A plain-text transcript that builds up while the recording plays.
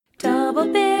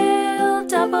Double bill,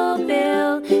 double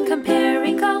bill.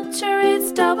 Comparing culture,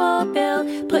 it's double bill.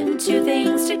 Putting two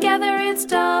things together, it's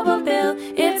double bill.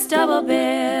 It's double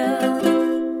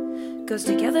bill. Goes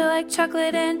together like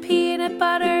chocolate and peanut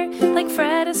butter, like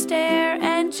Fred Astaire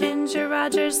and Ginger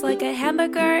Rogers, like a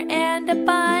hamburger and a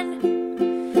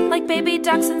bun, like baby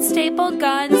ducks and staple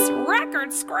guns.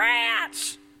 Record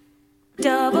scratch!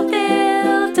 Double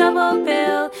bill, double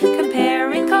bill.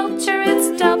 Comparing culture,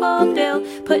 it's double bill.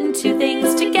 Putting two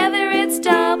things together, it's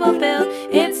double bill.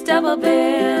 It's double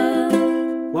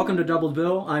bill. Welcome to Double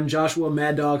Bill. I'm Joshua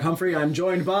Mad Dog Humphrey. I'm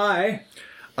joined by...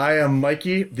 I am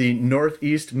Mikey, the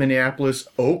Northeast Minneapolis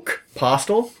Oak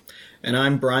Postal. And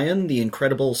I'm Brian, the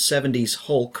incredible 70s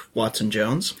Hulk Watson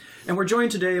Jones. And we're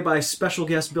joined today by special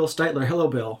guest Bill Steitler. Hello,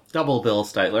 Bill. Double Bill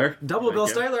Steitler. Double Bill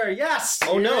Steitler, yes!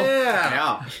 Oh, no.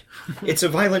 Yeah. It's a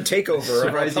violent takeover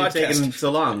of our Surprised you've podcast. taken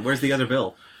so long. Where's the other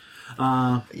Bill?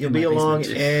 You'll be along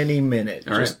basement. any minute.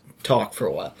 All Just talk for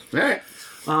a while. All right.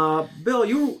 Bill,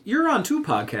 you're on 2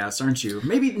 podcasts, aren't you?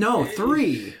 Maybe, no,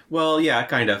 3. Well, yeah,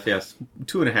 kind of, yes.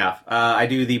 2.5. I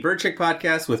do the Bird Chick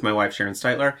podcast with my wife, Sharon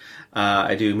Steitler.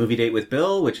 I do Movie Date with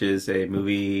Bill, which is a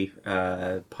movie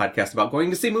podcast about going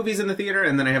to see movies in the theater.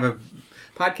 And then I have a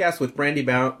podcast with Brandy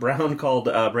Brown called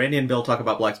Brandy and Bill Talk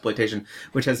About Blaxploitation,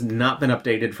 which has not been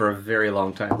updated for a very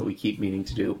long time, but we keep meaning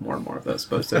to do more and more of those.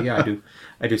 So yeah,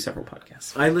 I do several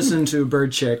podcasts. I listen to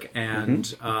Bird Chick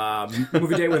and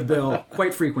Movie Date with Bill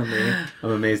quite frequently.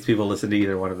 I'm amazed people listen to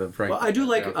either one of them, frankly. Well, I do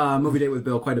like Movie Date with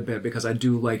Bill quite a bit because I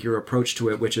do like your approach to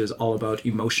it, which is all about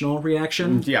emotional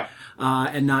reaction. Yeah.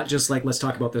 And not just like, let's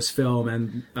talk about this film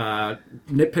and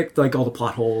nitpick like all the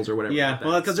plot holes or whatever. Yeah,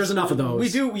 well, because there's enough of those.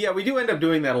 We do end up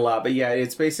doing that a lot, but yeah,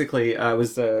 it's basically, I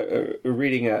was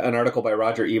reading an article by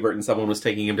Roger Ebert, and someone was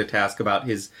taking him to task about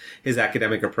his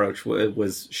academic approach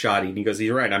was shoddy, and he goes,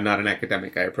 "You're right, I'm not an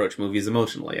academic, I approach movies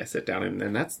emotionally, I sit down,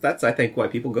 and that's I think, why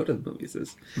people go to the movies,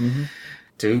 is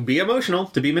to be emotional,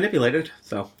 to be manipulated,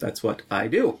 so that's what I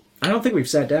do." I don't think we've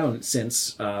sat down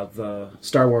since the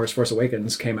Star Wars Force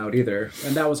Awakens came out either,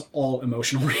 and that was all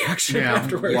emotional reaction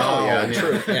afterwards. Wow, yeah.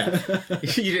 true. Yeah.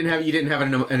 You didn't have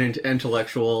an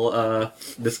intellectual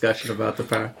discussion about the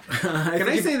power. Can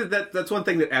I say that's one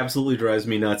thing that absolutely drives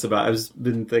me nuts about? I've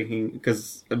been thinking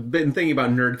about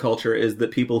nerd culture, is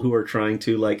that people who are trying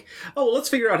to like, oh, well, let's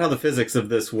figure out how the physics of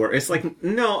this work. It's like,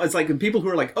 no, it's like people who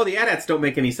are like, oh, the AT-ATs don't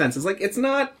make any sense. It's like, it's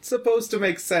not supposed to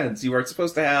make sense. You are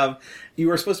supposed to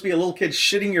be a little kid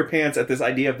shitting your pants at this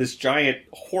idea of this giant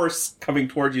horse coming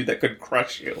towards you that could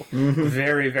crush you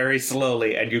very, very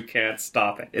slowly, and you can't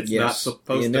stop it. It's not supposed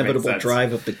to make sense. The inevitable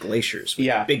drive of the glaciers with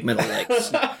big metal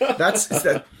legs.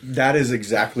 That is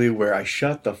exactly where I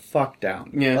shut the fuck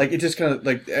down. Yeah. Like, it just kind of,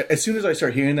 like, as soon as I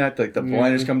start hearing that, like, the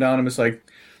blinders come down, I'm just like,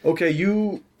 okay,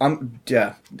 I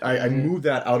move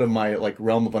that out of my, like,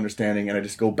 realm of understanding, and I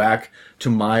just go back to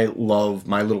my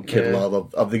little kid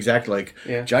love of the exact, like,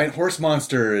 giant horse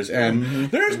monsters,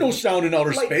 and there's no sound in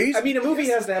outer space. I mean, a movie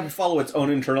has to follow its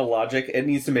own internal logic. It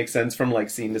needs to make sense from, like,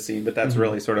 scene to scene, but that's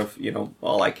really sort of,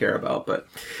 all I care about. But,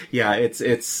 yeah, it's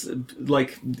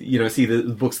like, see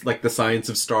the books, like, The Science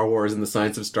of Star Wars and The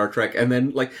Science of Star Trek, and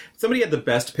then, like, somebody had the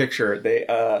best picture.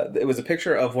 It was a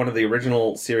picture of one of the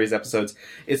original series episodes.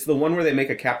 It's the one where they make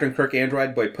a Captain Kirk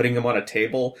android by putting him on a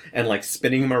table and, like,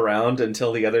 spinning him around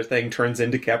until the other thing turns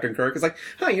into Captain Kirk. It's like,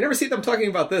 you never see them talking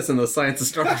about this in the Science of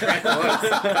Star Trek books.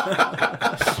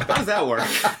 How does that work?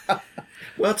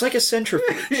 Well, it's like a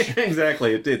centrifuge.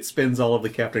 Exactly. It spins all of the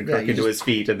Captain Kirk into his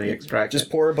feet, and they extract Just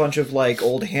it. pour a bunch of, like,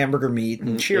 old hamburger meat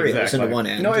and Cheerios into one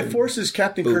end. No, it forces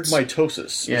Captain Kirk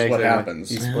mitosis, is what happens.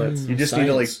 He splits. You just need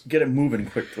to, like, get it moving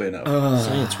quickly enough.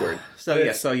 Science word. So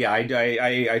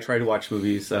I try to watch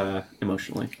movies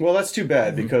emotionally. Well, that's too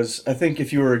bad, because I think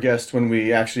if you were a guest when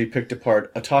we actually picked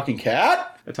apart A Talking Cat...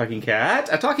 A Talking Cat?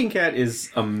 A Talking Cat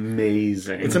is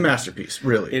amazing. It's a masterpiece,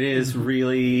 really. It is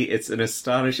really, it's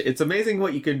amazing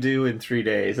what you can do in 3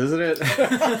 days, isn't it?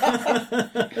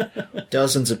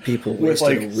 Dozens of people With,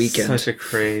 wasted like, a weekend. Such a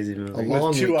crazy movie. A long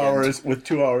With 2 weekend. hours I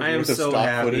am worth of so stock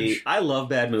happy. footage. I love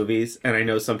bad movies, and I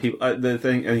know some people. The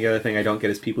other thing I don't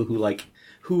get is people who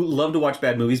love to watch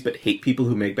bad movies but hate people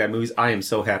who make bad movies. I am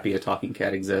so happy A Talking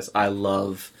Cat exists. I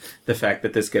love the fact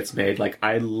that this gets made. Like,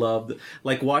 I love,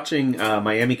 like, watching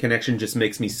Miami Connection just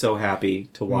makes me so happy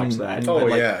to watch that. Oh,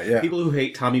 But, like, yeah. People who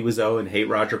hate Tommy Wiseau and hate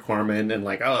Roger Corman and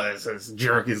like, oh, this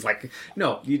jerk is like,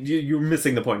 no, you're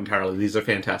missing the point entirely. These are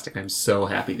fantastic. I'm so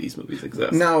happy these movies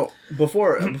exist. Now,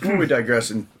 before we digress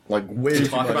and, like, way too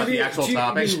Talk much... about the actual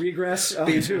topic. Regress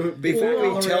Before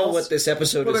we tell what this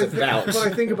episode is about. But I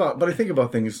think about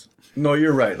about things. No,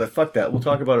 you're right. Fuck that. We'll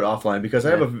talk about it offline because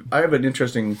I have an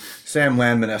interesting Sam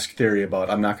Landman-esque theory about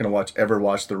I'm not going to ever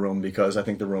watch The Room because I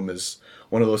think The Room is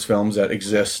one of those films that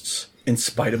exists in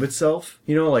spite of itself.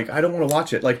 You know, like, I don't want to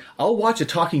watch it. Like, I'll watch a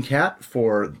talking cat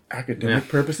for academic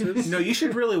purposes. No, you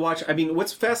should really watch. I mean,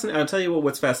 what's fascinating? I'll tell you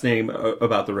what's fascinating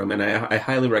about The Room, and I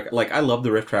highly recommend. Like, I love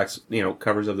the riff tracks,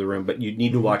 covers of The Room, but you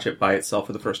need to watch it by itself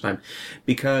for the first time,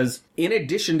 because in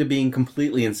addition to being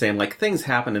completely insane, like, things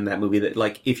happen in that movie that,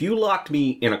 like, if you locked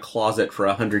me in a closet for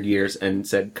 100 years and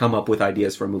said, come up with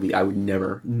ideas for a movie, I would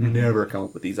never come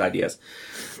up with these ideas.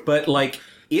 But, like,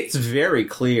 it's very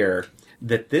clear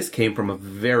that this came from a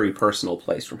very personal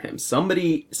place from him. Some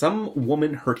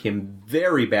woman hurt him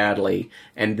very badly,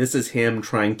 and this is him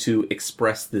trying to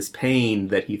express this pain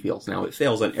that he feels. Now, it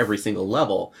fails on every single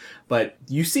level, but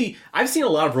I've seen a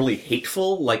lot of really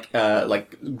hateful, like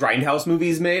Grindhouse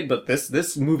movies made, but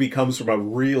this movie comes from a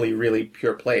really, really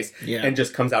pure place, and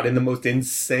just comes out in the most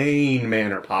insane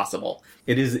manner possible.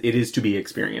 It is to be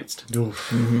experienced.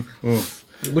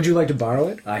 Would you like to borrow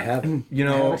it? I have.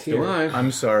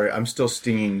 I'm sorry. I'm still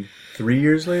stinging 3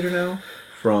 years later now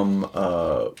from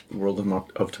World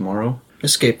of Tomorrow.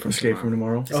 Escape from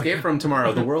Tomorrow. Escape from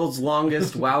Tomorrow, the world's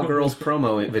longest WoW Girls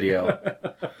promo video.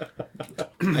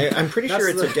 I'm pretty sure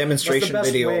it's a demonstration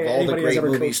video of all the great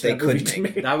movies they could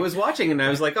make. I was watching and I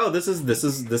was like, oh, this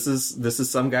is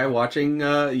some guy watching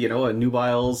a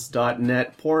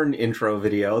nubiles.net porn intro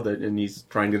video and he's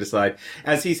trying to decide,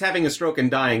 as he's having a stroke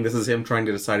and dying, this is him trying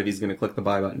to decide if he's going to click the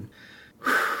buy button.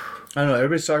 I don't know.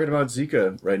 Everybody's talking about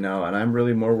Zika right now, and I'm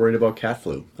really more worried about cat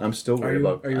flu. I'm still worried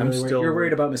about. You're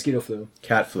worried about mosquito flu.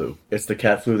 Cat flu. It's the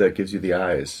cat flu that gives you the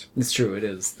eyes. It's true. It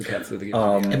is the cat flu that gives you the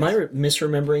eyes. Am I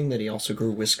misremembering that he also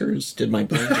grew whiskers? Did my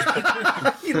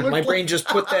brain just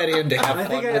put that in to have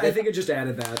fun with it? I think it just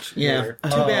added that. Yeah. Too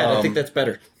bad. I think that's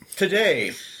better.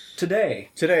 Today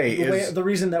is the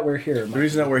reason that we're here. The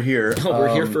reason that we're here.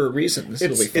 We're here for a reason. This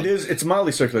will be fun. It's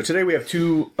mildly circular. Today we have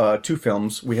two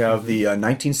films. We have the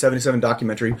 1977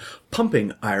 documentary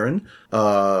Pumping Iron,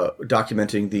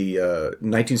 documenting the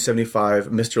 1975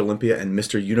 Mr. Olympia and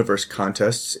Mr. Universe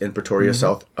contests in Pretoria,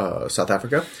 South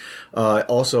Africa.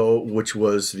 Also, which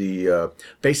was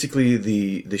basically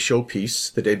the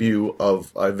showpiece, the debut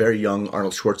of a very young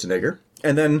Arnold Schwarzenegger.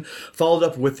 And then followed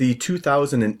up with the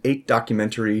 2008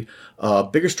 documentary,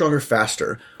 Bigger, Stronger,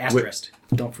 Faster. Asterisk.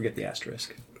 Don't forget the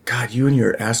asterisk. God, you and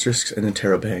your asterisks and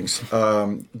interrobangs.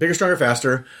 Bigger, Stronger,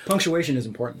 Faster. Punctuation is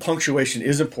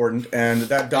important. And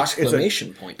that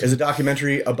is a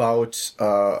documentary about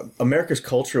America's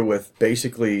culture with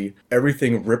basically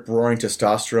everything rip-roaring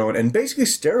testosterone and basically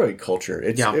steroid culture.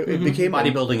 It became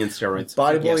bodybuilding and steroids.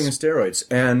 And steroids.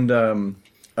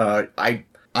 And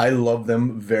I love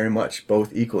them very much,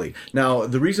 both equally. Now,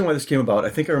 the reason why this came about, I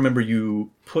think I remember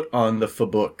you put on the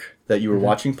Facebook that you were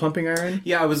watching Pumping Iron?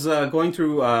 Yeah, I was going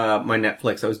through my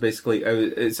Netflix. I was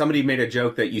basically... somebody made a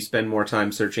joke that you spend more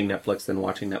time searching Netflix than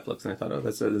watching Netflix, and I thought,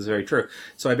 that's very true.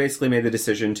 So I basically made the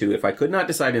decision to, if I could not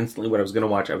decide instantly what I was going to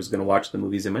watch, I was going to watch the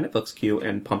movies in my Netflix queue,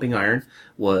 and Pumping Iron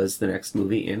was the next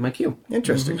movie in my queue.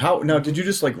 Interesting. Now, did you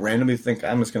just randomly think,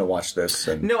 I'm just going to watch this?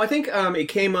 No, I think it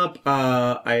came up,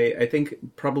 I think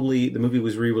probably the movie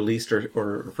was re-released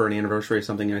or for an anniversary or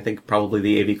something, and I think probably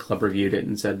the AV Club reviewed it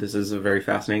and said, this is a very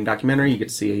fascinating documentary. You get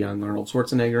to see a young Arnold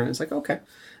Schwarzenegger, and it's like, okay.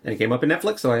 And it came up in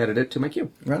Netflix, so I added it to my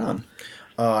queue. Right on.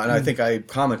 And I think I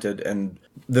commented, and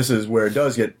this is where it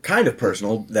does get kind of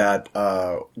personal, that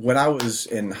when I was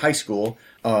in high school,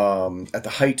 at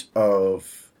the height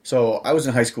of... So I was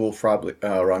in high school probably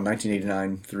around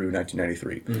 1989 through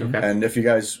 1993. Okay. And if you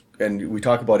guys... And we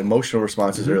talked about emotional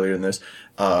responses earlier in this.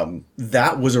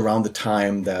 That was around the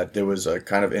time that there was a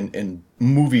kind of, in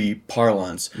movie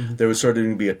parlance, there was starting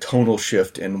to be a tonal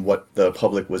shift in what the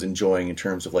public was enjoying in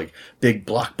terms of big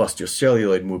blockbuster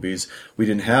celluloid movies. We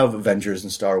didn't have Avengers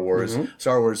and Star Wars.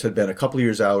 Star Wars had been a couple of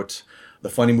years out. The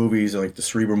funny movies and the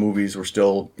cerebral movies were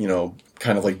still,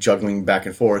 kind of juggling back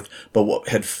and forth. But what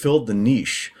had filled the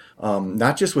niche...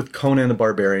 not just with Conan the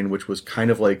Barbarian, which was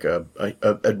kind of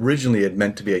originally it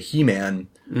meant to be a He-Man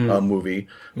movie,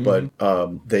 but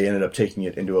they ended up taking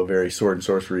it into a very sword and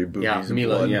sorcery boobies and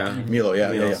Milo, blood.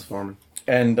 Milo, Forman.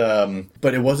 And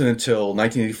but it wasn't until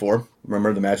 1984.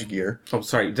 Remember the Magic Year? Oh,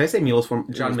 sorry. Did I say Milos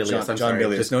Forman? John Milius. I'm John sorry.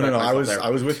 Milius. No.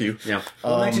 I was with you. Yeah.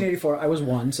 1984. I was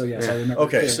one, so yes, I remember.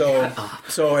 Okay, so in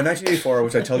 1984,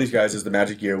 which I tell these guys is the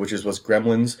Magic Year, which was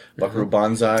Gremlins, Buckaroo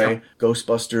Banzai,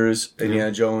 Ghostbusters,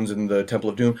 Indiana Jones, and the Temple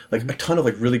of Doom, a ton of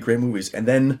really great movies, and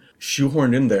then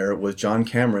shoehorned in there was John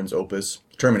Cameron's opus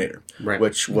Terminator, Right.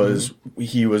 which was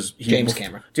James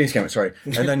Cameron. James Cameron, sorry.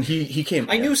 And then he came.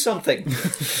 I knew something.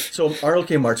 So Arnold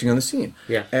came marching on the scene.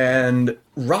 Yeah. And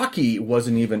Rocky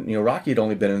wasn't even, Rocky had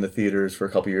only been in the theaters for a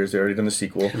couple years. They already done the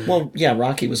sequel. Well, yeah,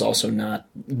 Rocky was also not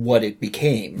what it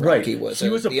became. Rocky Right. was He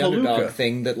was a the underdog palooka.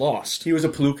 thing that lost. He was a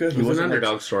palooka. He was an wasn't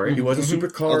underdog story. He wasn't super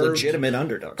A carved. legitimate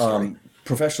underdog story.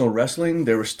 Professional wrestling,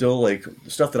 there was still like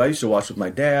stuff that I used to watch with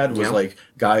my dad was Yeah. like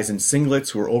guys in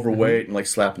singlets who were overweight and like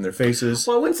slapping their faces.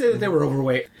 Well, I wouldn't say that they were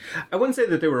overweight. I wouldn't say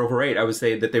that they were overweight. I would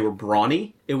say that they were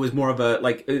brawny. It was more of a,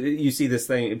 like, you see this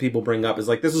thing people bring up is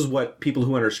like, this is what people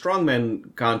who enter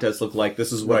strongmen contests look like.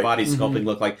 This is what Right. body sculpting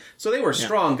looked like. So they were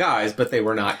strong guys, but they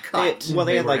were not cut.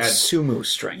 They had like had- sumo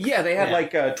strength. Yeah, they had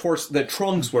like the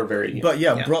trunks were very. But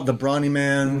the brawny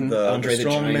man, the Andre the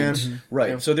strong man, Giant.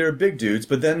 right? So they were big dudes.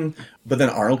 But then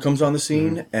Arnold comes on the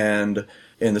scene, and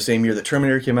in the same year that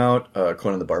Terminator came out,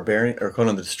 Conan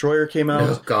the Destroyer came out.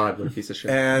 Oh God, what a piece of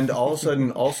shit. And all of a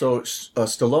sudden, also,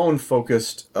 Stallone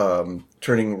focused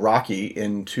turning Rocky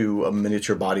into a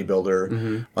miniature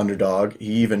bodybuilder underdog. He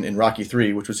even, in Rocky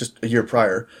 3, which was just a year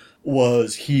prior,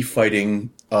 was he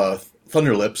fighting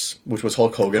Thunderlips, which was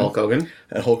Hulk Hogan.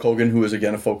 And Hulk Hogan, who is,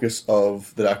 again, a focus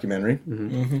of the documentary.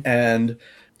 And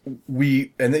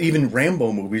even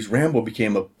Rambo movies, Rambo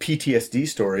became a PTSD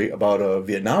story about a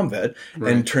Vietnam vet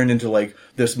and turned into like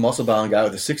this muscle-bound guy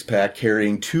with a six-pack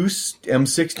carrying two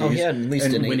M60s. Oh, yeah, at least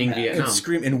and an winning eight-pack.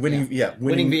 Vietnam.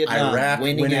 winning Vietnam, Iraq,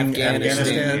 winning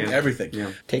Afghanistan. everything. Yeah.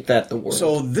 Take that, the world.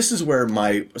 So this is where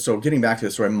getting back to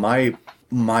this story,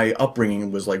 my upbringing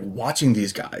was like watching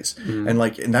these guys, and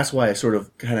that's why I sort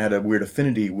of kind of had a weird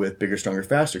affinity with Bigger, Stronger,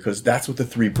 Faster, because that's what the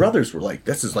three brothers were like.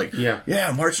 This is like,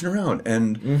 marching around.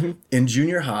 And in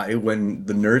junior high, when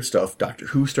the nerd stuff, Doctor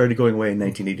Who started going away in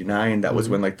 1989, that was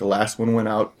when like the last one went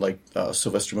out. Like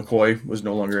Sylvester McCoy was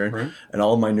no longer, and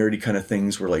all of my nerdy kind of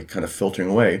things were like kind of filtering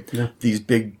away. These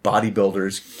big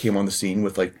bodybuilders came on the scene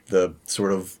with like the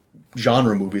sort of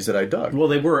genre movies that I dug. Well,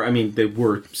 they were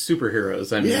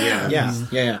superheroes. I mean,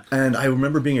 Yeah. And I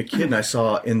remember being a kid and I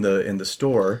saw in the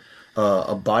store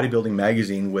a bodybuilding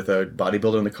magazine with a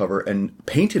bodybuilder on the cover, and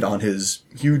painted on his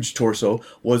huge torso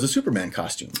was a Superman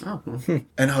costume.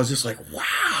 And I was just like,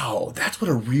 wow, that's what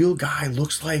a real guy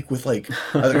looks like with like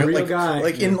a real guy.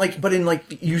 But in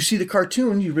you see the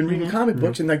cartoon, you've been reading comic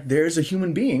books, and like there's a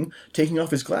human being taking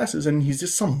off his glasses and he's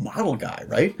just some model guy,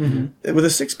 right? With a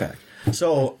six-pack.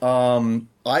 So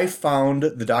I found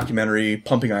the documentary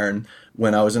Pumping Iron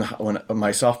when I was in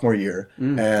my sophomore year,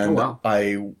 and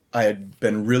I had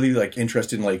been really like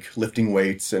interested in like lifting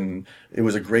weights, and it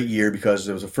was a great year because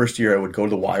it was the first year I would go to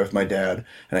the Y with my dad,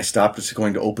 and I stopped just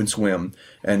going to open swim.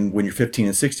 And when you're 15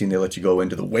 and 16, they let you go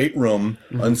into the weight room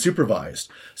unsupervised.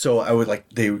 So I would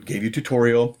they gave you a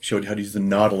tutorial, showed you how to use the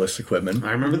Nautilus equipment.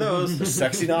 I remember those. The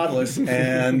sexy Nautilus,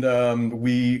 and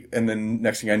then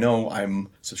next thing I know, I'm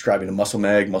subscribing to Muscle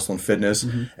Mag, Muscle and Fitness,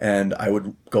 and I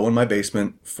would go in my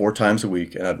basement 4 times a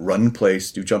week, and I'd run in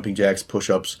place, do jumping jacks,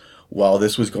 push-ups. While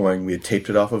this was going, we had taped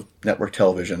it off of network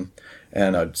television,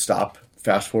 and I'd stop,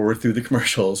 fast forward through the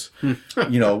commercials,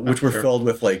 which were filled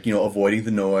with avoiding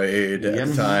the Noid at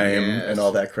the time and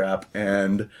all that crap,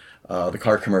 and the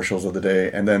car commercials of the day.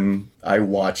 And then I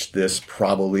watched this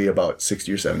probably about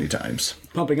 60 or 70 times.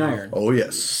 Pumping Iron. Oh,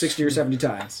 yes. 60 or 70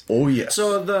 times. Oh, yes.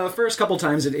 So the first couple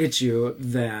times it hit you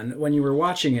then, when you were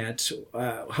watching it,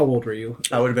 how old were you?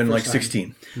 I would have been like First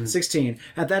 16. 16.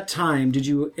 At that time, did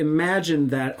you imagine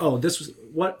that, this was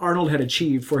what Arnold had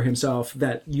achieved for himself,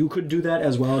 that you could do that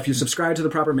as well if you subscribed to the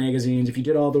proper magazines, if you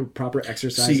did all the proper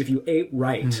exercise, if you ate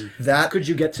right? Could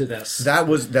you get to this?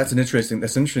 That's an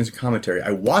interesting commentary.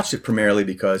 I watched it primarily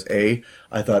because I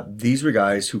thought these were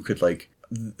guys who could like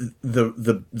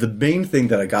the main thing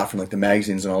that I got from like the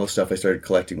magazines and all the stuff I started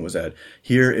collecting was that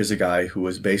here is a guy who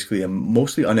was basically a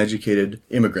mostly uneducated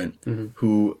immigrant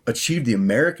who achieved the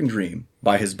American dream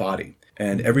by his body.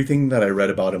 And everything that I read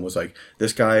about him was like,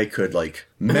 this guy could like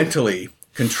mentally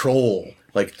control,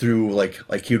 like through like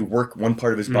he would work one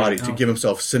part of his body to give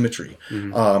himself symmetry.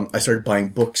 I started buying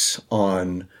books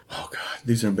on, oh God,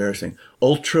 these are embarrassing,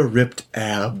 ultra ripped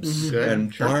abs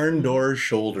and barn door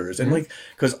shoulders. And like,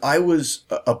 cause I was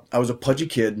a pudgy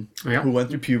kid who went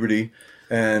through puberty,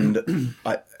 and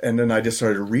then I just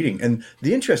started reading. And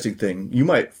the interesting thing you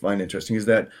might find interesting is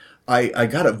that I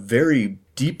got a very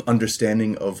deep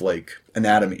understanding of like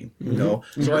anatomy, So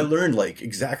I learned like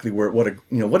exactly what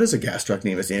is a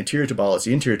gastrocnemius, the anterior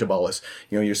tibialis,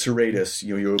 your serratus,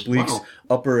 your obliques,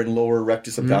 upper and lower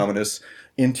rectus abdominis,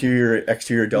 interior,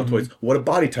 exterior deltoids, what a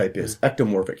body type is,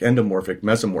 ectomorphic, endomorphic,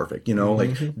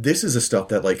 mesomorphic, this is the stuff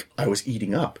that like I was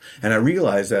eating up. And I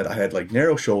realized that I had like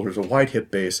narrow shoulders, a wide hip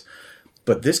base,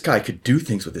 But this guy could do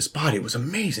things with his body. It was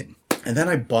amazing. And then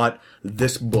I bought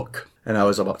this book. And I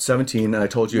was about 17, and I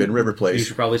told you in River Place. You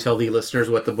should probably tell the listeners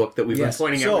what the book that we've been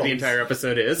pointing out for the entire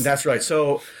episode is. That's right.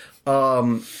 So I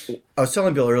was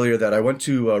telling Bill earlier that I went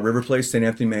to River Place, St.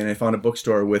 Anthony, Maine, and I found a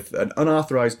bookstore with an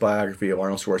unauthorized biography of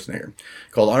Arnold Schwarzenegger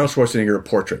called Arnold Schwarzenegger, A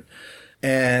Portrait.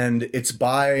 And it's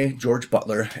by George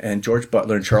Butler, and George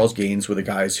Butler and Charles Gaines were the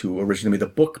guys who originally made the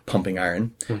book Pumping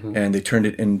Iron, and they turned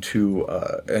it into,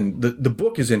 and the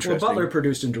book is interesting. Well, Butler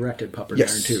produced and directed Pumping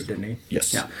Iron too, didn't he?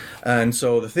 Yes. Yeah. And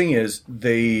so the thing is,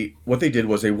 what they did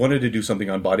was they wanted to do something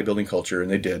on bodybuilding culture,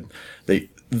 and they did.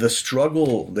 The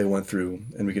struggle they went through,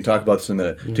 and we can talk about this in a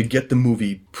minute, to get the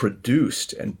movie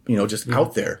produced and just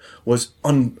out there was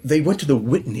they went to the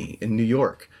Whitney in New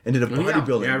York and did a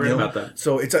bodybuilding. Yeah, I read about that.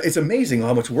 So it's amazing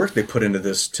how much work they put into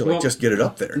this to just get it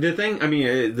up there. The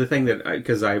thing that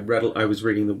because I was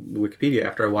reading the Wikipedia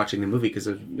after watching the movie because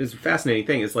it's a fascinating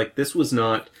thing. It's like this was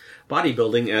not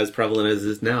bodybuilding as prevalent as it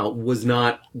is now was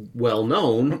not well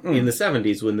known in the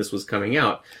 70s when this was coming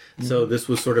out. So this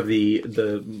was sort of the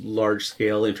large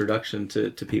scale introduction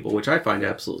to people, which I find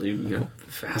absolutely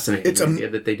fascinating. It's the idea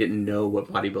that they didn't know what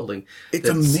bodybuilding. It's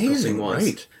amazing, was.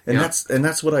 Right? And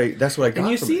that's what I got. And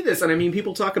you from see it. this, and I mean,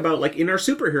 people talk about like in our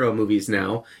superhero movies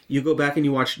now. You go back and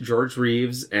you watch George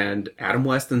Reeves and Adam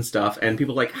West and stuff, and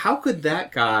people are like, how could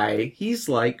that guy? He's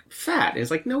like fat. And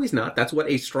it's like, no, he's not. That's what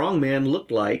a strong man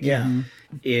looked like. Yeah.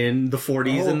 In the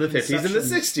 40s and the 50s and the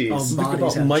 60s. Bodies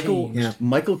About have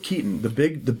Michael Keaton, the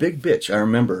big bitch. I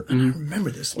rember. I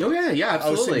remember this. Oh yeah, I was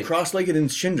absolutely. sitting cross-legged in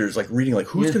Schindler's, like reading, like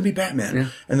who's going to be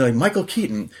Batman, and they're like Michael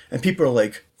Keaton, and people are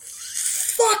like,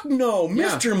 "Fuck no,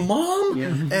 Mr. Mom!"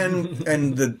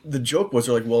 And the joke was,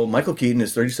 they're like, "Well, Michael Keaton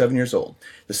is 37 years old,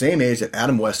 the same age that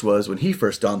Adam West was when he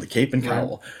first donned the cape and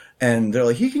cowl." And they're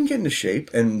like, he can get into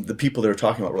shape. And the people they were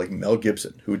talking about were like Mel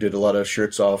Gibson, who did a lot of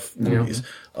shirts off movies.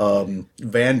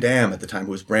 Van Damme at the time,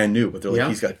 who was brand new, but they're like,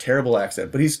 he's got a terrible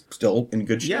accent, but he's still in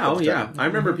good shape. Yeah, I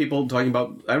remember people talking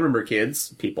about,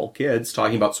 kids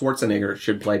talking about Schwarzenegger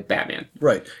should play Batman.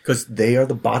 Right, because they are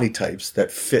the body types that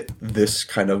fit this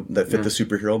kind of, the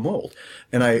superhero mold.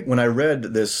 And when I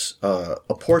read this, A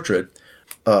Portrait,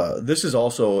 this is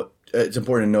also, it's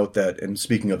important to note that, and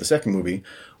speaking of the second movie,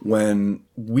 when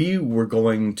we were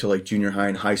going to like junior high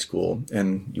and high school,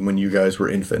 and when you guys were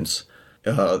infants,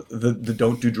 the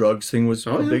don't do drugs thing was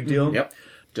a big deal. Yep.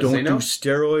 Don't do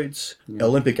steroids.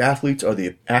 Olympic athletes are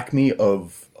the acme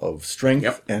of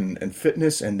strength and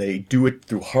fitness, and they do it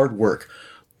through hard work.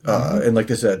 And like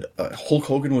I said, Hulk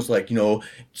Hogan was like,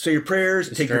 say your prayers,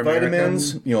 take your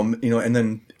vitamins, and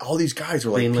then all these guys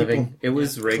were like, clean living. It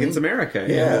was Reagan's America.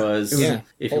 Yeah. It was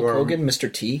if Hulk you were Hogan,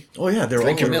 Mr. T. Oh yeah, they're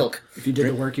Drink all your milk. If you did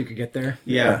the work, you could get there.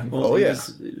 Yeah. Well, Oh, yeah.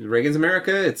 Reagan's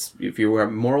America. It's if you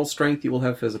have moral strength, you will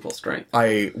have physical strength.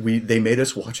 They made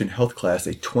us watch in health class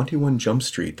a 21 Jump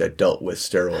Street that dealt with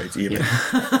steroids even.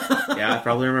 Yeah, I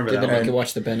probably remember Did that they one. make you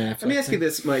watch the Ben Affleck? Let me ask you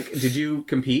this, Mike. Did you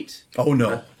compete? Oh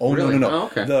no! Really? No! Oh,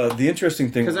 okay. The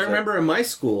interesting thing Because I was remember in my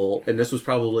school, and this was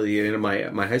probably the end of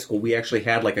my high school, we actually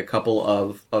had like a couple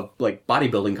of like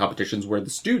bodybuilding competitions where the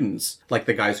students, like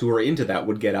the guys who were into that,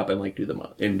 would get up and like do them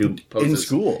and do poses in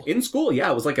school. In school,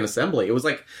 yeah, it was like an assembly. It was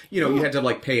like you had to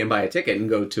like pay and buy a ticket and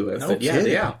go to it. No But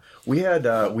kidding. yeah. We had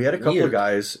a couple of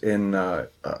guys in.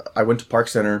 I went to Park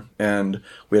Center, and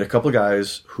we had a couple of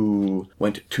guys who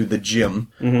went to the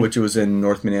gym, which was in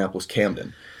North Minneapolis,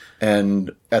 Camden.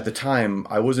 And at the time,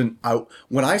 I wasn't out.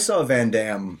 When I saw Van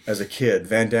Damme as a kid,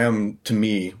 Van Damme, to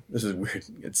me, this is weird.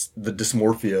 It's the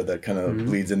dysmorphia that kind of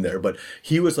bleeds in there. But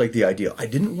he was like the ideal. I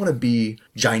didn't want to be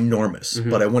ginormous,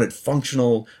 but I wanted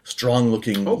functional,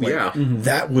 strong-looking. Oh, yeah.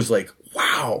 That was like,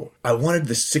 wow, I wanted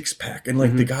the six-pack. And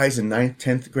like the guys in 9th,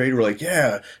 10th grade were like,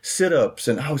 yeah, sit-ups.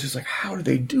 And I was just like, how do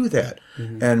they do that?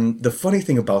 And the funny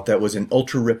thing about that was in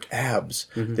ultra-ripped abs,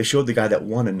 they showed the guy that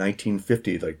won in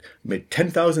 1950, like made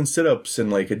 10,000 sit-ups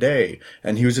in like a day.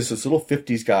 And he was just this little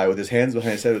 50s guy with his hands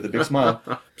behind his head with a big smile.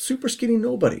 Super skinny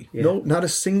nobody. Yeah. No, not a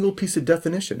single piece of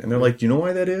definition. And they're like, do you know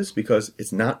why that is? Because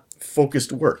it's not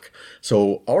focused work.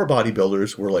 So our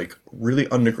bodybuilders were like really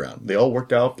underground. They all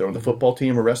worked out. They were on the football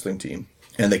team or wrestling team.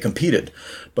 And they competed.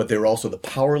 But they were also the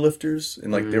power lifters.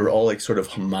 And like they were all like sort of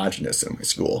homogenous in my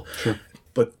school. Sure.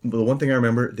 But the one thing I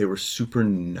remember, they were super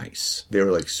nice. They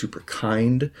were like super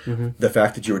kind. The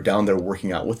fact that you were down there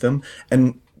working out with them.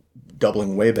 And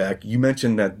doubling way back, you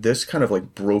mentioned that this kind of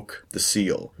like broke the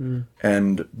seal.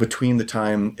 And between the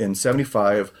time in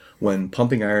 75 when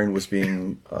Pumping Iron was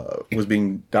being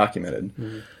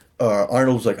documented,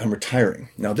 Arnold was like, I'm retiring.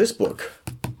 Now this book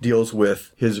deals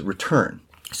with his return.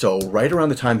 So right around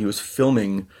the time he was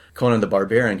filming Conan the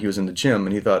Barbarian, he was in the gym,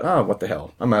 and he thought, oh, what the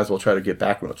hell? I might as well try to get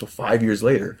back. So 5 years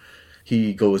later,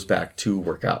 he goes back to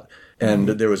work out. And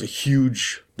there was a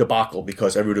huge debacle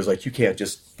because everybody was like, you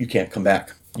can't come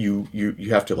back. You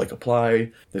have to like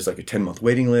apply. There's like a 10-month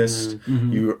waiting list.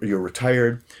 You're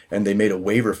retired. And they made a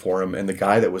waiver for him. And the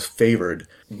guy that was favored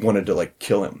wanted to like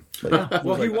kill him. Like,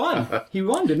 well, he won. He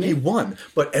won, didn't he? He won.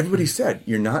 But everybody said,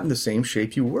 you're not in the same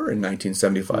shape you were in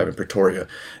 1975 in Pretoria.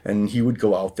 And he would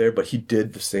go out there, but he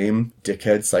did the same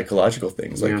dickhead psychological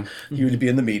things. Like he would be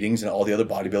in the meetings and all the other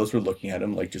bodybuilders were looking at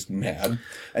him like just mad.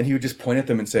 And he would just point at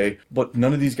them and say, but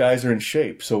none of these guys are in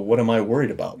shape. So what am I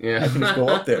worried about? I can just go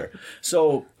out there.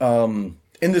 So,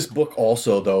 in this book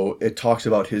also, though, it talks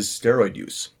about his steroid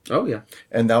use. Oh, yeah.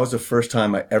 And that was the first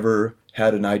time I ever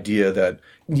had an idea that,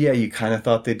 yeah, you kind of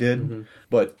thought they did,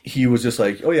 but he was just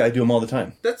like, oh yeah, I do them all the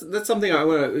time. That's something I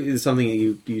want to. Is something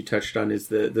you touched on is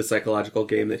the psychological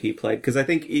game that he played, because I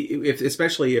think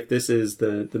especially if this is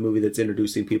the movie that's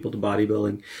introducing people to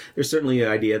bodybuilding, there's certainly an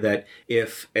idea that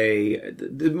if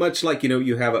much like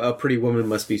you have a pretty woman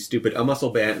must be stupid,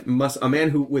 a man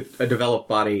who with a developed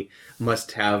body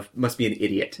must be an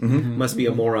idiot, must be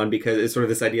a moron, because it's sort of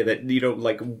this idea that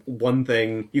like one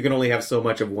thing, you can only have so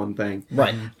much of one thing,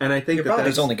 right? And I think your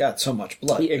body's only got so much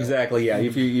blood. Exactly, yeah.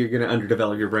 If you're going to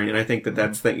underdevelop your brain, and I think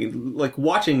that's like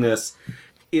watching this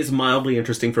is mildly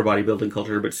interesting for bodybuilding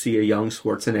culture, but see a young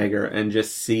Schwarzenegger and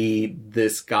just see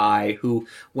this guy who,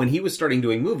 when he was starting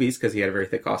doing movies, because he had a very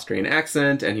thick Austrian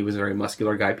accent and he was a very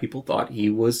muscular guy, people thought he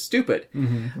was stupid.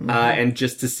 And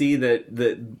just to see that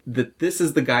this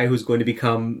is the guy who's going to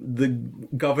become the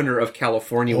governor of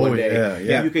California one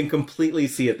day, you can completely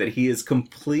see it, that he is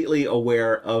completely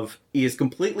aware of, he is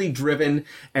completely driven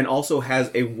and also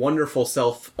has a wonderful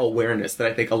self-awareness that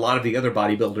I think a lot of the other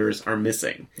bodybuilders are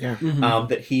missing. Yeah.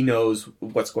 That he knows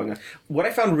what's going on. What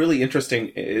I found really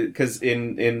interesting, because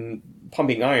in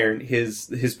Pumping Iron,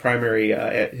 his primary,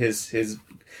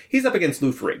 he's up against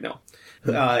Lou Ferrigno.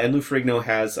 And Lou Ferrigno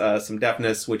has some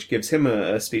deafness, which gives him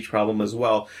a speech problem as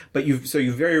well. But you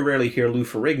very rarely hear Lou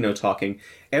Ferrigno talking.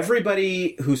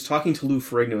 Everybody who's talking to Lou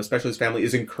Ferrigno, especially his family,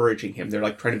 is encouraging him. They're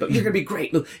like trying to, you're going to be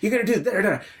great, Lou. You're going to do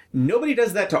that. Nobody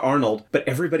does that to Arnold, but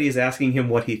everybody is asking him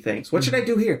what he thinks. What should I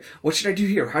do here? What should I do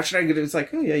here? How should I get it? It's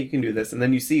like, oh yeah, you can do this. And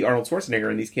then you see Arnold Schwarzenegger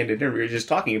in these candid interviews just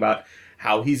talking about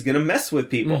how he's going to mess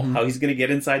with people, how he's going to get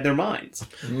inside their minds.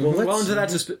 Well, to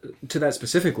that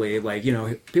specifically, like,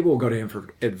 people will go to him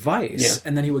for advice,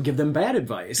 and then he would give them bad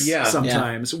advice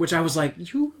sometimes, which I was like,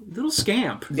 you little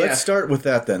scamp. Let's start with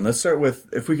that then. Let's start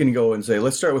with, if we can go and say,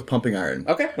 let's start with Pumping Iron.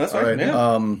 Okay, that's all right.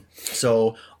 Yeah.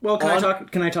 Well,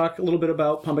 can I talk a little bit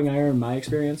about Pumping Iron and my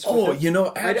experience? Oh,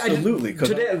 absolutely.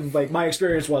 Today, like, my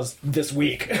experience was this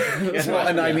week.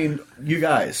 I mean, you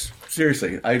guys,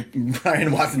 seriously,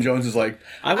 Brian Watson Jones is like,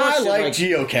 I like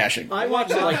geocaching. I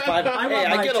watched it like 5.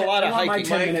 I get a lot of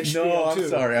hiking. I'm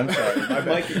sorry.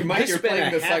 Mike, you're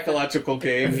playing the psychological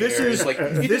game. This is like,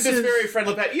 this is very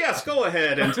friendly. Yes, go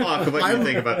ahead and talk about what you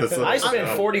think about this. I spent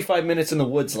 45 minutes in the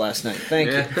woods last night.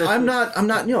 Thank you. I'm not a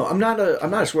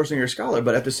Schwarzenegger scholar,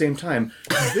 but at the same time,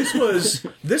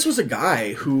 this was a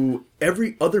guy who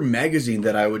every other magazine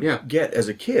that I would get as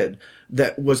a kid,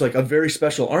 that was like a very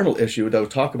special Arnold issue that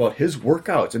would talk about his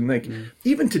workouts, and like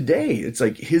even today, it's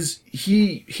like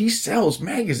he sells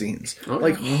magazines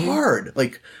hard.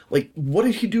 Like what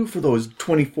did he do for those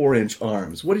 24-inch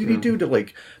arms? What did he do to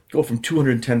like go from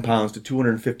 210 pounds to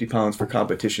 250 pounds for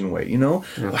competition weight?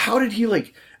 How did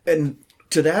he and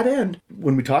to that end,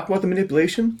 when we talk about the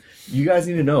manipulation, you guys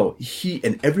need to know,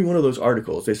 in every one of those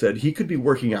articles, they said he could be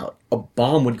working out. A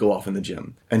bomb would go off in the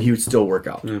gym, and he would still work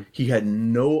out. He had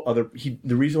no other...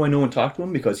 the reason why no one talked to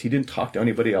him, because he didn't talk to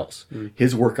anybody else.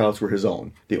 His workouts were his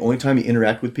own. The only time he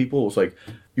interacted with people was like,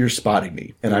 you're spotting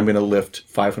me, and I'm going to lift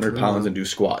 500 pounds and do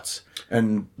squats.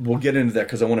 And we'll get into that,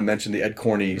 because I want to mention the Ed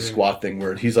Corney squat thing,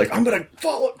 where he's like, I'm going to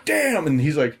follow... Damn! And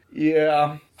he's like,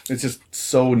 yeah... It's just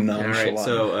so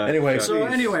nonchalant. Right, anyway,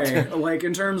 like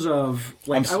in terms of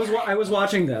like I was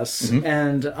watching this,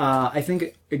 and I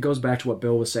think it goes back to what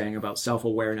Bill was saying about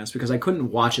self-awareness, because I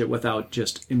couldn't watch it without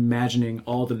just imagining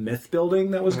all the myth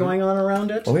building that was going on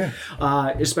around it. Oh yeah,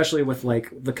 especially with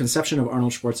like the conception of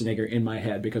Arnold Schwarzenegger in my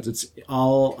head, because it's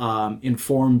all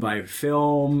informed by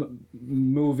film,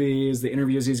 movies, the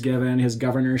interviews he's given, his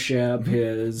governorship,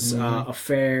 his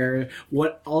affair,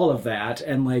 all of that,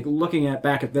 and like looking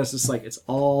back at this, it's like it's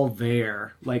all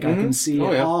there. Like I can see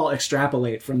it all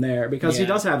extrapolate from there, because he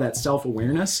does have that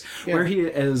self-awareness where he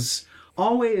is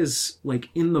always like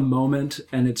in the moment,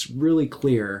 and it's really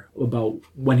clear about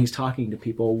when he's talking to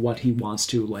people what he wants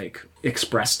to like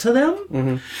express to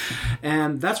them.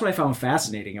 And that's what I found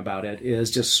fascinating about it,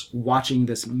 is just watching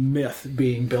this myth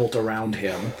being built around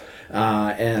him.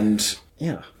 And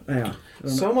yeah.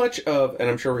 So much of, and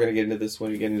I'm sure we're going to get into this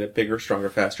when we get into Bigger, Stronger,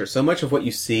 Faster. So much of what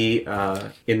you see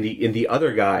in the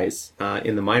other guys,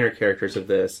 in the minor characters of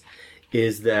this,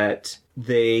 is that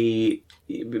they,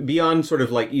 beyond sort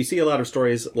of like, you see a lot of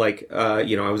stories like, I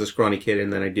was a scrawny kid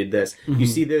and then I did this. You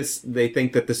see this, they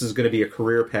think that this is going to be a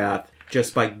career path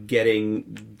just by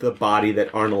getting the body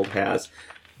that Arnold has.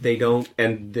 They don't,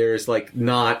 and there's like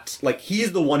not, like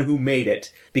he's the one who made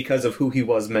it because of who he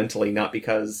was mentally, not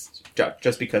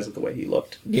just because of the way he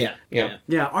looked. Yeah.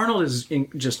 Arnold is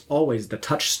just always the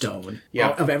touchstone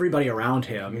of everybody around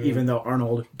him, even though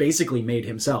Arnold basically made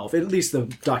himself. At least the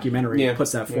documentary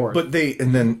puts that forth. But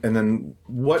and then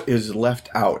what is left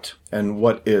out, and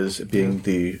what is being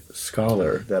the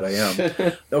scholar that I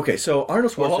am. Okay, so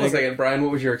Arnold Schwarzenegger. Well, hold on a second, Brian.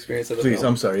 What was your experience of the Please, film?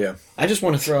 I'm sorry. Yeah. I just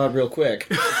want to throw out real quick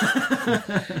Brian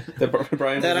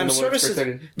that I'm sort of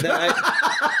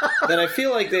that I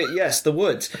feel like that. Yes, the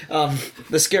woods,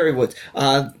 the scary woods.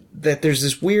 That there's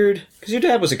this weird, because your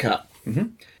dad was a cop.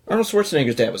 Arnold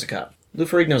Schwarzenegger's dad was a cop. Lou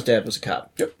Ferrigno's dad was a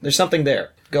cop. Yep. There's something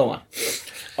there. Go on.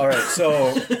 All right,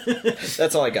 so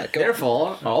That's all I got. Go on.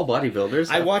 Careful, all bodybuilders.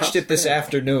 I watched it this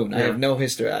afternoon. I have no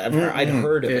history. I'd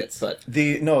heard of it, but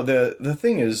the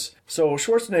thing is, so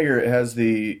Schwarzenegger has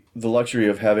the luxury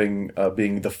of having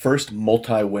being the first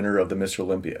multi-winner of the Mr.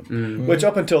 Olympia, which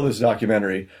up until this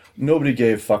documentary nobody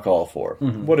gave fuck all for.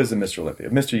 What is the Mr. Olympia?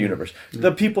 Mr. Universe.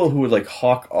 The people who would like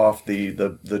hawk off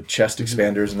the chest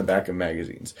expanders in the back of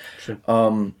magazines. Sure.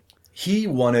 He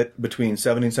won it between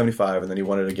 70 and 75, and then he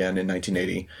won it again in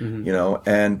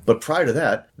 1980, but prior to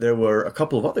that, there were a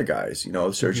couple of other guys,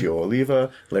 Sergio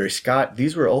Oliva, Larry Scott.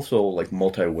 These were also like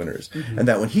multi-winners. And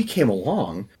that when he came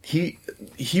along, he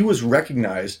was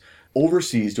recognized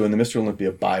overseas doing the Mr.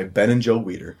 Olympia by Ben and Joe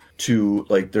Weider to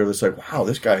like, they're just like, wow,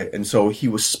 this guy. And so he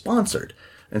was sponsored.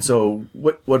 And so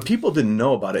what people didn't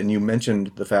know about it, and you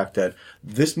mentioned the fact that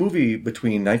this movie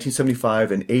between 1975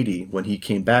 and 80, when he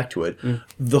came back to it,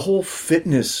 the whole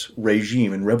fitness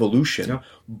regime and revolution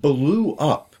blew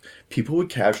up. People would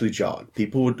casually jog.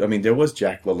 There was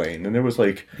Jack LaLanne, and there was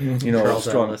like,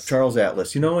 Charles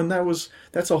Atlas, and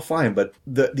that's all fine. But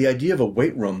the idea of a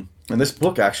weight room, and this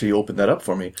book actually opened that up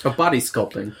for me. A body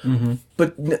sculpting.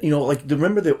 But,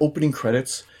 remember the opening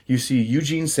credits? You see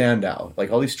Eugene Sandow, like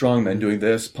all these strong men doing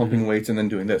this, pumping weights, and then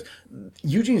doing this.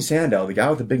 Eugene Sandow, the guy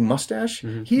with the big mustache,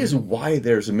 he is why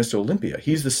there's a Mr. Olympia.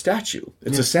 He's the statue.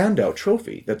 It's a Sandow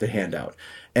trophy that they hand out.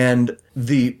 And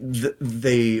the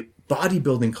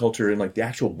bodybuilding culture and like the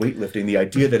actual weightlifting, the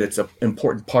idea that it's an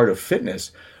important part of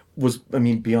fitness was,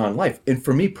 beyond life. And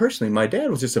for me personally, my dad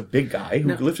was just a big guy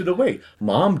who lifted a weight.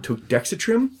 Mom took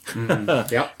Dexatrim.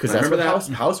 Because that's what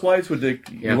housewives would do.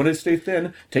 You want to stay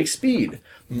thin, take speed.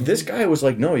 This guy was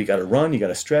like, no, you got to run, you got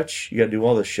to stretch, you got to do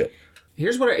all this shit.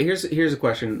 Here's a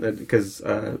question, because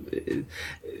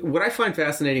what I find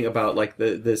fascinating about like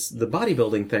the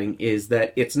bodybuilding thing is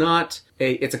that it's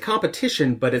a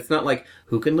competition, but it's not like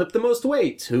who can lift the most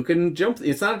weights, who can jump.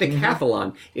 It's not a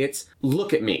decathlon. It's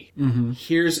look at me.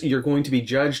 You're going to be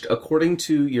judged according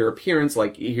to your appearance.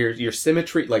 Like here's your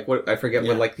symmetry. Like what I forget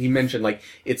what like he mentioned. Like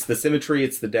it's the symmetry,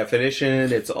 it's the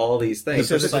definition, it's all these things.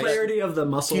 The clarity of the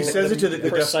muscle. He says it to the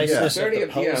preciseness of the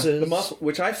poses. The muscle,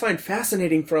 which I find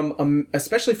fascinating from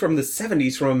especially from the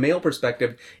 70s, from a male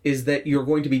perspective, is that you're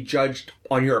going to be judged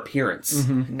on your appearance,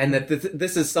 and that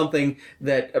this is something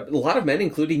that a lot of men,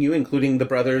 including you, including the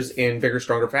brothers in Bigger,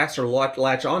 Stronger, Faster,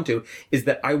 latch onto, is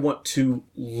that I want to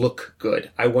look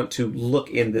good. I want to look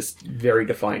in this very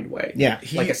defined way,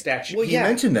 like a statue. Well, he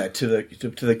mentioned that to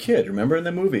the kid. Remember in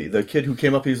the movie, the kid who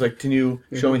came up, he's like, "Can you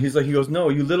show me?" He goes, "No,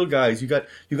 you little guys, you got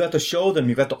to show them.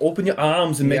 You got to open your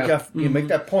arms and make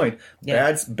that point."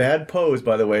 Bad pose,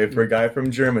 by the way, for a guy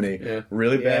from Germany.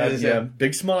 Really bad.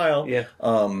 Big smile.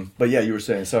 But you were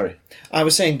saying, sorry. I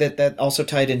was saying that also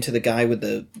tied into the guy with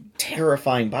the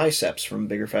terrifying biceps from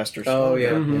Bigger, Faster,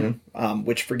 Stronger.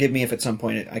 Which, forgive me if at some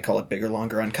point I call it Bigger,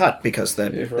 Longer, Uncut, because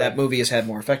that movie has had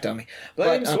more effect on me.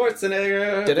 Blame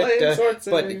Schwarzenegger.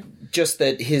 But just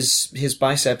that his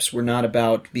biceps were not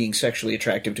about being sexually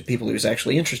attractive to people he was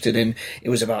actually interested in. It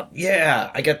was about,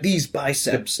 I got these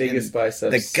biceps. The biggest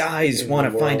biceps. The guys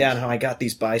want to find out how I got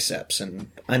these biceps, and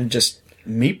I'm just...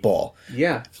 meatball.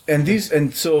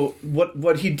 And so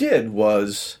what he did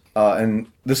was, and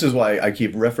this is why I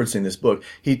keep referencing this book,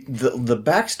 the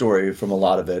backstory from a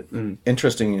lot of it,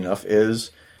 interesting enough,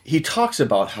 is he talks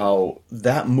about how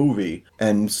that movie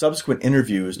and subsequent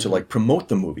interviews to like promote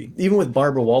the movie, even with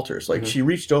Barbara Walters, like she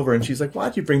reached over and she's like,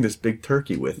 "Why'd you bring this big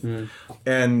turkey with?"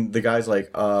 And the guy's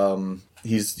like,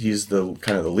 he's the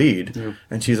kind of the lead,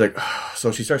 and she's like,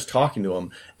 so she starts talking to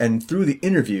him, and through the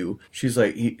interview, she's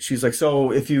like,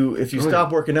 so if you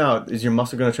stop working out, is your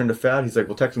muscle going to turn to fat? He's like,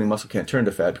 well, technically, muscle can't turn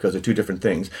to fat because they're two different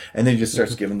things. And then he just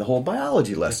starts giving the whole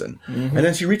biology lesson, and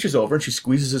then she reaches over and she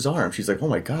squeezes his arm. She's like, oh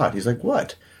my god. He's like,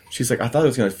 what? She's like, I thought it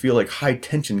was going to feel like high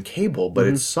tension cable, but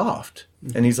it's soft.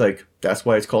 And he's like, that's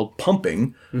why it's called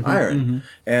pumping iron.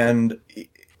 And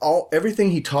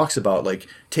everything he talks about, like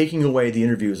taking away the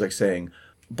interview, is like saying,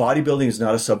 bodybuilding is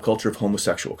not a subculture of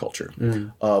homosexual culture.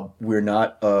 We're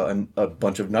not a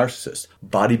bunch of narcissists.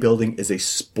 Bodybuilding is a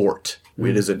sport.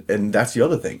 It is and that's the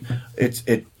other thing.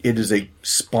 It is a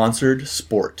sponsored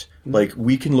sport. Like,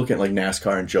 we can look at like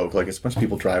NASCAR and joke like it's a bunch of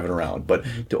people driving around, but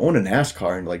to own a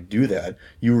NASCAR and like do that,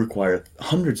 you require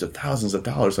hundreds of thousands of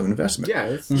dollars of investment.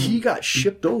 Yeah, he got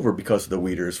shipped over because of the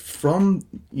Weeders from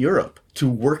Europe to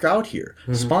work out here,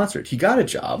 sponsored. He got a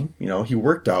job, he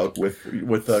worked out with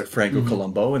Franco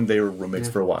Columbo, and they were roommates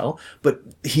for a while, but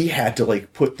he had to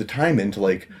like put the time in to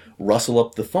like rustle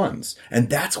up the funds. And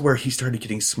that's where he started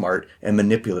getting smart and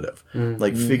manipulative,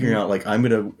 like figuring out like,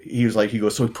 he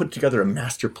goes, so he put together a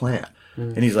master plan.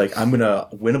 And he's like, I'm going to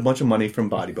win a bunch of money from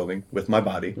bodybuilding with my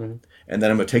body. And then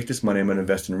I'm going to take this money, I'm going to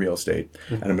invest in real estate.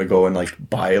 And I'm going to go and like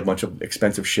buy a bunch of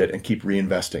expensive shit and keep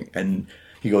reinvesting. And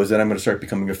he goes, then I'm going to start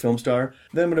becoming a film star.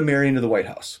 Then I'm going to marry into the White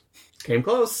House. Came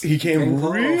close. He came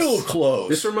real close.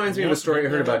 This reminds me of a story I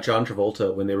heard about John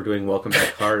Travolta when they were doing Welcome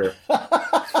Back, Carter.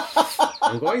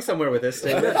 I'm going somewhere with this.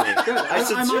 Stay with me. I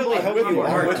sincerely hope you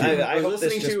are. I was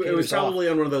listening to. It was probably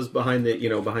on one of those behind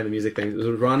the music things. It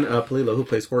was Ron Palillo, who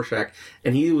plays Horshack,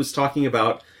 and he was talking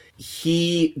about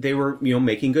they were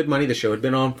making good money. The show had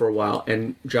been on for a while,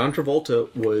 and John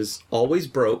Travolta was always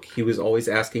broke. He was always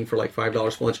asking for like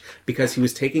 $5 for lunch because he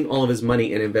was taking all of his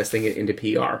money and investing it into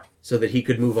PR so that he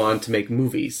could move on to make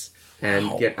movies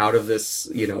and get out of this,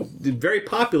 very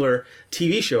popular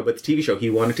TV show. But the TV show,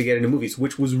 he wanted to get into movies,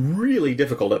 which was really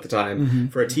difficult at the time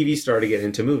for a TV star to get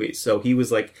into movies. So he was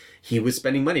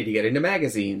spending money to get into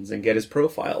magazines and get his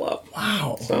profile up.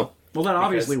 Wow. So. Well, that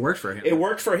obviously worked for him. It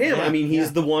worked for him. Yeah, I mean,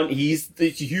 he's the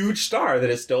huge star that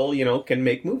is still, can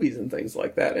make movies and things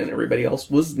like that, and everybody else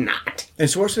was not. And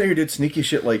Schwarzenegger did sneaky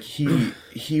shit, like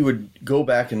he would go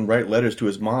back and write letters to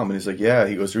his mom, and he's like,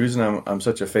 he goes, the reason I'm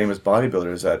such a famous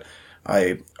bodybuilder is that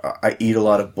I eat a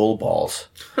lot of bull balls.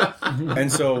 And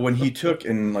so when he took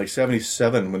in like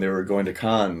 77, when they were going to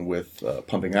Cannes with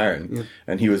Pumping Iron,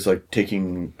 and he was like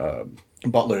taking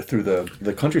Butler through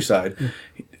the countryside,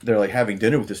 they're like having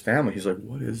dinner with his family. He's like,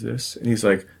 what is this? And he's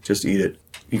like, just eat it.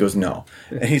 He goes, no.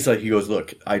 And he goes,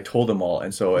 look, I told them all.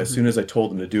 And so as soon as I told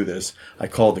them to do this, I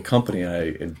called the company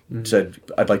and said,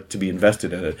 I'd like to be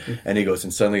invested in it. And he goes,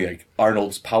 and suddenly like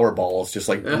Arnold's Powerballs just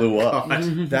like blew up.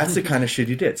 That's the kind of shit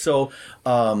he did. So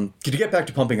to get back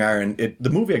to Pumping Iron, the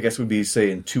movie, I guess, would be,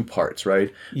 say, in two parts,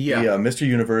 right? Yeah. The Mr.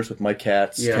 Universe with Mike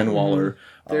Katz, Ken Waller.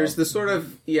 There's the sort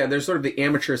of the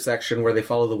amateur section where they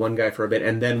follow the one guy for a bit,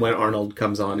 and then when Arnold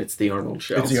comes on, it's the Arnold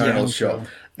show. It's the Arnold show.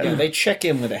 Yeah, they check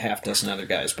in with a half dozen other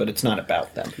guys, but it's not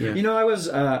about them. Yeah. I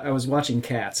was watching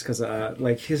Cats because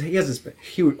he has this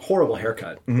horrible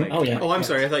haircut. Oh, I'm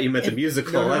sorry. I thought you meant the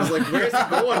musical. I was like, where's he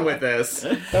going with this?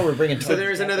 No, we're bringing. So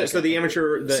there's another. So the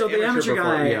amateur. The amateur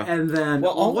guy, and then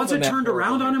once it turned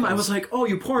around on him, I was like, oh,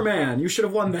 you poor man, you should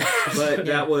have won that. But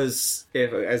that was,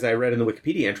 as I read in the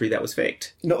Wikipedia entry, that was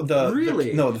faked. No,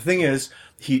 the thing is,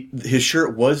 his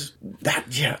shirt was that,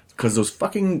 because those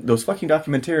fucking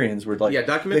documentarians were like,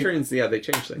 documentarians, they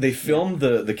changed things. They filmed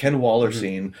the Ken Waller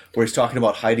scene where he's talking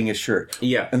about hiding his shirt,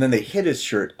 and then they hid his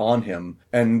shirt on him,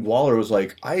 and Waller was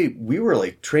like, we were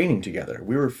like training together,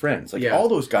 we were friends, all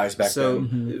those guys back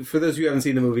then. So for those of you who haven't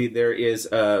seen the movie, there is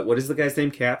what is the guy's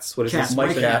name? Katz. What is Katz,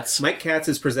 Mike Katz. Mike Katz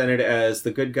is presented as the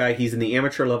good guy. He's in the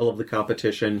amateur level of the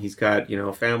competition. He's got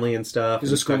family and stuff.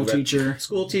 He's a school teacher.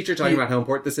 Talking about how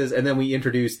important this is, and then we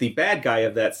introduce the bad guy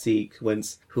of that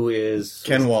sequence, who is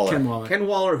Ken Waller. Ken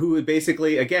Waller, who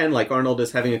basically, again, like Arnold,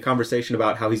 is having a conversation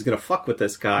about how he's going to fuck with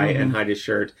this guy and hide his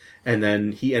shirt, and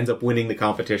then he ends up winning the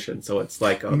competition. So it's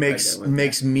like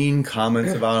makes mean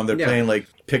comments about him. They're playing like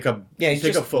pick up he's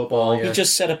just football. He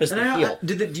just set up as the And heel.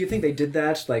 do you think they did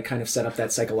that, like, kind of set up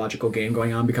that psychological game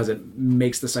going on because it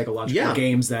makes the psychological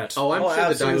games that Oh, I'm sure the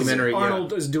absolutely. documentary.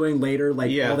 Arnold is doing later,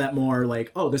 like all that more,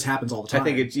 like, oh, this happens all the time. I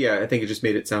think it just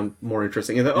made it sound more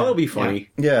interesting. And it'll be funny.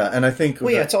 Yeah, and I think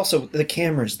Well, yeah, it's also the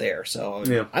camera's there, so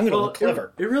Yeah. I'm going to look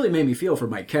clever. It really made me feel for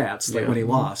Mike Katz, like when he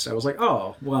lost. I was like,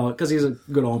 oh, well, because he's a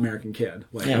good all-American kid.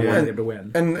 Like, I wanted him to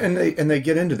win. And they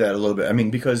get into that a little bit. I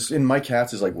mean, because in Mike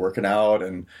Katz is like working out,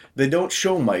 and they don't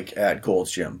show Mike at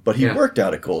Gold's Gym, but he worked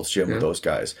out at Gold's Gym with those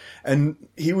guys, and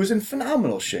he was in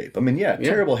phenomenal shape. I mean,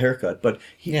 terrible haircut, but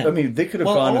I mean, they could have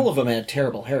gone. All of them had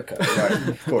terrible haircuts. Right,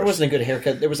 of course. There wasn't a good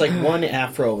haircut. There was like one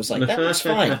afro. It was like that was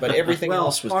fine, but everything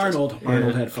else was Arnold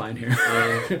had fine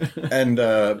hair. And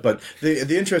but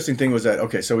the interesting thing was that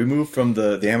so we moved from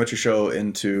the amateur show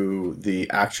into the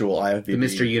actual IFBB, The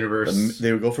Mr. Universe.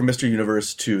 They would go from Mr.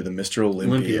 Universe to the Mr.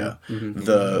 Olympia,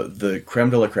 the creme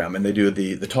de la creme, and they do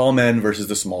the tall men versus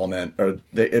the small men. Or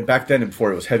back then,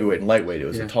 before it was heavyweight and lightweight, it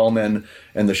was the tall men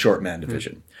and the short man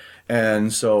division,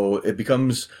 and so it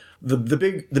becomes. The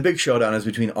big showdown is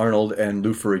between Arnold and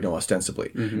Lou Ferrigno,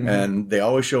 ostensibly. And they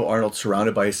always show Arnold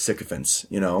surrounded by his sycophants,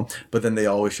 but then they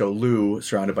always show Lou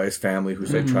surrounded by his family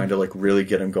who's like trying to like really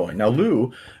get him going. Now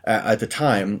Lou at the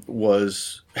time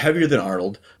was heavier than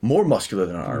Arnold, more muscular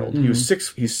than Arnold. He was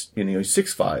he's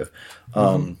 6'5".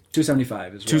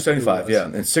 275 is what 275, he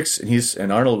was. yeah.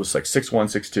 And Arnold was like 6'1",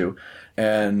 6'2".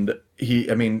 And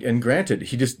and granted,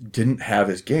 he just didn't have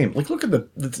his game. Like, look at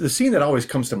the scene that always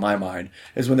comes to my mind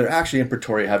is when they're actually in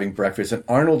Pretoria having breakfast, and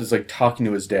Arnold is like talking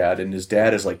to his dad, and his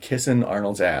dad is like kissing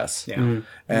Arnold's ass. Yeah.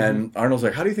 And Arnold's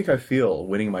like, "How do you think I feel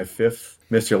winning my 5th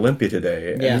Mr. Olympia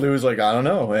today?" Yeah. And Lou's like, "I don't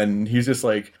know." And he's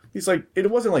like,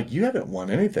 it wasn't like, "You haven't won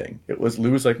anything." It was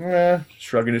Lou's like,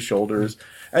 shrugging his shoulders.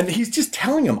 And he's just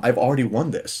telling him, "I've already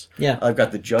won this. Yeah. I've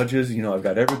got the judges, I've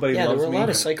got everybody Yeah, there loves were a me." lot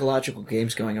of psychological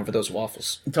games going on for those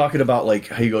waffles. Talking about like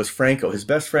how he goes Franco, his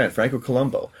best friend, Franco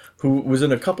Colombo, who was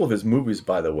in a couple of his movies,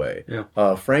 by the way.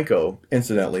 Yeah. Franco,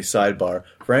 incidentally, sidebar,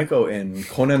 Franco in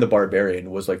Conan the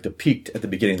Barbarian was like depicted at the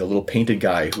beginning, the little painted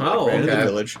guy who ran into the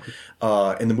village.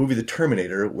 In the movie The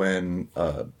Terminator, when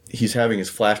he's having his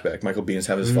flashback, Michael Biehn is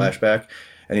having his flashback,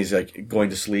 and he's like going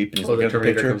to sleep, and he's looking at the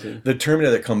picture. The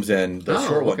Terminator that comes in, the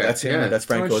short one, that's him, that's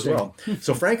Franco as well.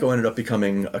 So Franco ended up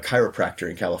becoming a chiropractor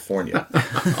in California.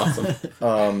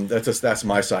 Awesome. That's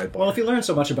my sidebar. Well, if you learn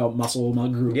so much about muscle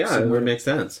groups. Yeah, it makes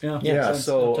sense. Yeah.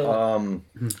 So,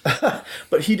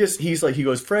 but he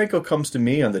goes, Franco comes to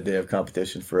me on the day of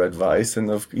competition for advice,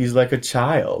 and he's like a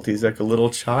child. He's like a little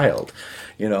child,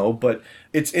 but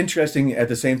it's interesting at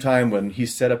the same time when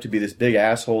he's set up to be this big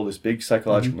asshole, this big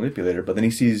psychological manipulator, but then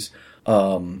he sees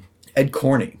Ed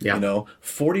Corney,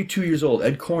 42 years old,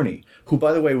 Ed Corney, who,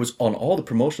 by the way, was on all the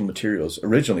promotional materials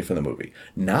originally for the movie,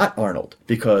 not Arnold,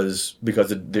 because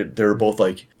they're both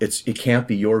like, it can't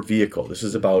be your vehicle. This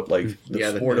is about like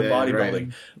the sport of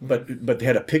bodybuilding. Right. But they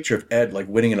had a picture of Ed like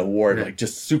winning an award, like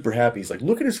just super happy. He's like,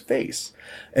 look at his face.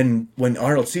 And when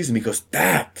Arnold sees him, he goes,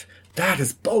 that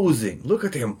is posing. Look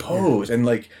at him pose. And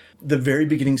like the very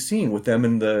beginning scene with them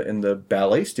in the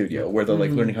ballet studio where they're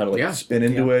like learning how to like spin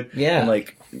into it. Yeah. And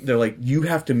like they're like, you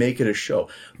have to make it a show.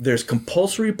 There's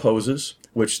compulsory poses,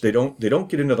 which they don't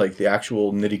get into like the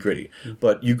actual nitty gritty.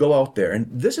 But you go out there, and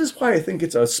this is why I think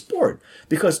it's a sport.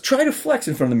 Because try to flex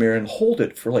in front of the mirror and hold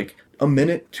it for like a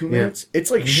minute, 2 minutes. It's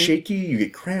like shaky, you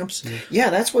get cramps. Yeah,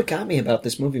 that's what got me about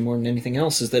this movie more than anything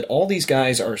else, is that all these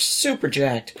guys are super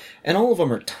jacked, and all of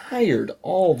them are tired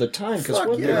all the time, because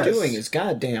what they're doing is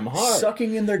goddamn hard.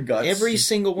 Sucking in their guts. Every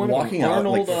single one walking of them, out,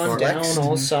 Arnold like, on flexed. down,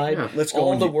 all side, Let's go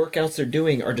all and the workouts they're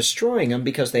doing are destroying them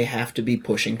because they have to be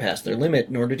pushing past their limit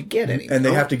in order to get anything. And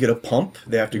they have to get a pump.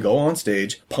 They have to go on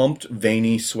stage, pumped,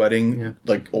 veiny, sweating,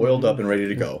 like oiled up and ready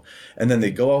to go. And then they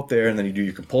go out there, and then you do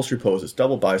your compulsory poses,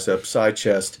 double bicep, side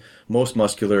chest, most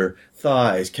muscular,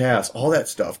 thighs, calves, all that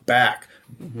stuff, back.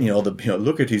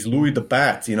 Look at he's Louis the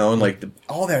Bat, and like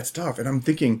all that stuff. And I'm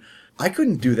thinking, I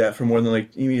couldn't do that for more than like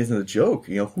even isn't a joke.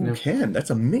 Who can? That's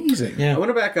amazing. Yeah. I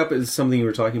want to back up as something you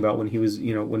were talking about when he was,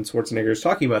 when Schwarzenegger is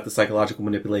talking about the psychological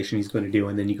manipulation he's going to do,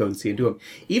 and then you go and see him do him.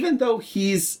 Even though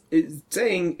he's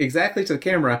saying exactly to the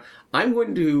camera, I'm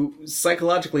going to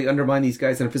psychologically undermine these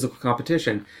guys in a physical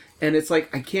competition. And it's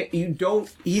like,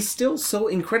 he's still so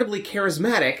incredibly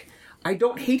charismatic. I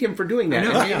don't hate him for doing that.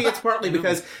 And maybe it's partly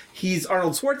because he's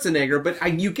Arnold Schwarzenegger,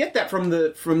 but you get that from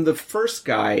the first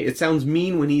guy. It sounds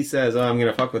mean when he says, "Oh, I'm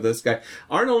going to fuck with this guy."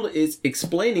 Arnold is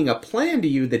explaining a plan to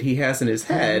you that he has in his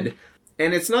head,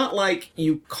 And it's not like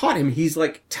you caught him. He's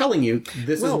like telling you,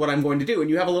 this is what I'm going to do. And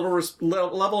you have a little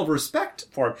level of respect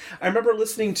for him. I remember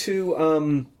listening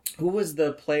to, who was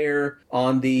the player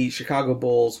on the Chicago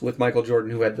Bulls with Michael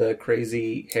Jordan who had the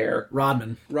crazy hair?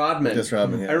 Rodman. Just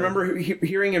Rodman, yeah. I remember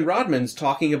hearing in Rodman's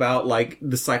talking about, like,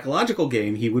 the psychological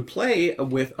game he would play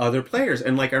with other players.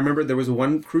 And, like, I remember there was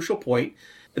one crucial point.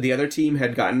 The other team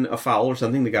had gotten a foul or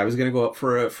something. The guy was going to go up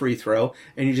for a free throw,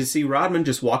 and you just see Rodman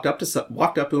just walked up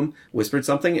to him, whispered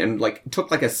something, and like took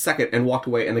like a second and walked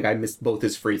away. And the guy missed both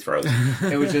his free throws.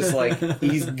 It was just like,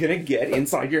 he's gonna get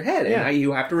inside your head, and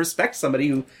you have to respect somebody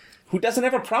who doesn't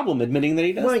have a problem admitting that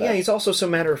he does. Well, that. yeah, he's also so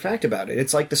matter of fact about it.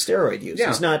 It's like the steroid use. Yeah.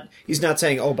 He's not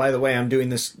saying, "Oh, by the way, I'm doing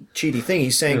this cheaty thing."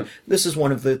 He's saying, "This is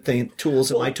one of the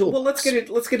tools in my toolbox." Well, let's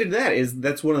get into that.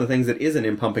 That's one of the things that isn't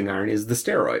in Pumping Iron is the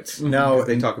steroids. Now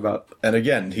they talk about, and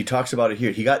again, he talks about it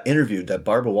here. He got interviewed, that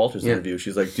Barbara Walters interview.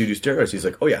 She's like, "Do you do steroids?" He's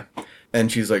like, "Oh yeah,"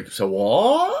 and she's like, "So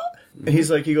what?" And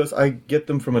he goes, I get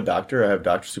them from a doctor. I have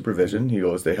doctor supervision. He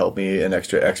goes, they help me an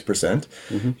extra X%.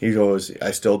 He goes,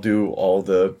 I still do all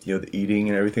the, the eating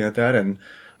and everything like that. And,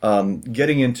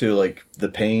 getting into like the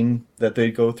pain that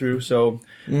they go through. So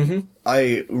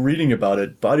reading about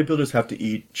it, bodybuilders have to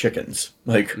eat chickens,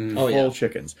 like whole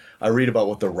chickens. I read about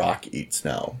what The Rock eats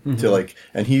now and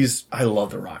I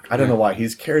love The Rock. I don't know why.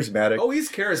 He's charismatic. Oh,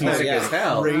 he's charismatic as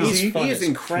hell. Crazy. He is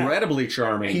incredibly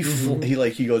charming.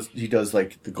 He does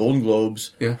like the Golden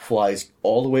Globes, flies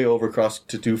all the way over across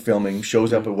to do filming,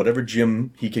 shows up at whatever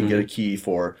gym he can get a key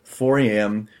for, 4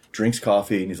 a.m., drinks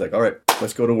coffee, and he's like, all right,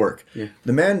 let's go to work. Yeah.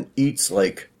 The man eats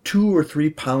like 2 or 3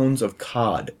 pounds of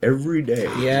cod every day.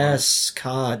 Yes,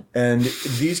 cod. And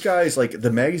these guys, like,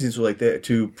 the magazines were like that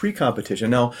to pre-competition.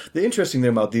 Now, the interesting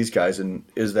thing about these guys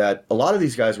is that a lot of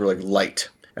these guys were like light.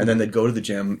 And then they'd go to the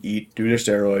gym, eat, do their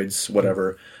steroids,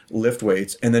 whatever, lift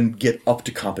weights, and then get up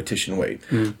to competition weight.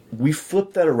 We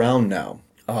flip that around now.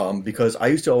 Because I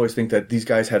used to always think that these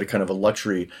guys had a kind of a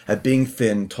luxury at being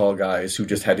thin, tall guys who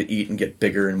just had to eat and get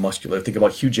bigger and muscular. Think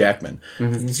about Hugh Jackman,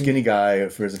 skinny guy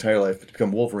for his entire life, to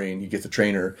become Wolverine. He gets a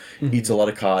trainer, eats a lot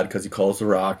of cod because he calls The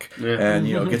Rock, and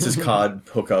gets his cod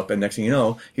hookup. And next thing you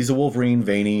know, he's a Wolverine,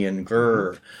 veiny and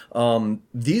grrr.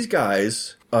 These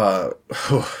guys,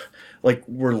 like,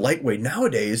 were lightweight.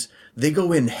 Nowadays, they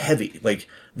go in heavy. Like,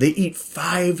 they eat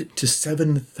 5,000 to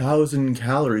 7,000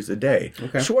 calories a day.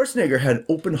 Okay. Schwarzenegger had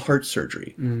open heart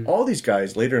surgery. All these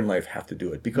guys later in life have to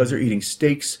do it because they're eating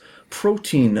steaks,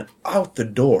 protein out the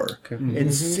door,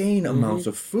 insane amounts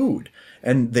of food.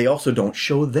 And they also don't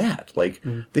show that. Like,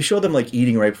 they show them, like,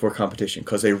 eating right before competition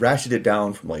because they ratchet it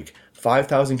down from, like,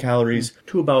 5,000 calories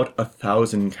to about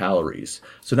 1,000 calories.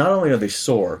 So not only are they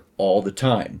sore all the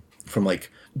time from, like,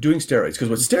 doing steroids, because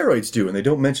what steroids do, and they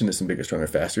don't mention this in Bigger, Stronger,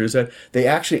 Faster, is that they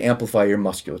actually amplify your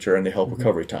musculature and they help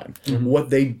recovery time. What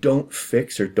they don't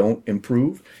fix or don't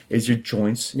improve is your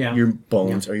joints, your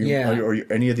bones, or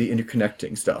any of the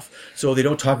interconnecting stuff. So they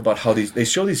don't talk about how they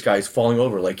show these guys falling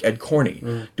over, like Ed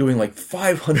Corney, doing like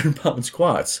 500-pound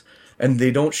squats. And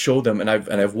they don't show them, and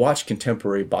I've watched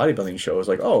contemporary bodybuilding shows,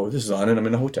 like, oh, this is on, and I'm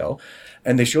in a hotel,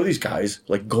 and they show these guys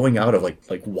like going out of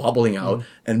like wobbling out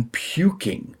and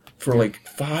puking for like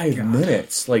 5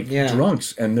 minutes, like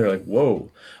drunks, and they're like,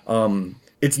 whoa.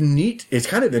 It's neat. It's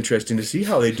kind of interesting to see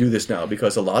how they do this now,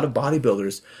 because a lot of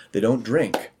bodybuilders, they don't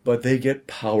drink, but they get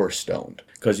power stoned.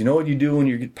 Because you know what you do when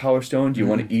you get power stoned? You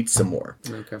want to eat some more.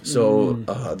 Okay. So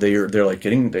they're like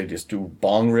they just do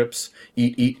bong rips,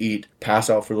 eat,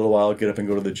 pass out for a little while, get up and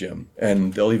go to the gym.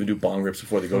 And they'll even do bong rips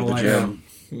before they go to the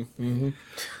gym.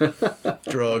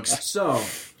 Drugs. So,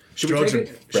 should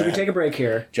we take a break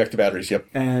here? Check the batteries, yep.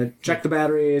 And check the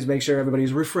batteries, make sure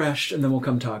everybody's refreshed, and then we'll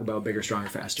come talk about Bigger, Stronger,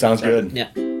 Faster. Sounds good. Yeah.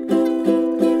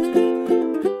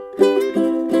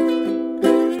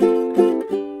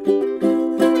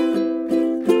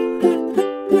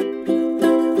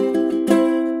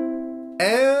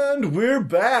 And we're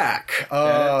back.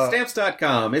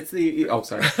 Stamps.com. It's the... Oh,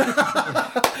 sorry.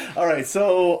 All right,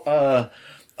 so...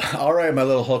 all right, my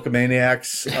little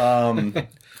Hulkamaniacs.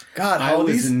 God, I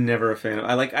was never a fan of.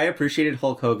 I appreciated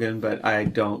Hulk Hogan, but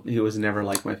he was never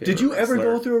like my favorite. Did you ever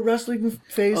wrestler. go through a wrestling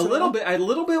phase? A little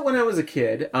bit when I was a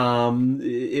kid.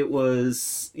 It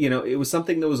was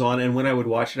something that was on, and when I would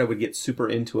watch it, I would get super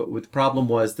into it. The problem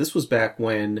was, this was back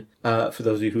when, for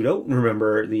those of you who don't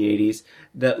remember the 80s,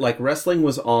 that like wrestling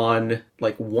was on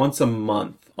like once a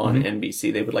month on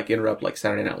NBC. They would like interrupt like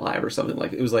Saturday Night Live or something.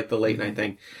 Like, it was like the late night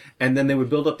thing. And then they would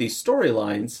build up these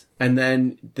storylines, and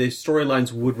then the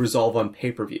storylines would resolve on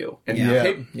pay-per-view.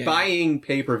 And buying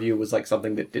pay-per-view was like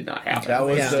something that did not happen. That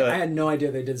was I had no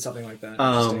idea they did something like that.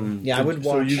 I would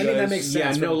watch. you I mean, that guys- makes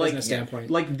sense from a business standpoint.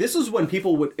 Like this is when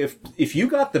people would, if you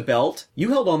got the belt, you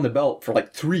held on the belt for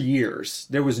like 3 years.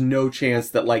 There was no chance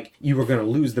that like you were going to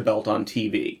lose the belt on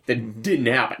TV. That didn't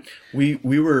happen. We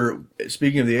were,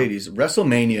 speaking of the 80s,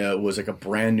 WrestleMania was like a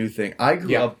brand new thing. I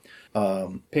grew up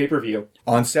Pay-per-view.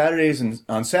 on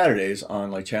Saturdays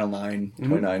on like Channel 9,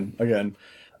 29 again.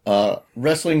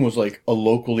 Wrestling was like a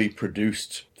locally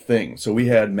produced thing. So we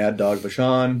had Mad Dog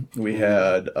Vachon, we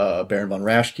had Baron von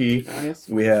Raschke, yes.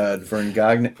 we had Vern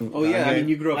Gagne. Oh yeah, I mean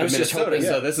you grew up in was just Minnesota, hoping,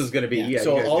 so this is going to be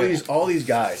So you guys- all these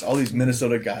guys, all these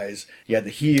Minnesota guys, you had the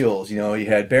heels, you know, you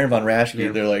had Baron von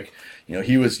Raschke, they're like, you know,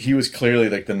 he was clearly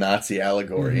like the Nazi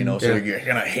allegory, you know, so you're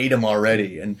gonna hate him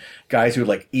already. And guys who would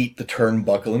like eat the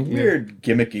turnbuckle and weird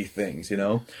gimmicky things, you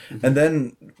know. And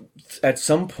then at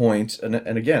some point, and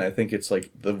again, I think it's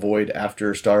like the void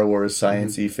after Star Wars,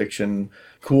 science-y fiction,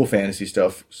 cool fantasy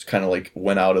stuff kind of like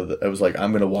went out of I was like,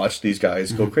 I'm going to watch these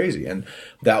guys go crazy. And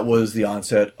that was the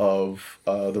onset of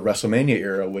the WrestleMania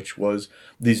era, which was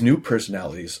these new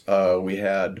personalities. We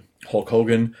had Hulk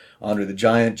Hogan, Andre the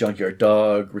Giant, Junkyard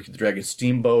Dog, Ricky the Dragon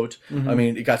Steamboat. I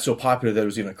mean, it got so popular that it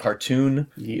was even a cartoon,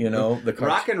 you know. The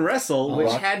Rock and Wrestle,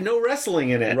 which had no wrestling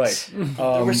in it. Right.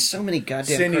 There were so many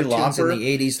goddamn Cyndi cartoons Lauper- in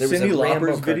the 80s. There was Cyndi a Rambo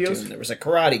Lauper's cartoon. videos. There was a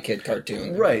Karate Kid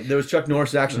cartoon. Right. There was Chuck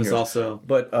Norris action There's heroes. also-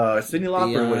 But Cyndi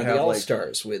Lauper would The have like...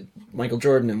 All-Stars with Michael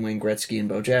Jordan and Wayne Gretzky and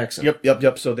Bo Jackson.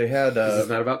 Yep. So they had... This is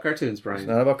not about cartoons, Brian.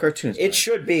 not about cartoons. It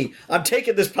should be. I'm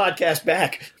taking this podcast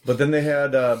back. But then they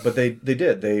had, but they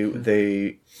did.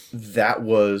 They that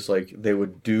was like they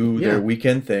would do their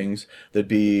weekend things. There'd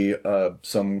be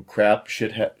some crap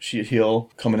shit heel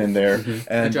coming in there,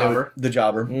 and The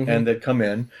jobber. and they'd come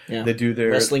in. Yeah. They'd do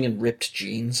their Wrestling in ripped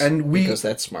jeans. And we- because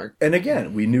that's smart. And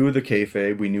again, we knew the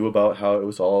kayfabe. We knew about how it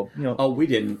was all, you know, Oh, we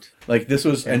didn't. like this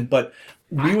was, but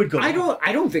we would go. I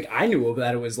don't think I knew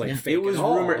that it was like fake. It was at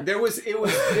all. rumor.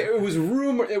 It was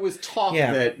rumor. It was talk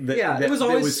Yeah. that it was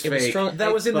always fake. it was strong.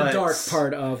 That was in the But- dark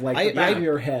part of like the back of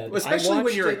your head. Especially when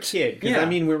watched you're a it. kid. Because I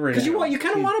mean, we were because you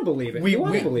kind of want to believe it. You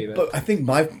want to believe it. But I think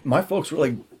my folks were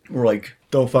like,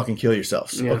 don't fucking kill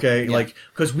yourselves, okay? Like,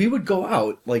 because we would go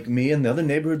out, like me and the other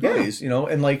neighborhood buddies, you know,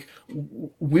 and like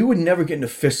we would never get into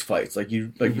fist fights. Like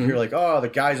you hear like, oh, the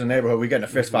guys in the neighborhood, we get into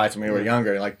fist fights when we were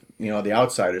younger, like, you know, the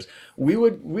outsiders. We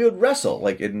would wrestle,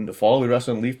 like in the fall we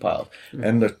wrestle in leaf piles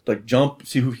and like jump,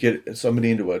 see who could get somebody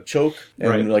into a choke,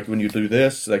 and like when you do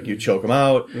this, like you choke them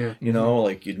out, you know,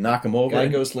 like you'd knock them over. Guy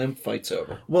goes limp, fight's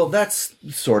over. Well, that's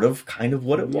sort of kind of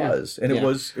what it was, and it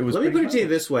was. Let me put it to you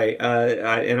this way,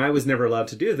 and I was never allowed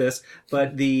to do this,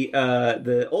 but the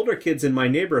older kids in my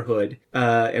neighborhood,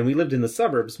 and we lived in the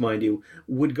suburbs, mind you,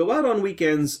 would go out on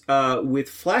weekends with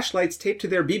flashlights taped to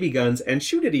their BB guns and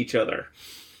shoot at each other.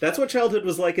 That's what childhood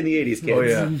was like in the 80s, kids. Oh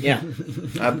yeah,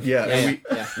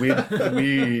 Yeah.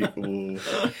 we ooh.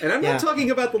 And I'm not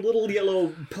talking about the little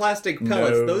yellow plastic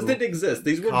pellets. No. Those didn't exist.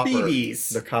 These were Copper.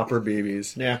 BBs. The copper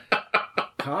BBs. Yeah.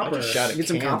 Copper. just shot at Get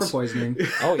some cans. copper poisoning.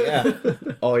 Oh, yeah.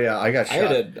 Oh yeah, I got I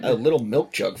shot. had a little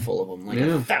milk jug full of them. Like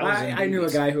 1,000. I knew a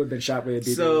guy who had been shot with a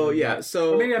BB. So, yeah,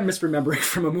 so... Or maybe I'm misremembering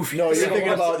from a movie. No,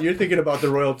 you're thinking about the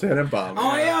Royal Tenenbaum. Oh,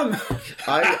 I am.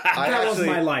 I That was actually,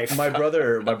 my life. My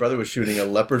brother was shooting a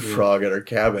leopard frog at our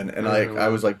cabin, and I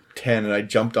was like 10, and I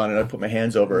jumped on it. I put my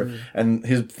hands over, it, and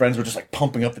his friends were just like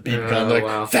pumping up the BB gun,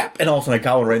 like thap, and all of a sudden I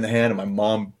got one right in the hand, and my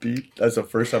mom beat. That's the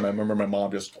first time I remember my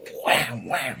mom just wham,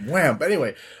 wham, wham. But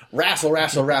anyway, wrestle.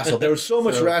 There was so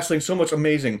much wrestling, so much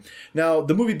amazing. Now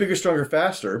the movie Bigger, Stronger,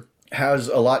 Faster has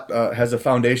a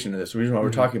foundation in this. The reason why we're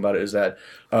talking about it is that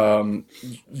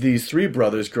these three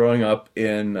brothers growing up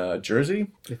in Jersey,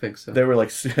 I think so.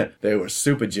 they were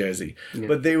super Jersey,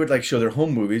 but they would like show their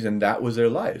home movies, and that was their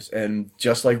lives. And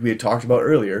just like we had talked about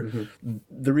earlier,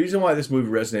 the reason why this movie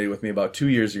resonated with me about 2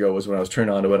 years ago was when I was turned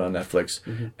on to it on Netflix,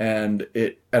 and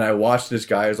I watched this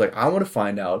guy. I was like, I want to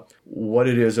find out what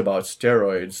it is about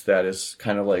steroids that is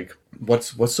kind of like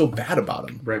what's so bad about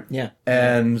them, Right. Yeah.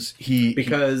 and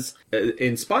Because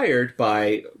inspired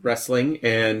by wrestling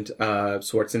and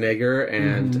Schwarzenegger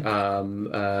and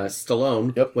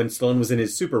Stallone, when Stallone was in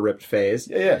his super ripped phase,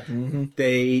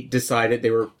 they decided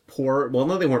they were poor. Well,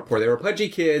 no, they weren't poor. They were pudgy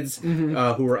kids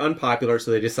who were unpopular,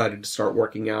 so they decided to start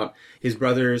working out. His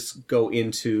brothers go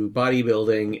into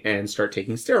bodybuilding and start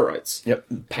taking steroids. Yep.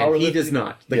 And he does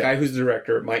not. The guy who's the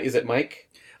director, is it Mike?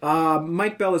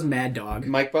 Mike Bell is Mad Dog.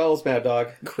 Mike Bell is Mad Dog.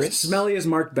 Chris Smelly is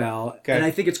Mark Bell, Okay. and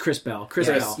I think it's Chris Bell. Chris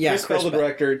Bell. Yeah, Chris Bell, Chris the Bell.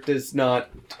 director, does not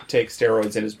take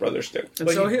steroids, and his brothers do. And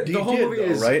so he the whole did, movie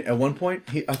though, is right. At one point,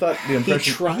 I thought the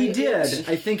impression He did,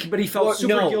 I think, but he felt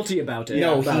super guilty about it.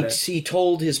 No, about he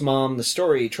told his mom the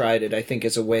story. He tried it, I think,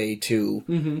 as a way to.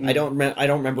 I don't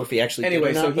remember if he actually did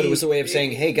Anyway, or not, so but it was a way of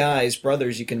saying, "Hey guys,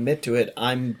 brothers, you can admit to it.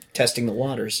 I'm testing the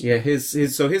waters." Yeah,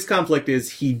 his conflict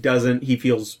is he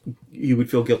feels he would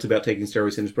feel guilty about taking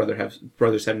steroids, and his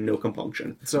brothers have no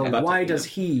compunction. So about why taking does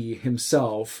them. he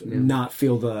himself not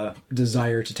feel the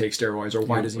desire to take steroids, or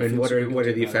why does he? And Feel what so are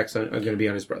guilty the about effects are going to be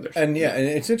on his brothers? And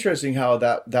it's interesting how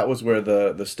that was where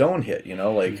the stone hit,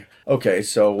 like, okay,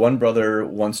 so one brother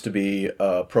wants to be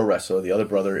a pro wrestler, the other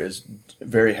brother is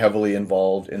very heavily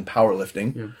involved in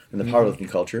powerlifting, in the powerlifting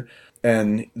culture,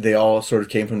 and they all sort of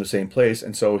came from the same place,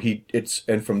 and so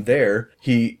from there,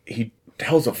 he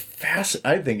tells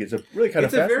I think it's a really kind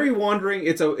It's of a very wandering.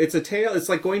 It's a tale. It's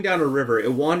like going down a river.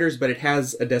 It wanders, but it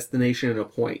has a destination and a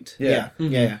point. Yeah.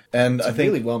 And It's I a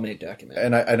think really well made documentary.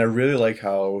 and I really like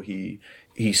how he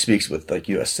speaks with like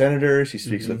U.S. senators, he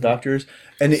speaks with doctors,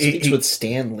 and He speaks with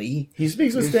Stan Lee. He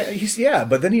speaks with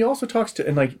but then he also talks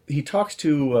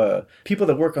to people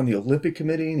that work on the Olympic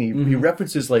Committee, and he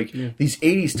references these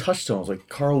 '80s touchstones like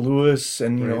Carl Lewis,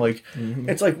 and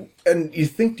it's like, and you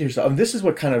think to yourself, and this is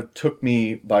what kind of took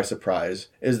me by surprise,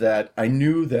 is that I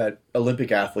knew that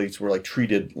Olympic athletes were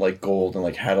treated like gold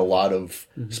and had a lot of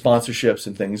sponsorships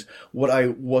and things. What I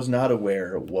was not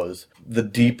aware was the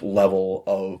deep level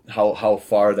of how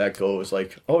far that goes.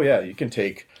 Like, oh yeah, you can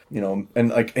take.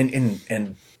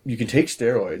 And you can take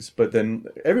steroids, but then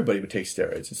everybody would take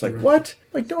steroids. It's like, what?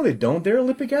 Like, no, they don't. They're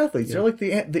Olympic athletes. They're like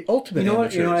the ultimate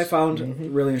amateurs. You know what I found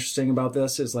really interesting about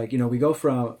this is we go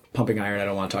from Pumping Iron. I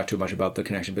don't want to talk too much about the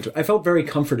connection, but I felt very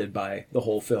comforted by the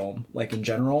whole film, in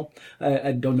general.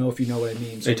 I don't know if you know what I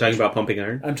mean. Are you talking about Pumping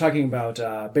Iron? I'm talking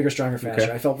about Bigger, Stronger, Faster.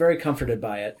 Okay. I felt very comforted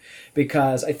by it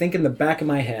because I think in the back of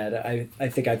my head, I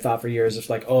think I thought for years, it's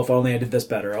like, oh, if only I did this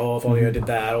better. Oh, if only I did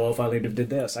that. Oh, if only I did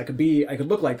this. I could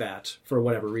look like that for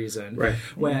whatever reason. Right.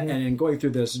 And in going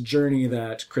through this journey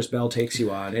that Chris Bell takes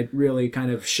you on, it really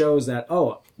kind of shows that,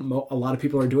 a lot of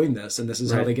people are doing this, and this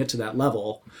is how they get to that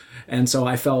level. And so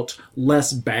I felt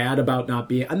less bad about not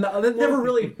being. I never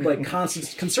really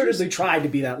concertedly tried to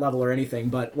be that level or anything,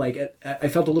 but I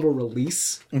felt a little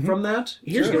release from that.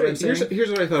 Here's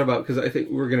what I thought about, because I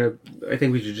think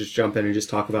we should just jump in and just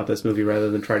talk about this movie rather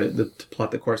than try to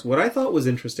plot the course. What I thought was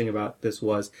interesting about this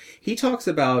was he talks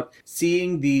about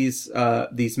seeing these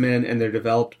men and their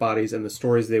developed bodies and the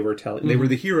stories they were telling. They were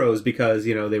the heroes because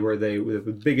they were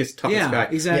the biggest, toughest guy.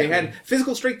 Exactly. They had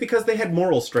physical strength because they had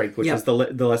moral strength, which is the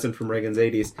lesson from Reagan's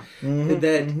 80s.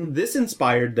 This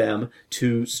inspired them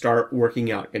to start working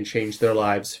out and change their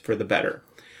lives for the better.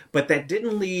 But that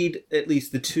didn't lead, at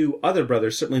least the two other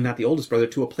brothers, certainly not the oldest brother,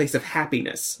 to a place of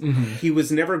happiness. He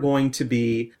was never going to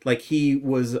be, he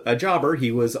was a jobber.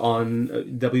 He was on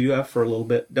WWF for a little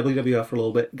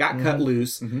bit, got cut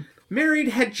loose, married,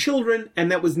 had children, and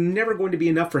that was never going to be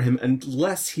enough for him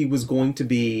unless he was going to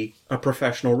be a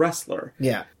professional wrestler.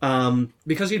 Yeah.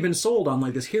 Because he'd been sold on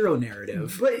this hero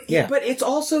narrative. But it's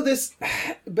also this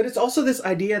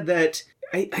idea that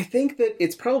I think that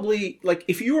it's probably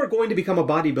if you are going to become a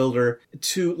bodybuilder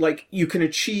you can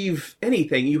achieve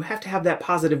anything, you have to have that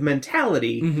positive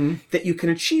mentality that you can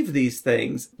achieve these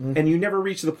things, and you never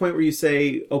reach the point where you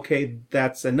say, okay,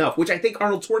 that's enough, which I think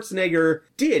Arnold Schwarzenegger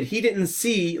did. He didn't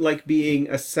see being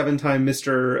a 7-time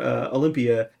Mr.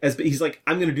 Olympia as, he's like,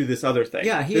 I'm going to do this other thing.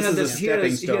 Yeah, he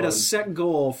had a set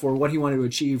goal for what he wanted to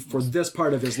achieve for this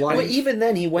part of his life. Well, even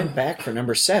then, he went back for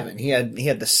number 7. He had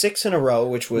the 6 in a row,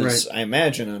 which was, I imagine,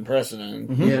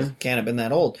 unprecedented. Yeah, can't have been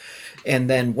that old. And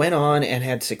then went on and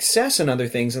had success in other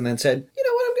things, and then said, you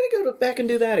know what, I'm going to go back and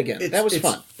do that again. That was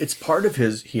fun. It's part of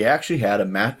his. He actually had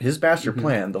his master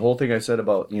plan. The whole thing I said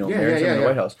about marrying someone in the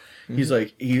White House. He's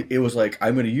it was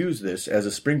I'm going to use this as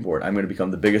a springboard. I'm going to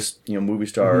become the biggest movie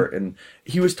star. And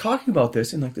he was talking about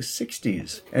this in the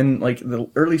 60s and the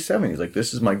early 70s.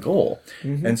 This is my goal.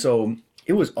 And so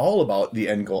it was all about the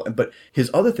end goal. But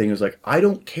his other thing was I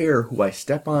don't care who I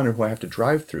step on or who I have to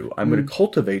drive through. I'm going to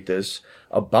cultivate this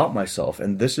about myself,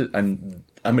 and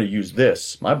I'm going to use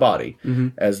this, my body,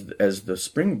 as the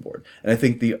springboard. And I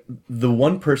think the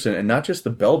one person, and not just the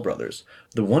Bell brothers,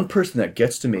 the one person that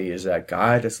gets to me is that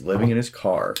guy that's living in his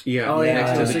car.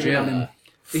 Next to the gym.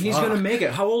 He's going to make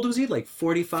it. How old was he?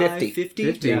 45,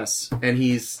 50? Yes. And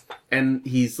he's and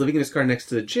he's living in his car next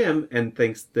to the gym and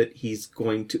thinks that he's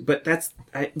going to. But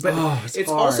it's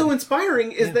also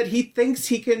inspiring is that he thinks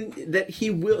he can, that he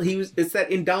will. It's that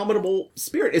indomitable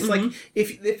spirit. It's like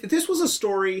if this was a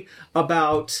story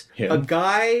about a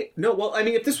guy. No, well, I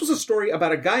mean, if this was a story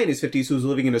about a guy in his 50s who was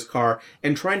living in his car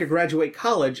and trying to graduate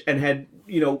college and had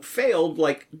failed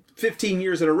like 15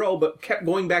 years in a row, but kept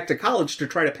going back to college to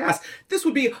try to pass. This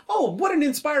would be, what an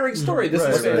inspiring story. This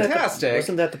is fantastic.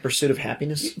 Wasn't that The Pursuit of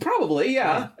Happiness? Probably,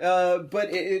 yeah.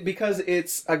 But because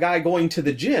it's a guy going to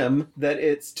the gym, that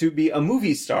it's to be a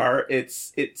movie star, it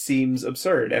seems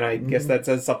absurd. And I guess that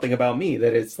says something about me,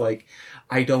 that it's like,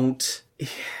 I don't...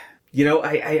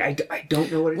 I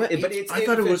don't know what it is, but I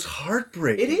thought it was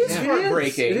heartbreaking. It is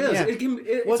heartbreaking. It is. Yeah.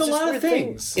 It's a lot of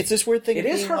things. It's this weird thing. It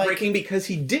is heartbreaking because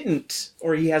he didn't,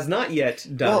 or he has not yet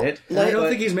done it. I don't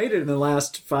think he's made it in the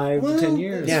last 5 to 10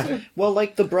 years. Yeah. Well,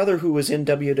 like the brother who was in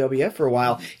WWF for a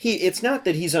while, it's not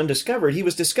that he's undiscovered. He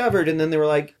was discovered, and then they were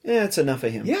like, it's enough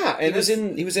of him. Yeah, and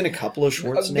he was in a couple of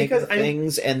Schwarzenegger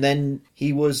things, and then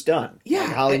he was done. Yeah,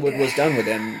 like Hollywood was done with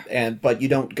him, but you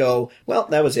don't go, well,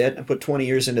 that was it. I put 20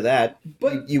 years into that.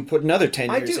 But you put another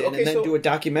 10 years in, and then do a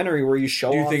documentary where you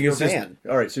show off your van.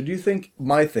 All right, so do you think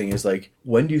my thing is like,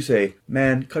 when do you say,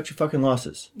 man, cut your fucking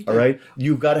losses? All right?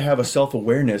 You've got to have a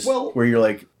self-awareness where you're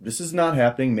like, this is not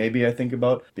happening. Maybe I think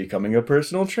about becoming a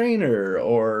personal trainer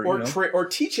or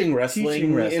teaching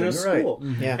wrestling in a school.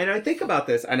 Right. Yeah. And I think about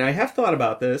this, and I have thought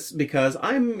about this because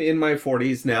I'm in my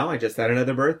 40s now. I just had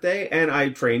another birthday, and I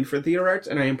trained for theater arts,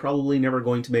 and I am probably never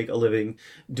going to make a living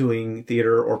doing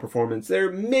theater or performance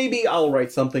there. Maybe I'll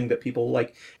write something that people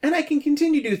like, and I can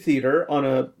continue to do theater on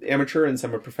a amateur and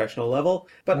semi-professional level,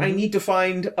 but I need to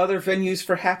find other venues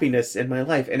for happiness in my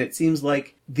life. And it seems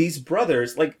like these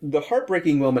brothers, like the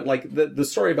heartbreaking moment, like the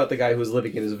story about the guy who was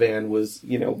living in his van was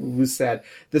sad.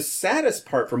 The saddest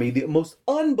part for me, the most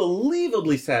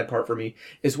unbelievably sad part for me,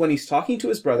 is when he's talking to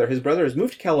his brother. His brother has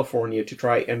moved to California to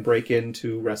try and break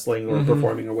into wrestling or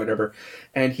performing or whatever.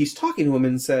 And he's talking to him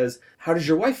and says, how does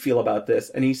your wife feel about this?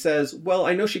 And he says, well,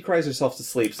 I know she cries herself to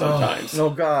sleep sometimes.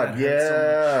 Oh God,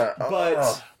 yeah.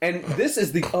 But, and this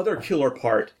is the other killer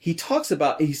part. He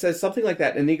says something like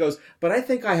that, and he goes, but I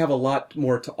think I have a lot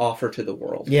more to offer to the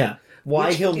world. Yeah. Why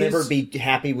Which he'll never be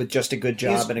happy with just a good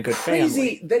job and a good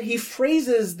crazy family. That he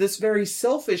phrases this very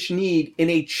selfish need in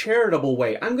a charitable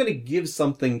way. I'm going to give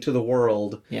something to the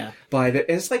world. Yeah. And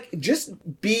it's like,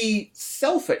 just be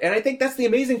selfish. And I think that's the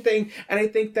amazing thing. And I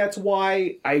think that's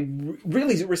why I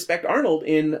really respect Arnold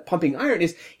in Pumping Iron,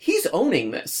 is he's owning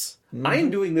this. I am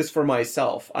doing this for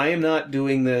myself. I am not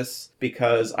doing this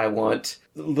because I want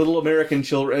little American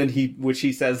children, which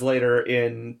he says later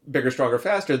in Bigger, Stronger,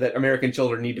 Faster, that American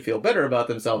children need to feel better about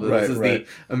themselves. This is the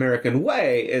American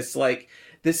way. It's like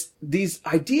these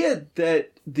idea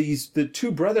that the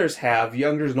two brothers have,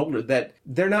 younger and older, that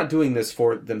they're not doing this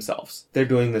for themselves. They're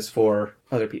doing this for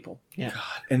other people. Yeah.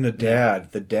 God. And the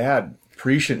dad,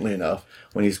 presciently enough,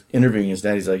 when he's interviewing his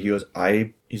dad,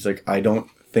 he's like, I don't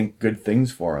think good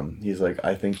things for him. He's like,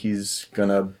 I think he's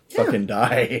gonna fucking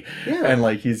die, and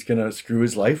like he's gonna screw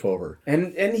his life over.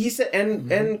 And he said,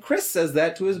 and Chris says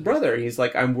that to his brother. He's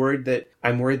like, I'm worried that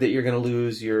you're gonna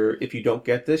lose if you don't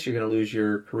get this, you're gonna lose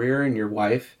your career and your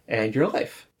wife and your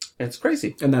life. And it's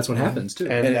crazy. And that's what happens too.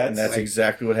 And that's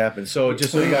exactly what happens. So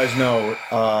just so you guys know,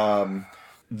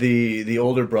 the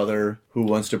older brother who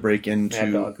wants to break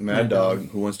into Mad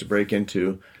Dog, who wants to break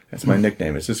into. That's my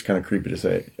nickname. It's just kind of creepy to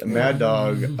say. Mad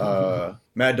Dog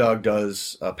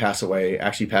does pass away.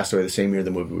 Actually passed away the same year the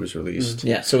movie was released.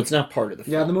 Yeah, so it's not part of the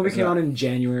film. Yeah, the movie came out in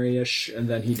January-ish, and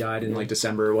then he died in like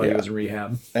December while he was in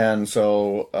rehab. And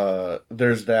so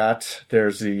there's that.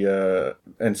 There's the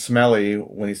and Smelly,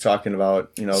 when he's talking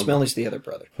about, Smelly's the other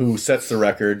brother who sets the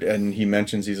record, and he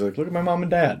mentions, he's like, look at my mom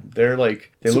and dad. They're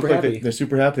like, they're super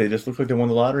happy. They just look like they won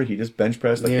the lottery. He just bench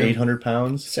pressed like 800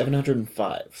 pounds.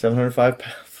 705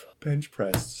 pounds. Bench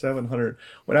press 700.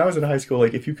 When I was in high school,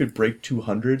 like if you could break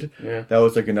 200, that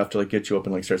was like enough to like get you up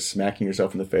and like start smacking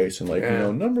yourself in the face and like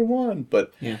number one.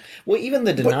 But well, even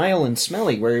the denial in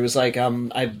Smelly, where he was like,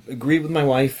 I agreed with my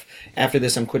wife. After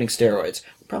this, I'm quitting steroids.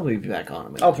 We'll probably be back on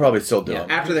him. I'll probably still do it.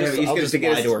 After they have, he's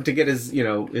going to get his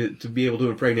to be able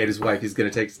to impregnate his wife. He's going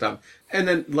to take stuff. And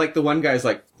then, like, the one guy's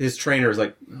like, his trainer is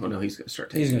like, oh no, he's going to start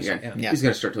taking it again. He's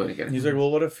going to start doing it again. He's like, well,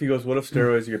 what if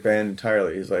steroids get banned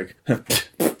entirely? He's like,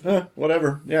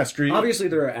 whatever. Yeah, street. Obviously,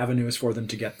 there are avenues for them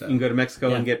to get them. You can go to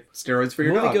Mexico and get steroids for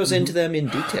your dog. The movie goes into them in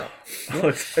detail.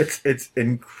 It's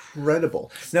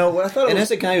incredible. Now, what I thought,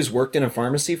 as a guy who's worked in a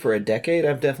pharmacy for a decade,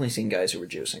 I've definitely seen guys who were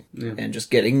juicing and just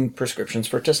getting prescriptions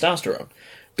for testosterone.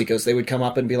 because they would come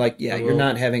up and be like, "Yeah, you're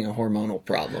not having a hormonal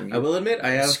problem. I will admit, I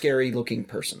have scary looking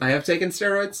person." I have taken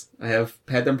steroids. I have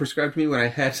had them prescribed to me when I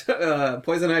had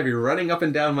poison ivy running up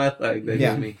and down my leg.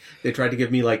 They tried to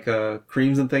give me like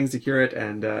creams and things to cure it,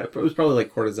 and it was probably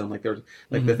like cortisone, like there was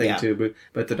like the thing too.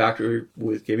 But the doctor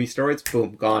gave me steroids.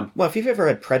 Boom, gone. Well, if you've ever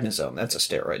had prednisone, that's a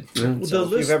steroid. Well, So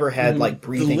if you've ever had like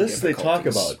breathing the list they talk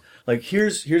difficulties- about, like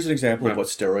here's an example of what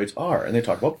steroids are, and they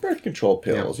talk about birth control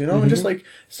pills, Yeah. you know, and just like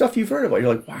stuff you've heard about.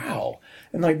 You're like, wow,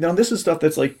 and like now this is stuff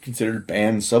that's like considered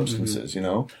banned substances, you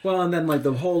know. Well, and then like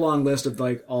the whole long list of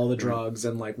like all the drugs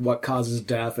and like what causes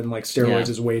death, and like steroids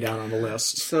is way down on the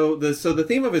list. So the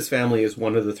theme of his family is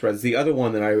one of the threads. The other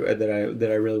one that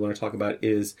I really want to talk about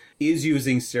is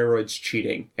using steroids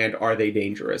cheating, and are they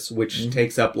dangerous? Which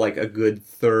takes up like a good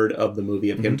third of the movie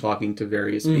of him talking to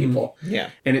various people. Yeah.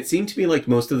 And it seemed to me like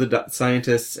most of the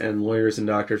scientists and lawyers and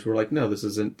doctors were like, no, this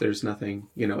isn't. There's nothing.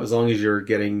 You know, as long as you're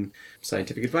getting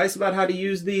scientific advice about how to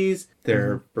use these,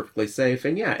 they're perfectly safe.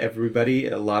 And yeah, everybody,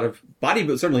 a lot of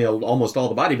certainly almost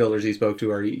all the bodybuilders he spoke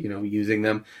to are, you know, using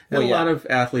them. And a lot of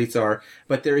athletes are.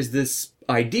 But there is this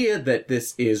idea that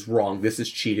this is wrong. This is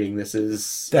cheating. This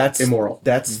is immoral.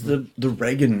 That's the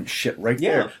Reagan shit right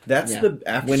there. That's the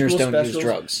after Winners school don't use specials.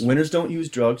 drugs. Winners don't use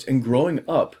drugs. And growing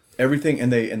up, everything,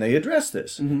 and they address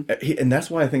this, and that's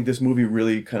why I think this movie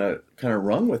really kind of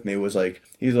rung with me. Was like,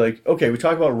 he's like, okay, we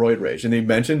talk about roid rage, and they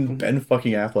mentioned Ben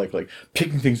fucking Affleck like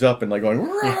picking things up and like going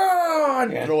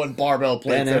and throwing barbell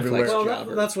plates Ben everywhere. Affleck's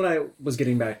Well, that's what I was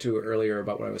getting back to earlier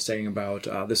about what I was saying about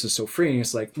this is so freeing.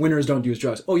 It's like, winners don't use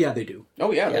drugs. Oh yeah, they do.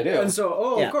 Oh yeah, they do. And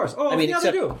so, Yeah. of course. Oh, I mean, yeah,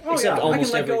 except- they do. Oh except yeah, I can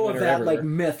almost let every go of winner that like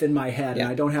everywhere. myth in my head, and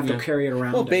I don't have to carry it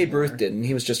around. Well, Babe anymore. Ruth didn't.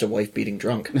 He was just a wife-beating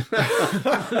drunk.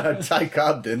 Ty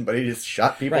Cobb didn't, but he just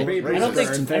shot people. Right. with I don't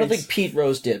razors. think I don't think Pete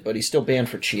Rose did, but he's still banned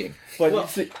for cheating. But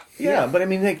but I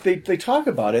mean, they talk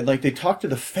about it, like they talk to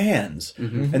the fans,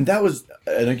 and that was,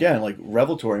 and again, like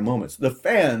revelatory moments. The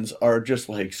fans are just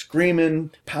like screaming,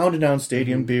 pounding down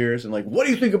stadium beers, and like, what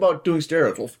do you think about doing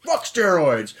steroids? Well, fuck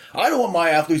steroids. I don't want my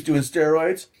athletes doing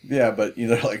steroids. Yeah, but you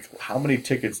know, like, how many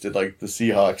tickets did like the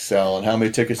Seahawks sell, and how many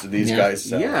tickets did these guys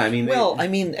sell? Yeah, I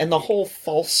mean, and the whole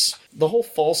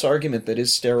false argument that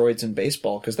is steroids in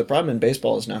baseball, because the problem in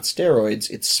baseball is not steroids,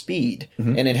 it's speed,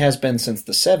 and it has been since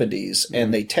the 70s,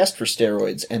 and they test for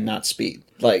steroids and not speed.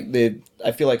 Like,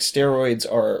 I feel like steroids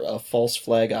are a false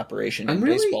flag operation in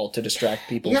baseball to distract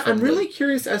people from I'm really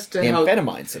curious as to the how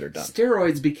amphetamines that are done.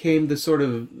 steroids became the sort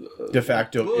of de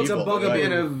facto it's a evil,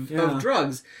 bugaboo right? of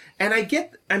drugs. And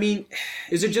I mean,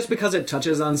 Is it just because it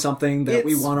touches on something that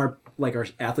we It's- want our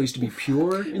athletes to be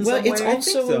pure in Well, some it's way? I think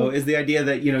so, is the idea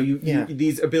that, you know, you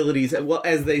these abilities, well,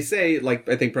 as they say, like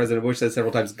I think President Bush says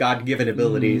several times, God-given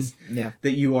abilities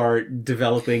that you are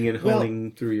developing and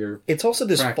honing through your It's also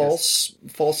this practice.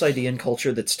 false idea in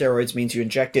culture that steroids means you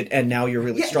inject it and now you're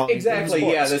really strong. in exactly,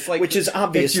 sports, yeah, that's like- which is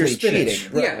obviously It's your spinach.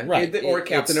 cheating. Yeah, right. or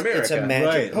Captain America. It's a magic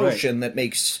Right, potion that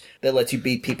lets you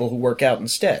beat people who work out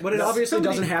instead. But it obviously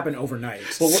doesn't happen overnight.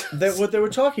 But what they were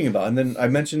talking about, and then I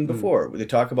mentioned before, they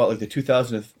talk about like the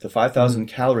 2,000 to 5,000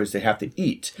 calories they have to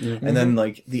eat, and then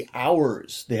like the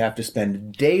hours they have to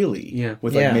spend daily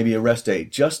with like maybe a rest day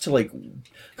just to like,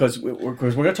 because we're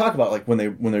going to talk about like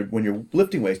when you're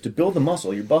lifting weights to build the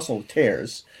muscle, your muscle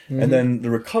tears, and then the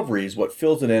recovery is what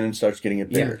fills it in and starts getting it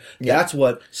bigger. That's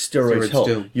what steroids help.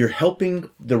 do. You're helping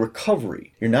the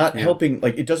recovery. You're not helping,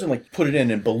 like, it doesn't like put it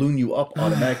in and balloon you up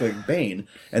automatically like Bane,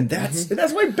 and that's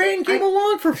why Bane came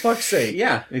along, for fuck's sake.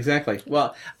 Yeah, exactly.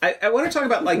 Well, I want to talk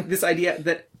about like this idea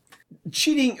that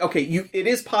cheating. Okay, it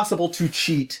is possible to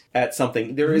cheat at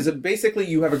something. There is basically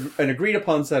you have an agreed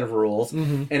upon set of rules,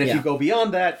 and if you go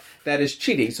beyond that, that is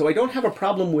cheating. So I don't have a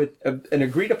problem with an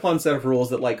agreed upon set of rules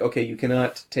that like, okay, you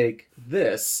cannot take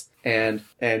this and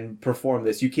perform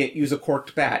this. You can't use a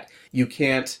corked bat. You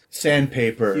can't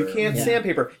Sandpaper.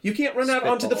 sandpaper. You can't run out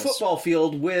onto the Spitballs. football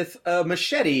field with a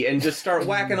machete and just start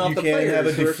whacking off You the can't players. have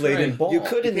a who are deflated trying. ball. You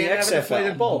could in the You can't have a XFL.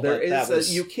 deflated ball. There but that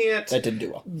is you can't that didn't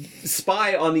do well.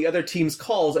 spy on the other team's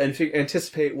calls and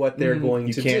anticipate what they're going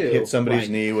You to can't do. hit somebody's Right.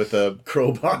 knee with a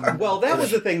crowbar. Well, that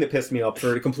was the thing that pissed me off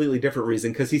for a completely different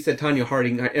reason, because he said Tanya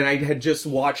Harding, and I had just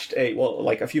watched a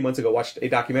few months ago, watched a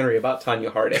documentary about Tanya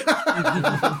Harding.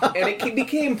 And it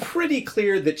became pretty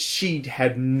clear that she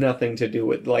had nothing to do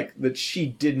with, like, that she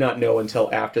did not know until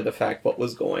after the fact what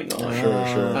was going on.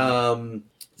 Sure.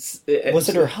 Was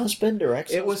it her husband or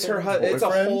ex? It was her.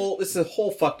 Boyfriend? It's a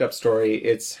whole fucked up story.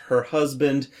 It's her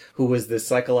husband who was this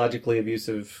psychologically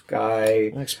abusive guy.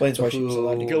 That explains why she was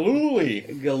allowed to go.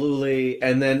 Galooly,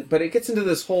 and then, but it gets into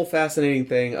this whole fascinating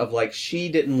thing of like she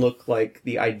didn't look like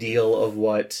the ideal of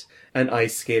what an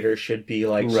ice skater should be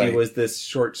like. She Right. was this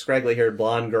short, scraggly-haired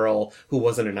blonde girl who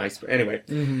wasn't an ice. Anyway,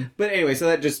 but anyway, so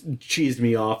that just cheesed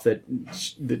me off that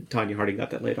Tanya Harding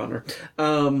got that laid on her.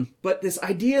 But this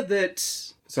idea that.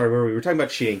 Sorry, where we were talking about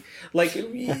cheating. Like,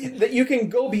 that you can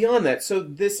go beyond that. So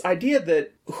this idea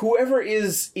that whoever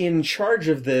is in charge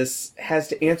of this has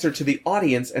to answer to the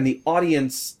audience, and the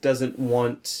audience doesn't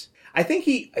want... I think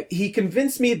he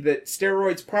convinced me that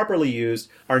steroids properly used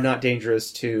are not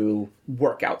dangerous to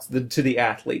workouts, to the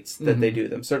athletes that they do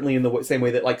them. Certainly in the same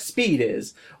way that like speed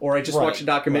is. Or I just watched a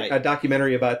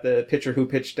documentary about the pitcher who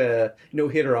pitched a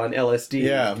no-hitter on LSD.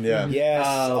 Yeah. Yes.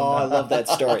 I love that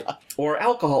story. Or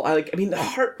alcohol. The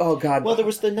heart. Oh God. Well, there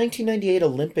was the 1998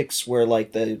 Olympics where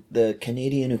like the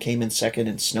Canadian who came in second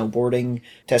in snowboarding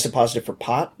tested positive for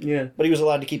pot. Yeah. But he was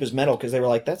allowed to keep his medal because they were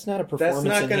like, that's not a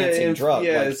performance-enhancing drug.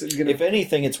 Yeah, Like, if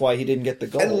anything, it's why he didn't get the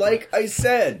gold. And like I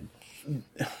said,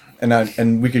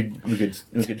 and we could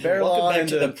barrel Welcome on back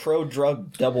to the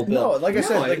pro-drug double bill. No, like I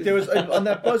said, like there was on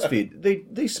that BuzzFeed,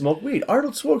 they smoke weed.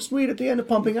 Arnold smokes weed at the end of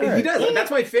Pumping Iron. He does.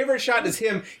 That's my favorite shot is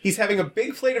him. He's having a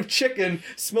big plate of chicken,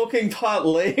 smoking pot,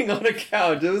 laying on a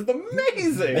couch. It was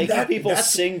amazing. Making people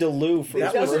sing to Lou for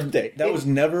his birthday. That was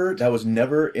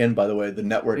never in, by the way, the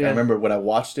network. Yeah. I remember when I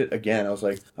watched it again, I was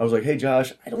like, hey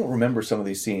Josh, I don't remember some of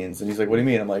these scenes. And he's like, what do you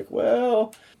mean? I'm like,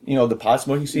 well, the pot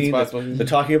smoking scene, the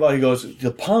talking about, he goes,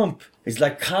 the pump. He's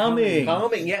like calming,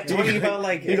 yeah. Talking about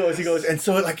like he goes, and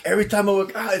so like every time I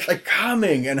look, it's like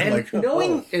calming, and I'm like,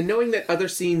 knowing that other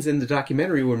scenes in the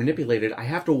documentary were manipulated, I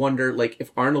have to wonder like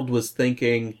if Arnold was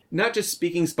thinking, not just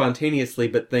speaking spontaneously,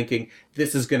 but thinking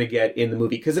this is going to get in the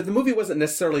movie. Because if the movie wasn't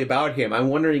necessarily about him, I'm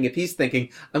wondering if he's thinking,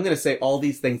 I'm going to say all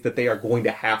these things that they are going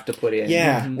to have to put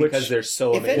in, because they're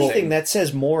so if amazing. anything, that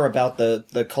says more about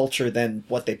the culture than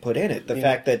what they put in it. The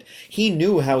fact that he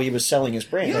knew how he was selling his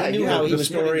brand. Yeah, he knew how he was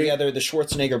putting together the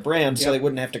Schwarzenegger brand, so they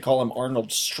wouldn't have to call him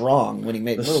Arnold Strong when he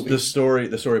made movies.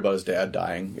 The story about his dad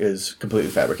dying is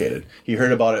completely fabricated. He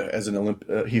heard about it as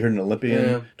he heard an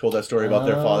Olympian told that story about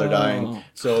their father dying.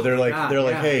 So they're like,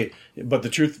 hey. But the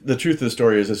truth of the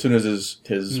story is, as soon as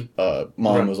his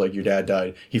mom was like, "Your dad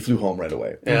died," he flew home right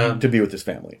away to be with his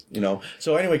family.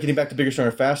 So anyway, getting back to Bigger,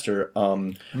 Stronger, Faster.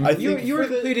 I think you were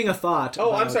completing a thought.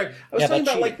 Oh, I'm sorry. I was talking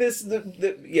about like this.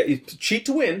 You cheat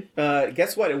to win.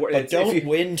 Guess what? But don't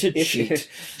win to cheat.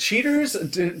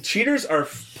 Cheaters are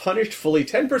punished fully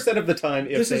 10% of the time if they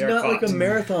are caught. This is not like a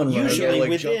marathon run. Usually like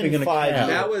within jumping in a 5 cab.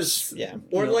 years. That was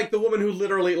or like the woman who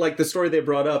literally, like the story they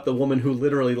brought up, the woman who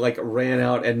literally like ran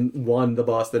out and won the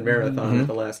Boston Marathon at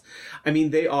the last. I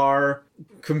mean, they are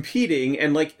competing,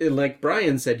 and like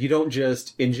Brian said, you don't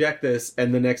just inject this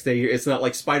and the next day it's not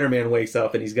like Spider-Man wakes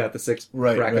up and he's got the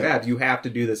six-pack of abs. You have to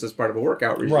do this as part of a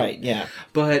workout regime. Right, yeah.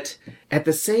 But at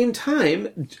the same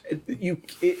time,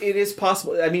 it is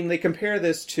possible. I mean, they compare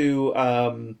this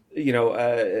to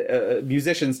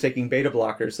musicians taking beta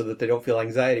blockers so that they don't feel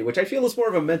anxiety, which I feel is more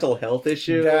of a mental health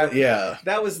issue.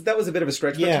 That was a bit of a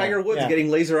stretch. But Tiger Woods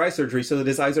getting laser eye surgery so that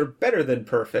his eyes are better than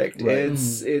perfect. Right.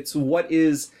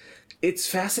 It's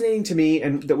fascinating to me,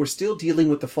 and that we're still dealing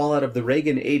with the fallout of the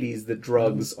Reagan 80s, that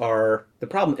drugs are the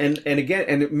problem. And again,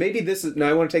 and maybe this is, now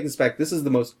I want to take this back, this is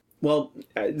the most,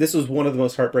 this was one of the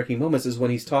most heartbreaking moments, is when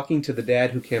he's talking to the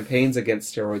dad who campaigns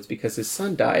against steroids because his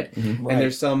son died. Mm-hmm. Right.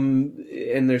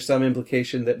 And there's some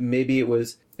implication that maybe it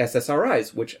was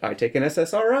SSRIs, which I take an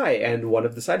SSRI, and one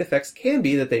of the side effects can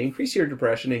be that they increase your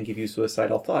depression and give you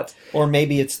suicidal thoughts. Or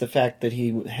maybe it's the fact that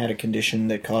he had a condition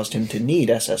that caused him to need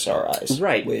SSRIs.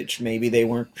 Right. Which maybe they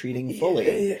weren't treating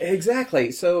fully.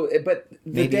 Exactly. So, but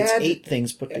maybe it's 8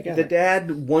 things put together. The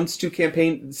dad wants to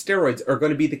campaign, steroids are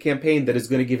going to be the campaign that is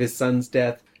going to give his son's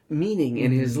death meaning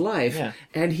in his life. Yeah.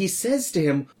 And he says to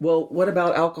him, well, what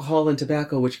about alcohol and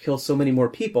tobacco, which kill so many more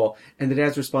people? And the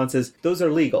dad's response is, those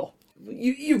are legal.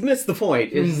 You've missed the point.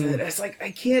 It's like,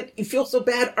 I can't, you feel so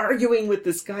bad arguing with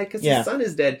this guy because his son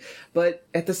is dead. But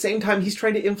at the same time, he's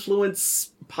trying to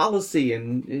influence policy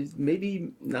and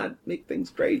maybe not make things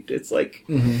great. It's like,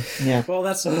 well,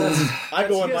 that's I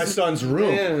go in my son's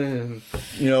room.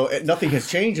 Nothing has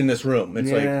changed in this room.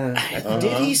 It's like,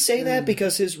 did he say that?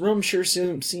 Because his room sure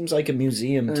seems like a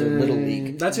museum to Little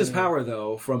League. That's his power,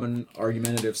 though, from an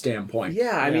argumentative standpoint.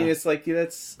 I mean, it's like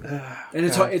that's, and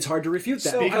it's hard to refute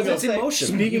that. Because it's emotion.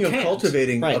 Speaking of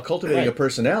cultivating a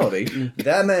personality,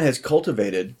 that man has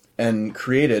cultivated and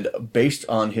created based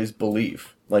on his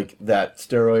belief. like that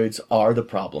steroids are the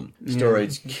problem.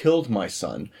 Steroids killed my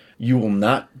son. You will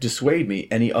not dissuade me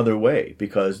any other way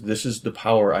because this is the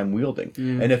power I'm wielding.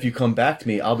 And if you come back to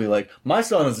me, I'll be like, my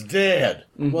son is dead.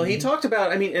 Well, he talked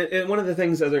about, I mean, and one of the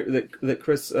things that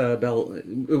Chris Bell,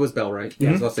 it was Bell, right? Yeah,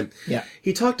 his last name. Yeah.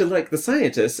 He talked to, like, the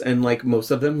scientists, and, like,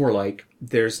 most of them were like,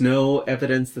 there's no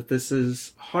evidence that this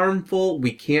is harmful.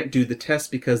 We can't do the tests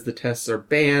because the tests are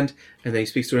banned. And then he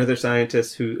speaks to another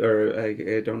scientist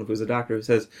I don't know who's a doctor, who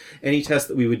says, any test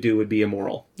that we would do would be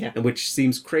immoral. Yeah. Which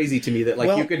seems crazy to me that,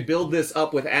 like, you could build this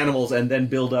up with animals and then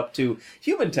build up to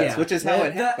human tests, which is how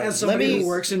it happens. As somebody who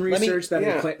works in research, that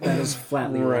is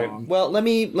flatly wrong. Well, let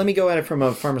me go at it from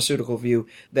a pharmaceutical view.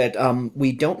 That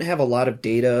we don't have a lot of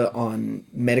data on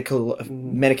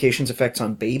medications effects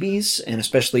on babies, and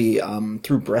especially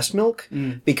through breast milk,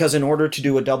 because in order to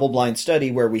do a double-blind study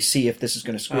where we see if this is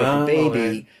going to screw up a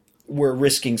baby, we're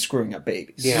risking screwing up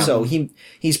babies. Yeah. So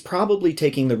he's probably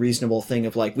taking the reasonable thing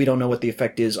of like, we don't know what the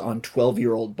effect is on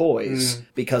 12-year-old boys,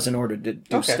 because in order to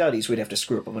do studies, we'd have to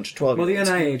screw up a bunch of 12-year-olds.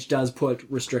 Well, the NIH does put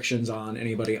restrictions on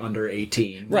anybody under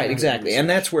 18. Right, exactly. And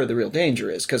that's where the real danger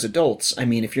is, because adults, I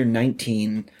mean, if you're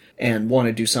 19 and want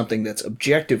to do something that's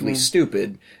objectively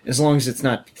stupid, as long as it's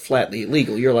not flatly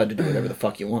illegal, you're allowed to do whatever the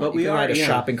fuck you want. But you can ride a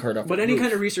shopping cart off But a any roof.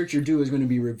 kind of research you do is going to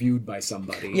be reviewed by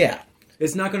somebody. Yeah.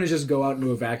 It's not going to just go out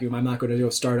into a vacuum. I'm not going to do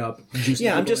a startup.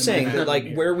 Yeah, I'm just saying that,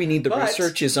 like, where we need the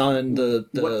research is on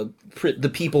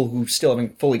the people who still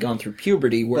haven't fully gone through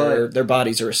puberty, where their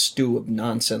bodies are a stew of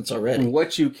nonsense already.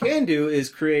 What you can do is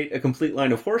create a complete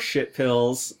line of horseshit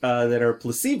pills that are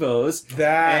placebos,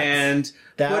 and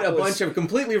put a bunch of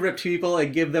completely ripped people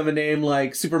and give them a name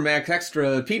like Supermax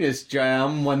Extra Penis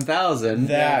Jam 1000.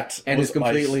 That was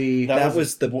completely. That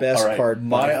was the best part.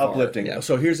 My uplifting. Yeah.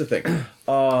 So here's the thing.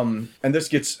 And this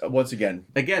gets, once again,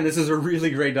 this is a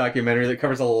really great documentary that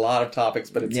covers a lot of topics,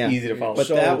 but it's easy to follow. But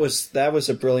that was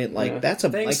a brilliant, that's a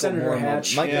Thanks, Michael Senator Moore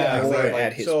Hatch. moment. Michael Moore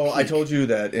at his So peak. I told you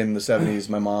that in the 70s,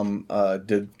 my mom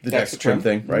did the Dexatrim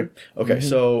thing, right? Okay,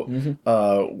 so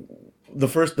the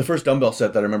first dumbbell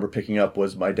set that I remember picking up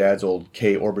was my dad's old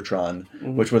K Orbitron,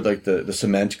 which was like the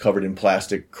cement covered in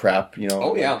plastic crap, you know.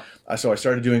 Oh, yeah. So I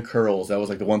started doing curls. That was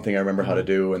like the one thing I remember how to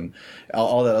do, and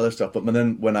all that other stuff. But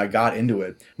then when I got into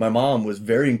it, my mom was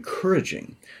very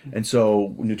encouraging. And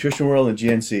so Nutrition World and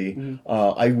GNC,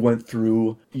 I went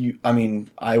through,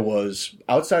 I was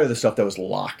outside of the stuff that was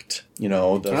locked, you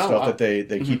know, the stuff that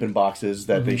they keep in boxes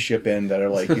that they ship in that are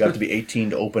like, you have to be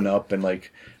 18 to open up, and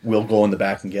like, we'll go in the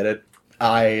back and get it.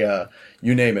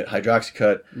 You name it,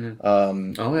 Hydroxycut,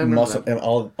 muscle, and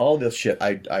all this shit,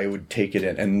 I would take it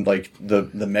in. And like the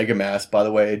Mega Mass, by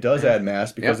the way, it does add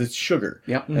mass because it's sugar.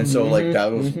 Yep. And so like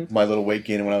that was my little weight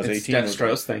gain when I was 18.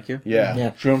 Dextrose, thank you.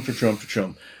 Yeah. Trum.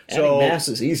 Adding mass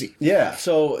is easy. Yeah,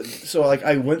 so like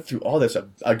I went through all this.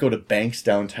 I'd go to banks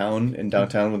downtown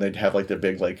when they'd have like their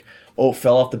big like,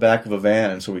 fell off the back of a van,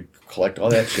 and so we'd collect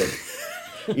all that shit.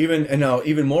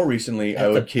 Even more recently, I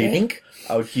would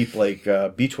keep like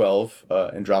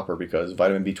B12 and dropper, because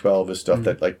vitamin B12 is stuff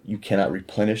that like you cannot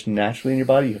replenish naturally in your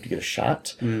body. You have to get a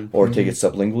shot or take it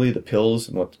sublingually, the pills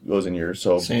and what goes in your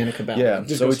Cianocabalin. Yeah,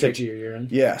 Just so go we straight take to your urine.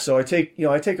 Yeah, so I take a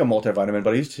multivitamin,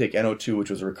 but I used to take NO2,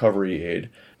 which was a recovery aid,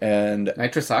 and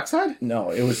Nitrous oxide? no,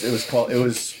 it was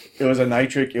a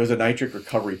nitric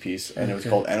recovery piece, and it was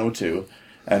called NO2.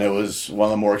 And it was one of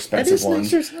the more expensive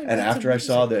ones. And after I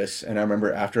saw this, and I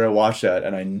remember after I watched that,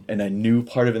 and I knew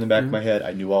part of it in the back of my head,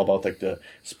 I knew all about like the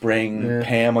spraying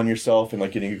PAM on yourself and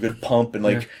like getting a good pump and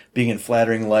like being in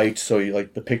flattering light, so you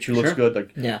like the picture looks good.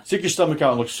 Like stick your stomach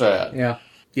out and look sad. Yeah.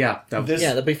 Yeah.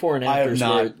 The before and afters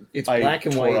where it's black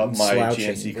and white and my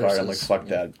slouching GNC card. I'm like, fuck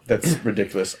that. That's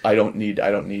ridiculous. I don't need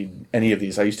any of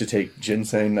these. I used to take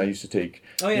ginseng. I used to take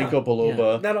ginkgo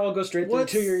biloba. Yeah. That all goes straight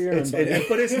to your urine.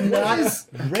 But it's not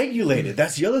regulated.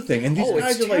 That's the other thing. And these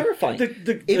guys are terrifying. like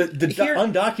the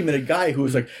undocumented guy who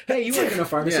was like, hey, you work in a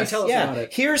pharmacy. Tell us about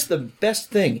it. Here's the best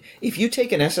thing. If you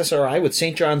take an SSRI with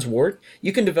St. John's wort,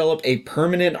 you can develop a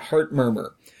permanent heart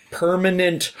murmur.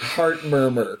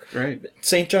 Right.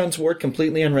 St. John's wort,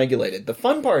 completely unregulated. The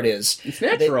fun part is it's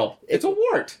natural. It's a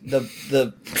wart.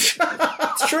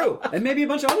 It's true. And maybe a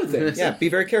bunch of other things. Yeah, be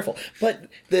very careful. But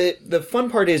the fun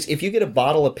part is, if you get a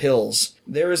bottle of pills,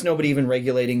 there is nobody even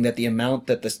regulating that the amount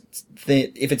that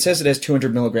if it says it has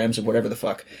 200 milligrams of whatever the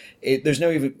fuck, there's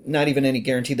not even any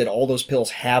guarantee that all those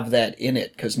pills have that in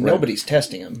it, because nobody's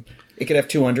testing them. It could have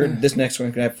 200. This next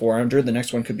one could have 400. The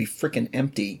next one could be freaking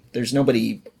empty. There's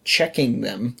nobody checking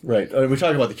them. Right. We're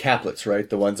talking about the caplets, right?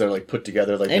 The ones that are like put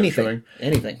together, like anything.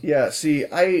 Yeah. See,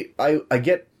 I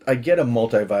get I get a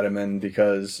multivitamin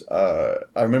because I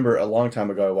remember a long time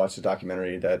ago I watched a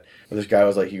documentary that this guy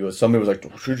was like, somebody was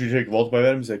like, should you take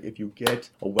multivitamins? He's like, if you get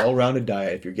a well-rounded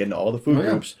diet, if you're getting all the food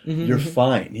groups, you're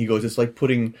fine. He goes, it's like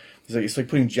putting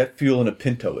jet fuel in a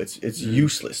Pinto. It's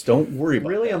useless. Don't worry about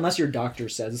Really, that. unless your doctor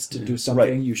says to do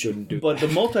something, you shouldn't do. But the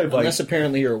multivitamin. Unless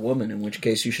apparently you're a woman, in which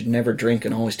case you should never drink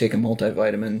and always take a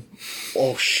multivitamin.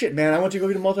 Oh shit, man! I went to go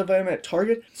get a multivitamin at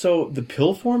Target. So the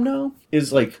pill form now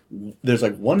is like there's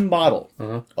like one bottle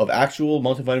of actual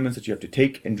multivitamins that you have to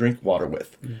take and drink water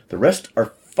with. The rest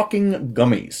are fucking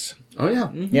gummies. Oh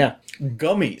yeah, Yeah.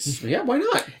 Gummies. yeah. Why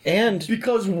not? And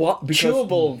Because what? Because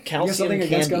chewable You got calcium something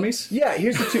candy. against gummies? yeah.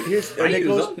 Here's the two. And it use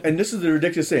goes. them. And this is the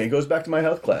ridiculous thing. It goes back to my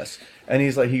health class. And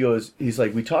he's like,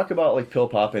 we talk about like pill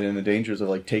popping and the dangers of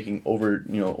like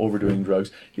overdoing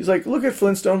drugs. He's like, look at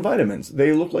Flintstone vitamins.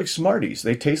 They look like Smarties.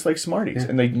 They taste like Smarties,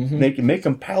 and they make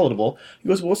them palatable. He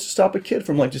goes, well, what's to stop a kid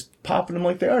from like just popping them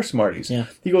like they are Smarties? Yeah.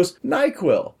 He goes,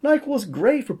 NyQuil. NyQuil's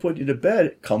great for putting you to bed.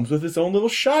 It comes with its own little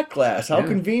shot glass. How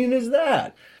convenient is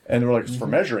that? And they're like, it's for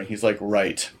measuring. He's like,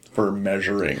 right. For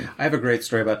measuring. I have a great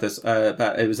story about this.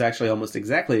 It was actually almost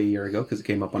exactly a year ago because it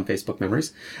came up on Facebook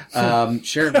Memories.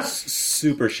 Sharon was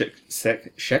super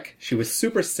sick. She was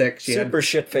super sick. She Super had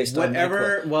shit-faced on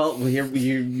whatever. Well, here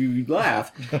you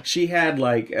laugh. She had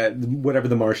like whatever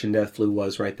the Martian death flu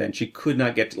was right then. She could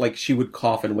not get she would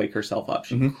cough and wake herself up.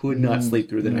 She could not sleep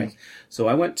through the night. So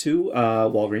I went to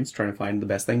Walgreens trying to find the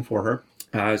best thing for her.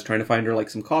 I was trying to find her like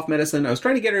some cough medicine. I was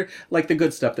trying to get her like the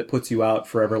good stuff that puts you out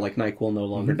forever, like NyQuil no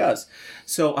longer does.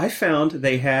 So I found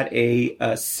they had a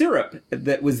syrup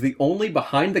that was the only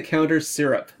behind-the-counter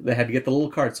syrup that had to get the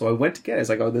little card. So I went to get it. I was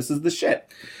like, oh, this is the shit.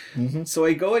 So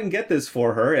I go and get this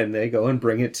for her, and they go and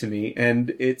bring it to me.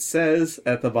 And it says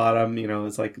at the bottom,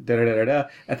 it's like da-da-da-da-da.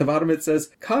 At the bottom it says,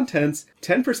 contents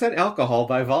 10% alcohol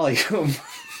by volume.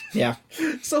 Yeah.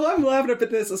 So I'm laughing up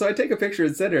at this. So I take a picture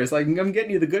and send her. It's like, I'm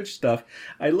getting you the good stuff.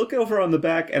 I look over on the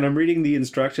back and I'm reading the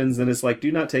instructions and it's like,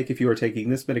 do not take if you are taking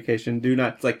this medication. Do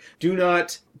not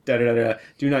da-da-da-da.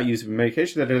 Do not use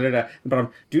medication. Da-da-da-da.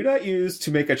 But do not use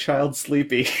to make a child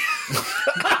sleepy.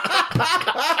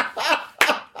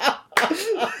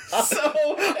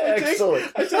 So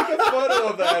Excellent. I take a photo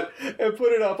of that and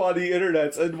put it up on the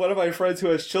internet. And one of my friends who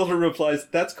has children replies,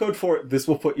 "That's code for this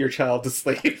will put your child to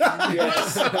sleep."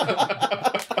 Yes.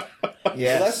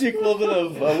 Well, that's the equivalent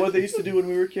of what they used to do when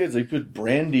we were kids. They put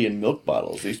brandy in milk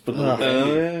bottles. They used to put little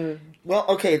brandy. Well,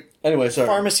 okay. Anyway, sorry.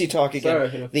 Pharmacy talk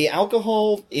again. Sorry. The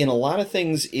alcohol in a lot of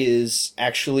things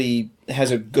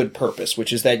has a good purpose,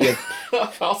 which is that you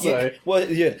have I'll say.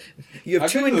 you have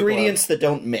I've two been to the ingredients that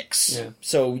don't mix. Yeah.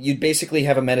 So you'd basically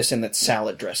have a medicine that's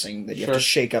salad dressing that you have to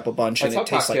shake up a bunch That's and it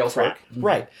how tastes like cocktails crap. work.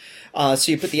 Right.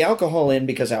 So you put the alcohol in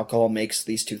because alcohol makes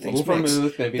these two things little mix.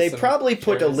 vermouth, maybe They some probably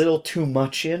put a cherries. little too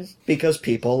much in because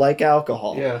people like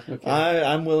alcohol. Yeah, okay.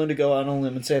 I'm willing to go out on a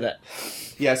limb and say that.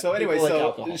 Yeah, so anyway, People like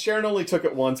alcohol. Sharon only took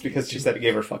it once because she said it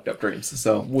gave her fucked up dreams.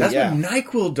 So That's Yeah. what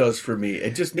NyQuil does for me.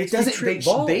 It just makes me trip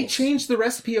balls. they changed the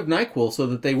recipe of NyQuil so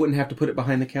that they wouldn't have to put it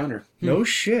behind the counter. No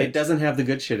shit. It doesn't have the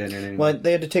good shit in it anymore. Well,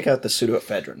 they had to take out the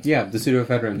pseudoephedrine. Yeah, the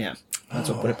pseudoephedrine. Yeah. That's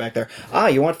what put it back there.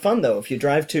 You want fun, though? If you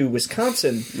drive to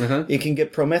Wisconsin, you can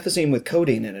get promethazine with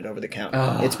codeine in it over the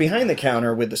counter. It's behind the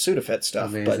counter with the Sudafed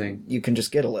stuff, Amazing. but you can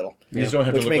just get a little. You just don't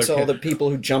have Which to look makes like all the people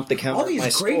who jump the counter All at these my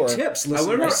great store... tips,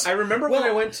 listeners. I remember when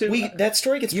I went to... that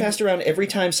story gets passed around every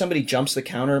time somebody jumps the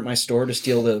counter at my store to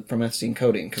steal the promethazine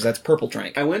codeine, because that's Purple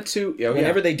Drank. I went to...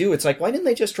 Whenever they do, it's like, why didn't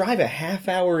they just drive a half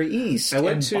hour east I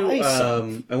went and buy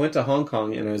some? to I went to Hong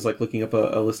Kong and I was like looking up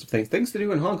a list of things to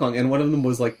do in Hong Kong, and one of them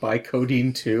was like buy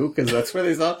codeine too, because that's where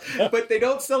they sell. But they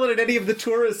don't sell it at any of the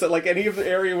tourists, at like any of the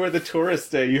area where the tourists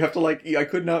stay. You have to I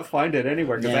could not find it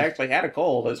anywhere because I actually had a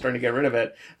cold. I was trying to get rid of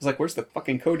it. I was like, where's the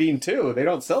fucking codeine too? They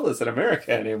don't sell this in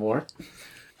America anymore.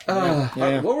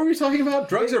 What were we talking about?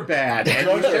 Drugs are bad. And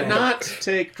you should not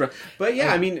take drugs. But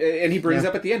yeah, I mean, and he brings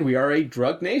up at the end, we are a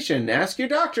drug nation. Ask your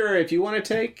doctor if you want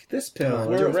to take this pill.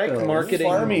 Direct marketing.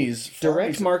 Farmies.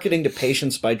 Direct marketing to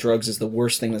patients by drugs is the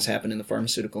worst thing that's happened in the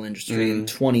pharmaceutical industry in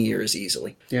 20 years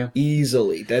easily. Yeah.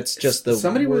 Easily. That's just the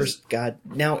Somebody worst. God,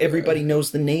 now everybody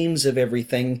knows the names of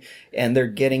everything, and they're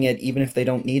getting it even if they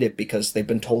don't need it because they've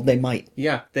been told they might.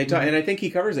 Yeah, they talk, and I think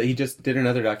he covers it. He just did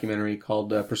another documentary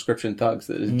called Prescription Thugs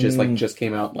that just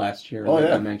came out last year. Oh,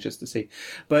 yeah. I'm anxious to see.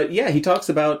 But yeah, he talks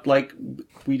about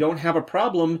we don't have a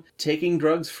problem taking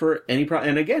drugs for any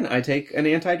problem. And again, I take an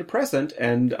antidepressant,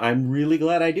 and I'm really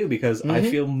glad I do because I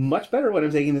feel much better when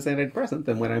I'm taking this antidepressant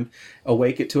than when I'm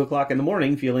awake at 2:00 in the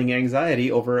morning feeling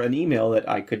anxiety over an email that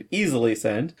I could easily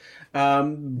send.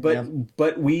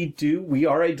 But we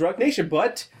are a drug nation,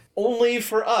 but only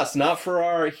for us, not for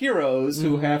our heroes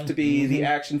who have to be the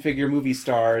action figure movie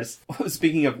stars.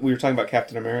 Speaking of, we were talking about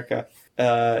Captain America.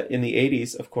 In the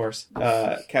 80s, of course,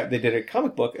 they did a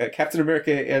comic book, Captain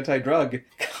America Anti-Drug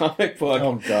comic book.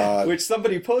 Oh, God. Which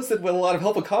somebody posted with a lot of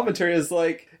helpful commentary is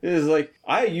like,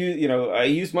 I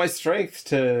use my strength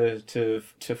to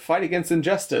fight against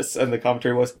injustice, and the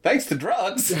commentary was, thanks to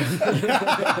drugs.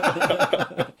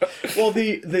 Well,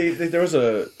 there was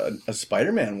a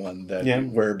Spider-Man one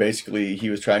where basically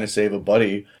he was trying to save a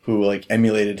buddy who like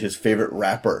emulated his favorite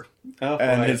rapper. Oh,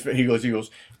 and right. he goes,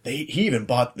 he even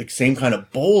bought the same kind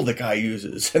of bowl the guy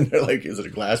uses, and they're like, "Is it a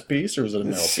glass piece or is it a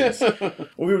metal piece?" Well,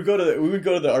 we would go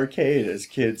to the arcade as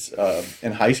kids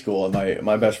in high school, and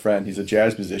my best friend, he's a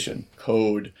jazz musician,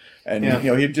 Code, and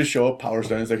he'd just show up, Power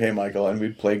Stone. He's like, "Hey, Michael," and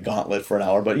we'd play Gauntlet for an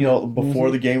hour. But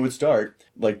before the game would start,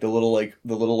 like the little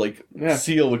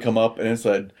seal would come up, and it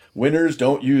said, "Winners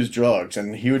don't use drugs."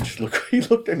 And he would just look. He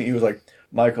looked at me. He was like,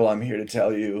 "Michael, I'm here to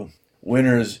tell you,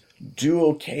 winners do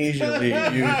occasionally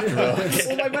use drugs."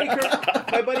 Well,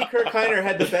 my buddy Kurt Kiner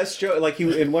had the best joke. Like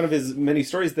in one of his many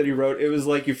stories that he wrote, it was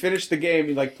like you finish the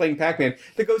game, like playing Pac-Man.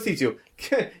 The ghost eats you.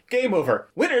 Game over.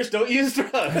 Winners don't use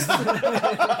drugs.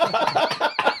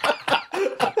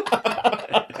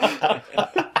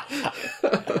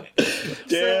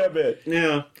 Damn it.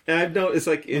 Yeah. And I've noticed,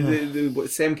 like,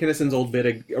 Sam Kinnison's old bit,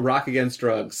 a rock against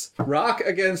drugs. Rock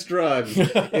against drugs.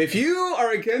 If you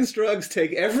are against drugs,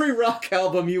 take every rock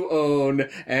album you own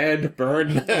and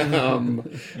burn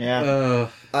them. Yeah.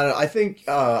 I think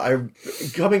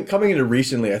coming into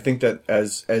recently, I think that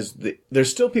there's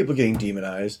still people getting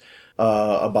demonized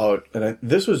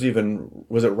this was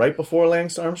it right before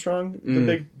Lance Armstrong, the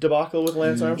big debacle with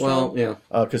Lance Armstrong? Well,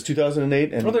 yeah. Because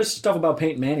 2008 and... Well, there's stuff about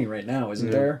Peyton Manning right now, isn't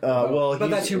there? But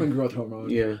that's human growth hormone.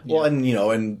 Yeah. Well, and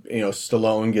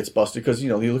Stallone gets busted because,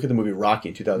 you look at the movie Rocky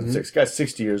in 2006, guy's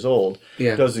 60 years old,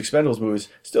 does Expendables movies,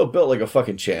 still built like a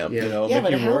fucking champ, Yeah,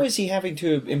 but how is he having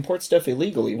to import stuff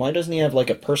illegally? Why doesn't he have like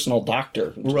a personal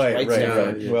doctor? Who just Right. writes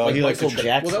down, Well, like he likes Michael to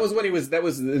Jackson. Well, that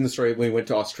was in the story when he went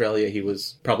to Australia. He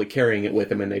was probably carrying it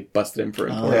with him, and they busted him for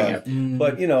importing it.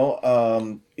 But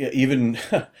even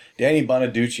Danny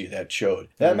Bonaducci that showed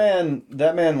that man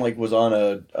like was on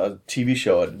a TV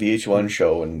show, a VH1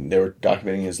 show, and they were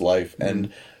documenting his life,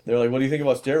 and they're like, "What do you think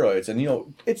about steroids?" And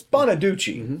it's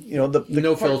Bonaducci, the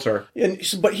No filter. And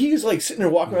but he's like sitting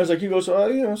there walking around, he goes,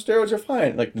 "Steroids are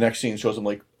fine." Like the next scene shows him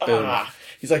like,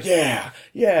 he's like, yeah,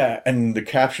 and the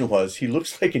caption was, "He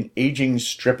looks like an aging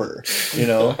stripper,"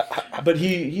 but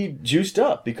he juiced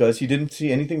up because he didn't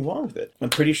see anything wrong with it.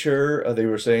 I'm pretty sure they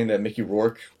were saying that Mickey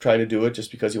Rourke tried to do it just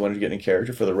because he wanted to get in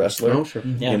character for the wrestler. Oh, sure.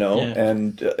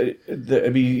 And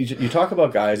you talk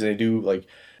about guys and they do like,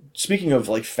 speaking of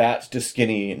like fat to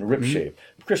skinny and rip shape,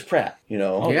 Chris Pratt,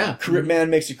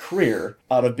 man makes a career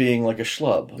out of being like a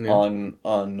schlub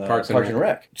on Parks and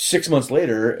Rec. 6 months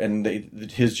later, and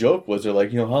his joke was, they're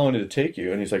like, how long did it take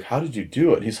you? And he's like, how did you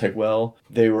do it? And he's like, well,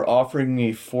 they were offering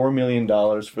me $4 million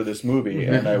for this movie,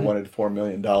 and I wanted $4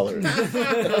 million.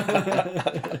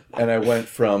 And I went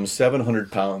from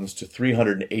 700 pounds to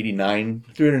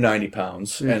 390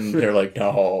 pounds, and they're like,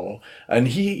 no. And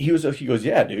he goes,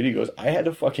 yeah, dude. He goes, I had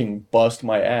to fucking bust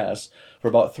my ass for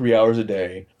about 3 hours a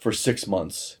day for 6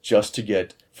 months just to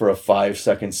get for a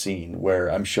 5-second scene where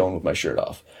I'm shown with my shirt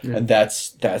off. And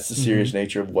that's the serious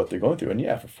nature of what they're going through. And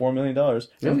for $4 million,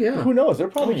 who knows? They're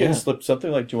probably getting slipped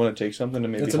something like, do you want to take something to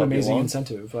maybe That's an amazing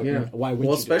incentive. Like, why would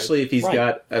you especially do it? if he's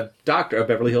got a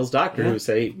Beverly Hills doctor who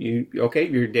say,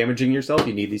 you're damaging yourself,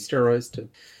 you need these steroids to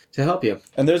help you.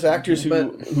 And there's actors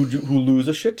who lose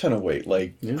a shit ton of weight,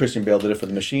 like Christian Bale did it for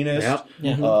The Machinist.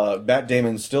 Matt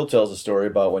Damon still tells a story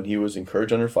about when he was in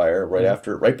Courage Under Fire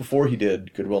right before he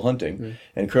did Good Will Hunting.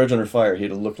 And Courage Under Fire, he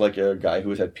looked like a guy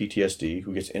who had PTSD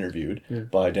who gets interviewed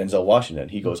by Denzel Washington.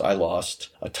 He goes, I lost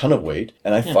a ton of weight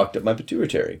and I fucked up my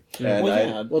pituitary.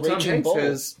 And Tom Hanks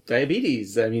has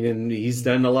diabetes. I mean, and he's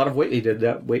done a lot of weight. He did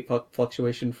that weight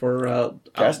fluctuation for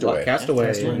Castaway.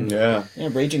 Yeah,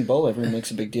 Raging Bull, everyone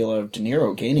makes a big deal out of De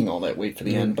Niro gaining all that weight for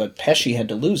the end, but Pesci had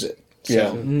to lose it.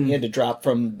 So he had to drop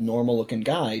from normal-looking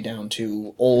guy down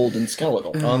to old and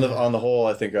skeletal. On the whole,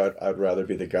 I think I'd rather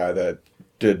be the guy that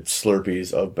did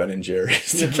Slurpees of Ben and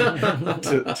Jerry's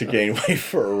to gain weight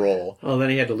for a role. Well, then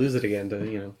he had to lose it again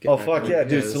to get fuck yeah,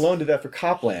 dude! Stallone did that for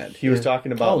Copland. He was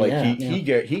talking about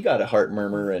he got a heart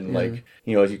murmur and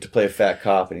to play a fat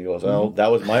cop, and he goes, "Oh,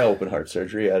 that was my open heart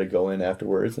surgery. I had to go in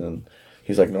afterwards." And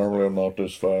he's like, normally I'm not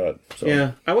this fat. So.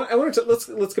 Yeah, I wanted to let's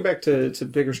go back to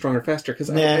Bigger, Stronger, Faster,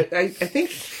 because I think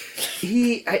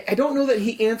I don't know that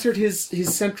he answered his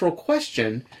central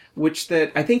question, which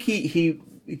that I think he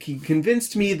he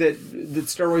convinced me that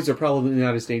steroids are probably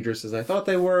not as dangerous as I thought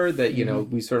they were. That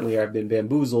we certainly have been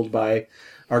bamboozled by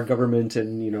our government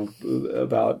and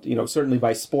about certainly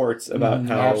by sports about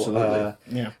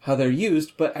how they're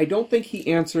used. But I don't think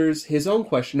he answers his own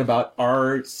question about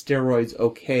are steroids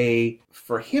okay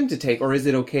for him to take, or is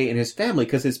it okay in his family?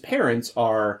 Because his parents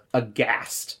are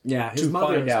aghast. Yeah, his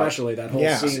mother especially. That whole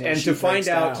scene, and to find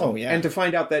out, and to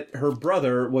find out that her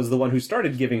brother was the one who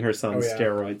started giving her son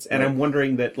steroids. And I'm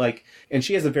wondering that, and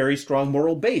she has a very strong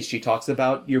moral base. She talks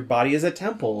about your body is a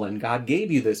temple, and God gave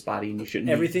you this body, and you shouldn't.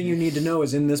 Everything you need to know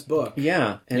is in this book.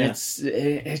 Yeah, and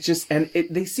it's just, and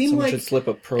they seem Someone like should slip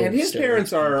a probe. And his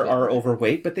parents are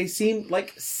overweight, but they seem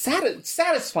like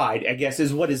satisfied. I guess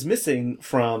is what is missing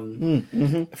from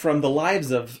the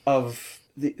lives of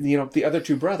the other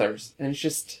two brothers. And it's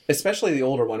just, especially the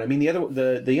older one. I mean,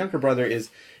 the younger brother is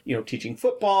teaching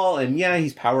football, and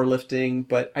he's powerlifting,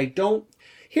 but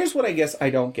here's what I guess I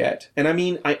don't get. And I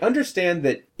mean, I understand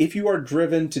that if you are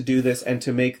driven to do this and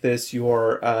to make this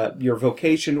your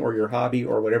vocation or your hobby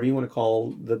or whatever you want to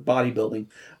call the bodybuilding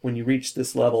when you reach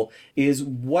this level, is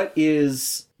what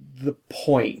is the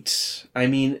point? I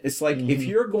mean, it's like if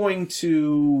you're going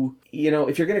to,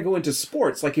 if you're going to go into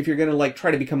sports, like if you're going to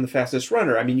try to become the fastest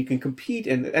runner, I mean, you can compete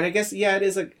and I guess, it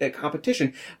is a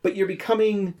competition, but you're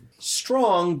becoming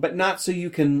strong, but not so you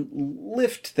can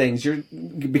lift things. You're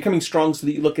becoming strong so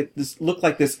that you look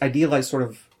like this idealized sort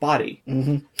of body.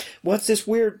 What's this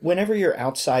weird? Whenever you're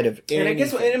outside of, and I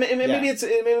guess maybe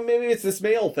it's this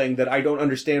male thing that I don't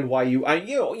understand why you want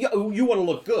to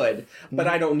look good, but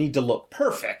I don't need to look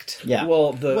perfect. Yeah.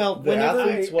 Well,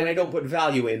 and I don't put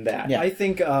value in that. I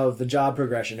think of the job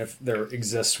progression, if there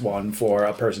exists one for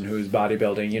a person who's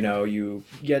bodybuilding. You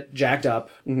get jacked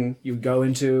up, you go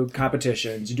into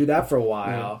competitions, you do that for a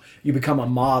while, you become a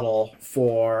model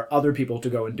for other people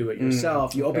to go and do it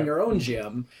yourself. You open your own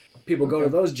gym. People go to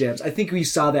those gyms. I think we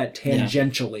saw that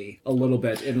tangentially a little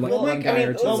bit in one guy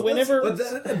or two.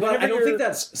 But I don't think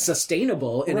that's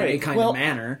sustainable in any kind of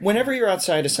manner. Whenever you're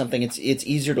outside of something, it's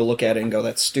easier to look at it and go,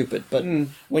 that's stupid. But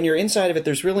when you're inside of it,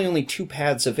 there's really only two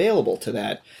paths available to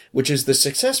that, which is the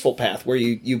successful path where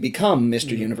you become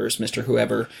Mr. Universe, Mr.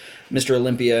 Whoever, Mr.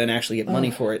 Olympia, and actually get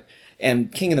money for it.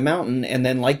 And King of the Mountain, and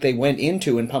then like they went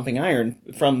into in Pumping Iron,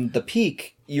 from the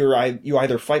peak, you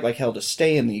either fight like hell to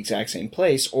stay in the exact same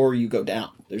place, or you go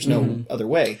down. There's no other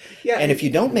way. Yeah, and if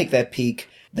you don't make that peak,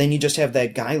 then you just have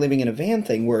that guy living in a van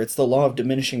thing where it's the law of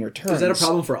diminishing returns. Is that a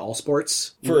problem for all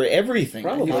sports? For everything.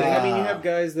 Probably. I mean, you have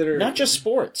guys that are... Not just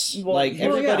sports.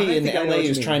 Everybody in LA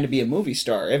is trying to be a movie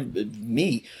star.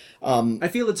 Me. I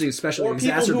feel it's especially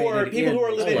exacerbated people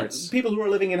who are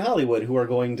living in Hollywood who are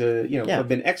going to have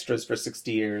been extras for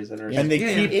 60 years and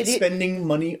they keep spending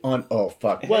money on Well,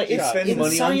 spend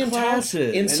money on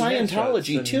classes. In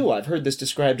Scientology too, I've heard this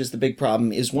described as the big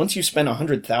problem is once you spend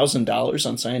 $100,000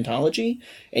 on Scientology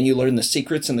and you learn the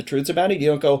secrets and the truths about it, you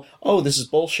don't go, oh, this is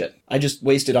bullshit. I just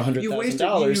wasted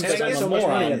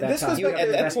 $100,000.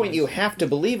 At that point, you have to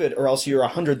believe it, or else you're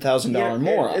 $100,000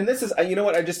 moron. And this is,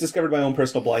 what I just discovered my own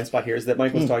personal blind spot here is that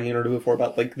Mike was talking in interview before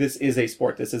about this is a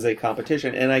sport, this is a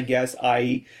competition, and I guess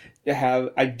I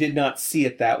did not see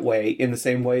it that way in the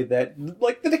same way that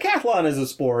the decathlon is a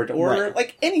sport or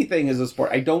anything is a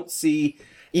sport. I don't see.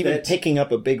 Even picking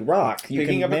up a big rock, how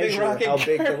big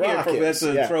the rock is. That's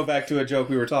a throwback to a joke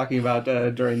we were talking about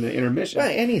during the intermission.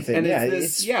 Right, anything. And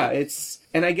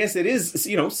and I guess it is,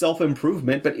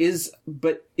 self-improvement, but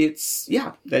it's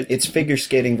figure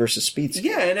skating versus speed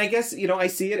skating. Yeah, and I guess, I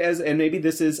see it as, and maybe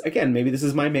this is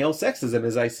my male sexism,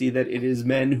 as I see that it is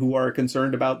men who are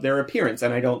concerned about their appearance,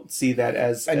 and I don't see that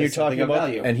as you're talking about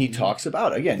value. And he talks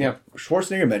about,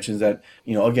 Schwarzenegger mentions that,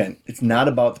 again, it's not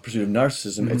about the pursuit of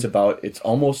narcissism, it's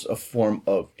almost a form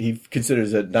of, he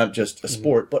considers it not just a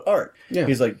sport, but art. Yeah.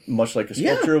 He's like, much like a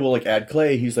sculptor will add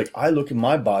clay, he's like, I look at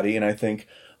my body and I think,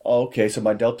 oh, okay, so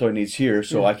my deltoid needs here,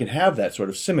 so I can have that sort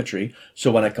of symmetry.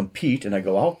 So when I compete and I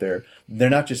go out there, they're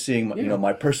not just seeing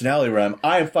my personality where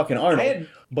I am fucking Arnold.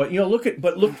 But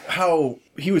look how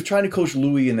he was trying to coach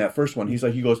Louis in that first one.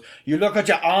 He goes, you look at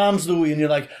your arms, Louis, and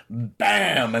you're like,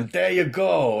 bam, and there you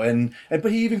go.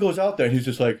 But he even goes out there and he's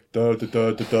just like, da da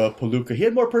da da da palooka. He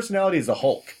had more personality as a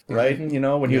Hulk, right?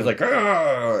 When he was like,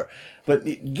 argh. But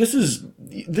this is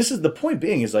the point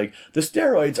being is the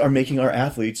steroids are making our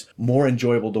athletes more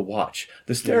enjoyable to watch.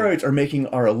 The steroids are making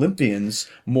our Olympians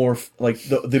more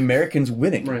the Americans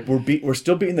winning. Right. We're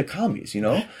still beating the commies,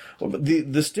 The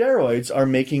steroids are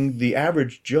making the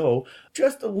average Joe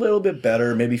just a little bit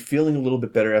better, maybe feeling a little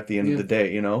bit better at the end of the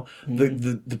day, you know?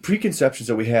 The preconceptions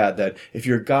that we had that if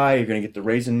you're a guy, you're going to get the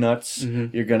raisin nuts,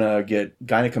 you're going to get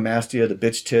gynecomastia, the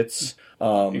bitch tits.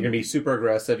 You're going to be super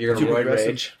aggressive. You're going to roid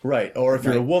rage. Right. Or if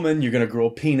you're a woman, you're going to grow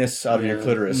a penis out of your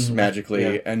clitoris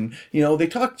magically. Yeah. And, you know, they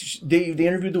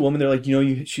interviewed the woman. They're like, you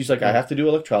know, she's like, I have to do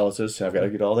electrolysis. I've got to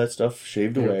get all that stuff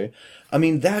shaved away. I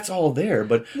mean, that's all there,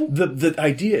 but the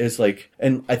idea is like,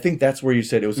 and I think that's where you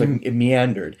said it was like, it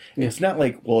meandered. It's not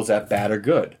like, well, is that bad or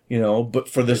good? You know, but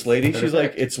for this lady, she's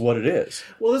like, it's what it is.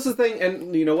 Well, this is the thing,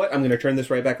 and you know what? I'm going to turn this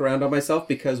right back around on myself,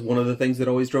 because one of the things that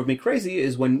always drove me crazy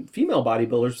is when female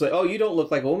bodybuilders say, oh, you don't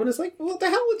look like a woman. It's like, well, what the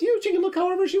hell with you? She can look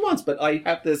however she wants. But I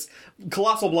have this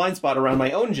colossal blind spot around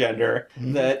my own gender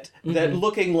that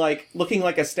looking like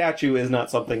a statue is not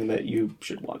something that you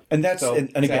should want. And that's, so,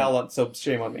 and again, so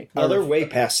shame on me. They're way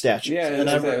past statues. Yeah,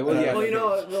 Well, you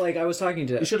know, like I was talking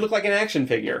to... You should look like an action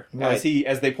figure. Right.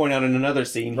 As they point out in another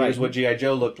scene, here's what G.I.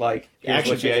 Joe looked like. Here's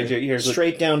Action what G.I. Joe... Here's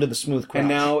straight down to the smooth crotch. And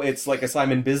now it's like a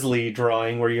Simon Bisley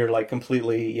drawing where you're like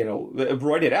completely, you know,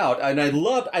 roided out. And I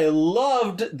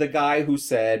loved the guy who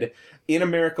said, in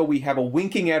America, we have a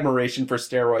winking admiration for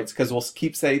steroids because we'll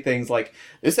keep saying things like,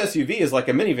 this SUV is like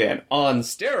a minivan on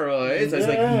steroids. I was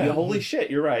like, holy shit,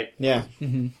 you're right. Yeah.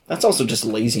 That's also just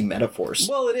lazy metaphors.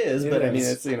 Well, it is, but I mean,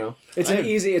 it's, you know. It's an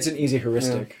easy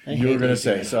heuristic. you were going to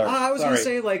say, sorry. I was going to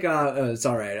say, like, it's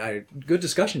all right. Good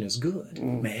discussion is good,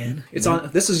 man. It's on.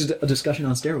 This is a discussion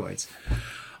on steroids.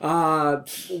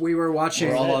 We were watching.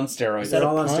 We're all on steroids. Is that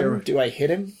all a on pun? steroids. Do I hit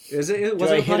him? Is it? Do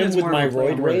I hit him with my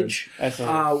roid rage?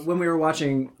 When we were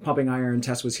watching Pumping Iron,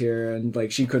 Tess was here, and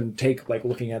like she couldn't take like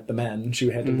looking at the men. She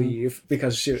had to leave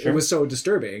because it was so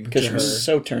disturbing. Because to she her. was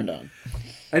so turned on.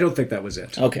 I don't think that was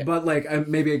it. Okay. But, like,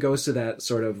 maybe it goes to that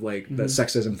sort of, like, the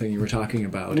sexism thing you were talking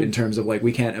about in terms of, like,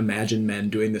 we can't imagine men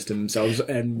doing this to themselves,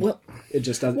 and it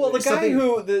just doesn't... Well, the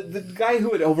guy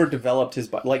who had overdeveloped his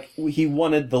body, like, he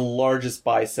wanted the largest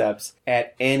biceps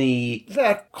at any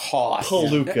cost.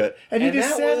 Palooka. And he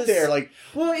just sat there, like...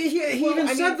 Well, he even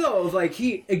said, though, like,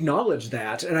 he acknowledged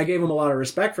that, and I gave him a lot of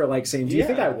respect for, like, saying, do you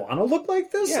think I want to look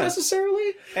like this,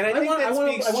 necessarily? And I think I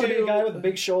want to be a guy with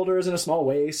big shoulders and a small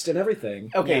waist and everything.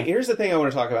 Okay, here's the thing I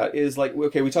want to talk about is like,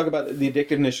 okay, we talk about the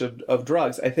addictiveness of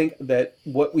drugs. I think that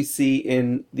what we see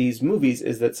in these movies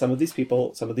is that some of these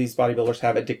people, some of these bodybuilders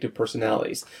have addictive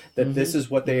personalities. That this is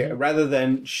what they, rather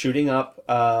than shooting up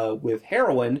with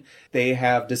heroin, they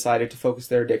have decided to focus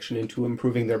their addiction into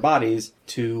improving their bodies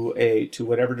to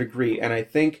whatever degree. And I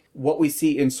think what we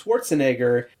see in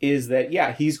Schwarzenegger is that,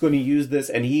 he's going to use this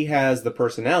and he has the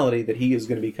personality that he is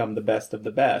going to become the best of the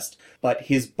best. But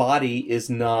his body is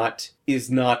not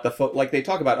the like they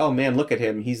talk about, oh man, look at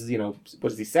him. He's, you know,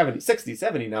 what is he, 60,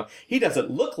 70 now. He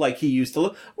doesn't look like he used to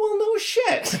look. Well, no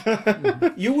shit.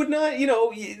 You would not, you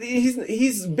know,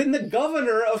 he's been the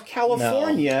governor of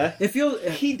California. No.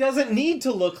 He doesn't need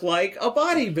to look like a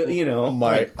bodybuilder, you know.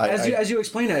 As you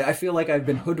explain it, I feel like I've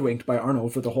been hoodwinked by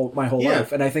Arnold for my whole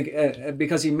life, and I think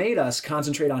because he made us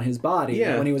concentrate on his body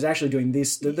when he was actually doing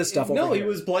this stuff. No, he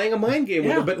was playing a mind game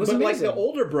with it, but like the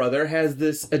older brother has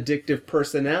this addictive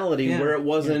personality where it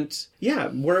wasn't,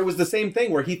 where it was the same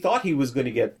thing where he thought he was going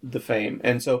to get the fame,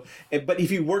 and so, but if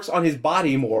he works on his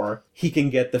body more, he can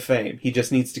get the fame. He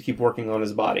just needs to keep working on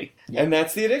his body, and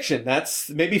that's the addiction. That's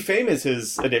maybe fame is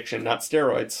his addiction, not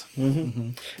steroids.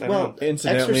 Well,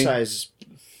 incidentally, exercise.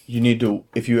 You need to,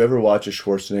 if you ever watch a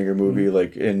Schwarzenegger movie,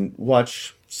 like, and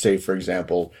watch, say, for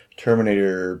example,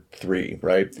 Terminator 3,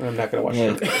 right? I'm not going to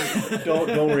watch it. Don't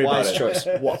worry about it. Wise choice.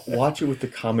 Watch it with the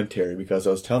commentary, because I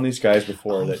was telling these guys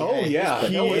before that. Oh yeah,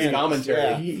 his commentary.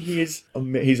 Yeah, he is.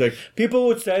 He's like, people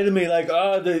would say to me like,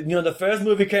 oh, the first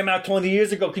movie came out 20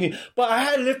 years ago. But I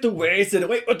had to lift the weights and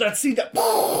wait, that scene that,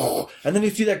 and then you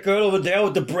see that girl over there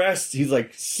with the breasts. He's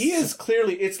like, he is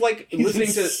clearly. It's like listening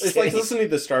to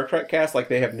the Star Trek cast. Like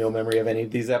they have no memory of any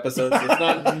of these episodes. It's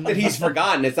not that he's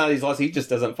forgotten. It's not he's lost. He just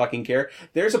doesn't fucking care.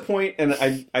 There's a point, and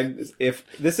I if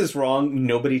this is wrong,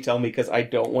 nobody tell me because I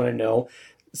don't want to know.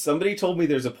 Somebody told me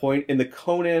there's a point in the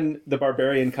Conan the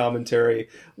Barbarian commentary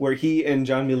where he and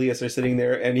John Milius are sitting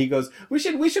there, and he goes, "We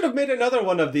should have made another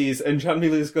one of these." And John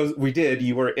Milius goes, "We did.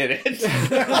 You were in it."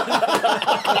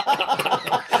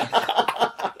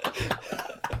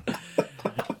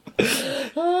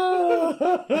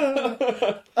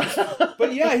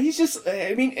 But yeah, he's just,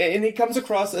 I mean, and he comes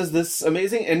across as this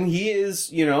amazing, and he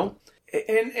is, you know,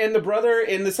 and the brother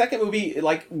in the second movie,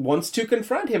 like, wants to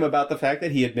confront him about the fact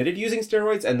that he admitted using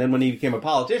steroids, and then when he became a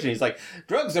politician, he's like,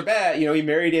 drugs are bad. You know, he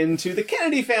married into the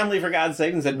Kennedy family, for God's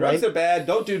sake, and said, drugs are bad,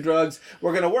 don't do drugs,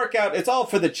 we're going to work out, it's all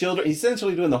for the children. He's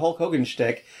essentially doing the Hulk Hogan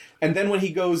shtick. And then when he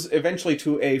goes eventually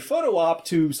to a photo op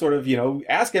to sort of,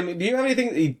 ask him, do you have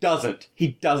anything? He doesn't.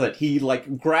 He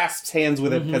like grasps hands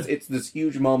with it because it's this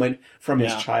huge moment from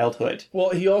his childhood. Well,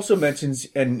 he also mentions,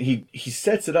 and he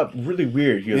sets it up really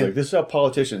weird. He goes like, this is how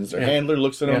politicians, their handler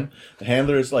looks at him. The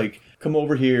handler is like, come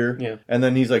over here. Yeah. And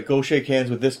then he's like, go shake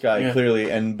hands with this guy, clearly.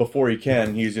 And before he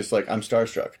can, he's just like, I'm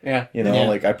starstruck. Yeah.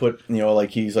 Like I put, like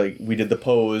he's like, we did the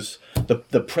pose,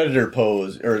 the predator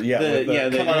pose, or the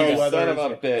son of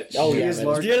a bitch. Oh, yeah.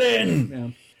 Get in! Yeah.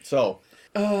 So.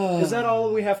 Is that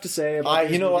all we have to say about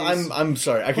these movies? I'm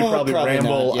sorry. I could probably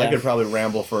ramble. I could probably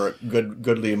ramble for a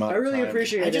goodly amount. I really of time.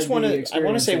 appreciate. I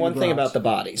want to say one thing about the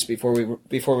bodies before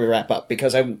we wrap up,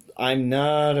 because I'm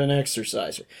not an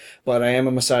exerciser, but I am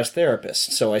a massage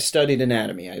therapist, so I studied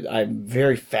anatomy. I'm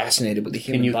very fascinated with the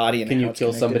human body. And can you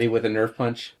kill somebody with a nerve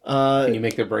punch? Can you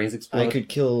make their brains explode? I could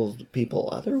kill people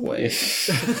other ways.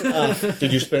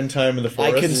 Did you spend time in the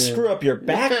forest? I can screw up your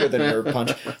back with a nerve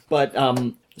punch, but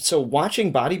so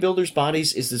watching bodybuilders'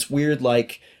 bodies is this weird,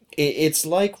 like, it's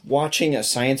like watching a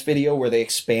science video where they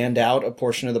expand out a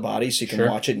portion of the body so you can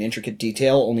watch it in intricate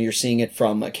detail, only you're seeing it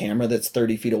from a camera that's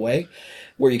 30 feet away,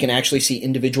 where you can actually see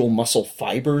individual muscle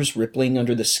fibers rippling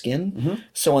under the skin. Mm-hmm.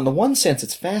 So in the one sense,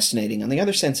 it's fascinating. On the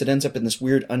other sense, it ends up in this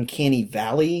weird uncanny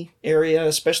valley area,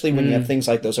 especially when you have things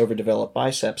like those overdeveloped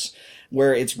biceps,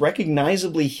 where it's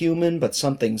recognizably human, but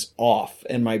something's off,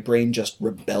 and my brain just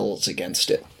rebels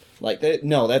against it. Like,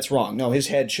 no, that's wrong. No, his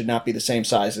head should not be the same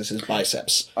size as his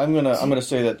biceps. I'm gonna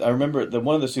say that I remember that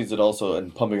one of the scenes that also,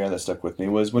 and Pumping Iron, that stuck with me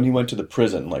was when he went to the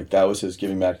prison. Like, that was his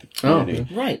giving back to the community.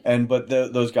 Oh, right. But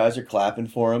those guys are clapping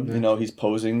for him. He's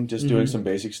posing, just doing some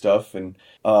basic stuff. And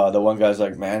the one guy's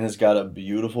like, man has got a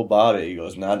beautiful body. He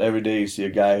goes, not every day you see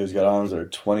a guy who's got arms that are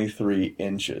 23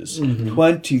 inches.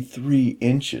 23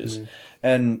 inches.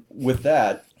 And with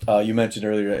that, you mentioned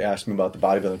earlier, asking about the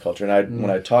bodybuilding culture, and when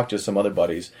I talked to some other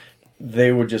buddies,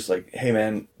 they were just like, hey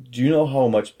man, do you know how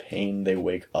much pain they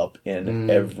wake up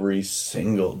in every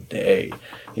single day?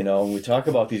 We talk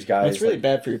about these guys. It's really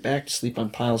bad for your back to sleep on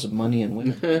piles of money and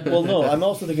women. Well, no, I'm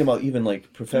also thinking about even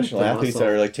like professional athletes that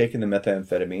are like taking the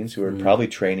methamphetamines, who are probably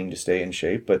training to stay in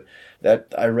shape. But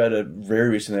that very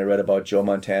recently I read about Joe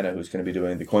Montana, who's going to be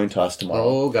doing the coin toss tomorrow.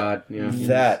 Oh God, yeah.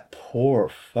 That poor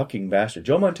fucking bastard.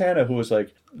 Joe Montana, who was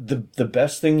like the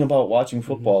best thing about watching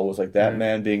football was like that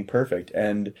man being perfect.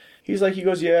 And he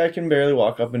goes, yeah, I can barely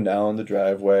walk up and down the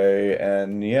driveway.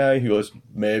 And yeah, he goes,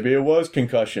 maybe it was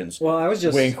concussions. Well, I was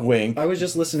just... Wink, wink. I was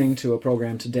just listening to a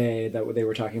program today that they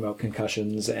were talking about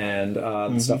concussions and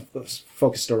the stuff that's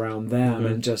focused around them.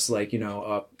 And just like,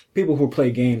 people who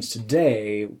play games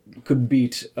today could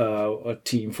beat a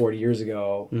team 40 years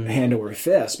ago hand over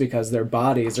fist because their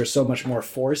bodies are so much more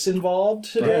force involved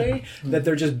today that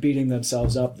they're just beating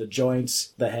themselves up, the joints,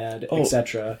 the head,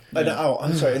 etc.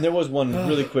 I'm sorry. And there was one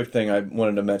really quick thing I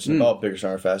wanted to mention about Bigger,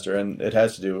 Stronger, Faster, and it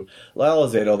has to do Lyle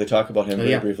Alzado. They talk about him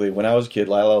very briefly. When I was a kid,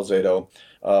 Lyle Alzado,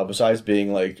 besides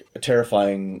being like a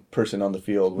terrifying person on the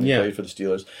field when he played for the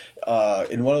Steelers,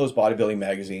 in one of those bodybuilding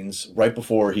magazines, right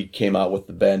before he came out with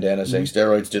the bandana saying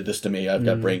steroids did this to me, I've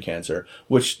got brain cancer,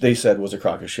 which they said was a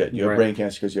crock of shit. You have brain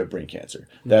cancer because you have brain cancer.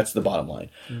 That's the bottom line.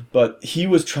 But he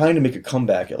was trying to make a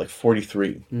comeback at like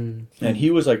 43. And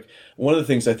he was like, one of the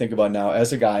things I think about now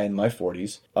as a guy in my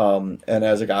 40s, and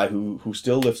as a guy who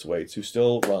still lifts weights, who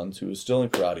still runs, who is still in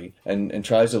karate, and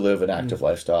tries to live an active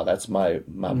lifestyle. That's my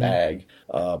bag.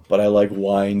 But I like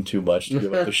wine too much to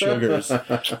give up the sugars.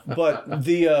 But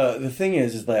the thing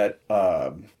is that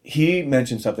he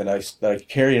mentioned something that I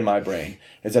carry in my brain,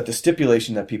 is that the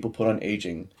stipulation that people put on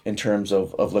aging in terms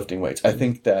of lifting weights. I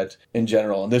think that in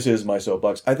general, and this is my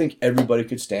soapbox, I think everybody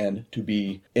could stand to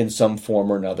be in some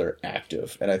form or another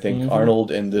active. And I think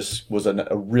Arnold in this was a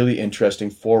really interesting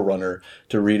forerunner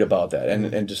to read about that.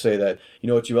 And to say that,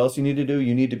 what else you need to do?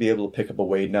 You need to be able to pick up a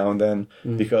weight now and then,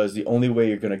 because the only way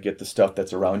you're going to get the stuff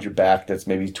that's around your back that's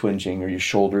maybe twinging, or your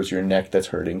shoulders, your neck that's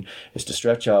hurting, is to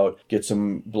stretch out, get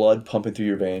some blood pumping through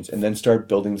your veins, and then start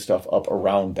building the stuff up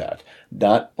around that.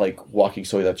 Not like walking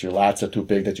so that your lats are too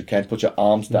big that you can't put your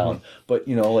arms down, but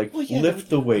lift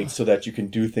the weight so that you can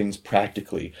do things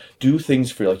practically. Do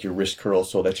things for like your wrist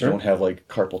curls so that you don't have like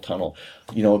carpal tunnel.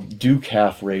 Do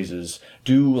calf raises.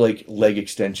 Do like leg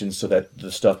extensions so that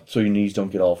so your knees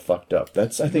don't get all fucked up.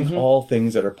 That's, I think, all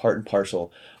things that are part and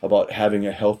parcel about having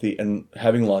a healthy and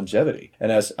having longevity.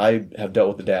 And as I have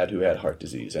dealt with a dad who had heart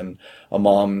disease and a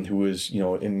mom who was,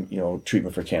 in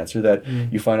treatment for cancer, that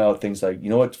you find out things like,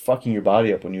 what's fucking your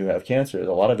body up when you have cancer?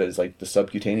 A lot of it is like the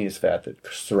subcutaneous fat that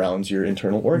surrounds your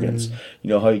internal organs. You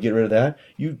know how you get rid of that?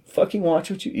 You fucking watch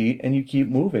what you eat and you keep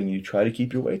moving. You try to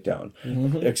keep your weight down.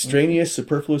 Extraneous,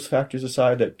 superfluous factors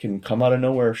aside that can come out of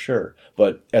nowhere, sure.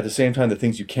 But at the same time, the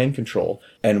things you can control,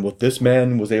 and what this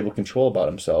man was able to control about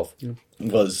himself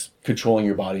was controlling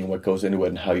your body and what goes into it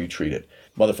and how you treat it.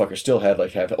 Motherfucker still had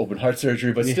have open heart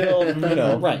surgery, but still,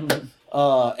 Right.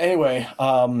 Anyway,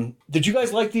 did you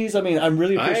guys like these? I mean, I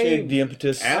really appreciate the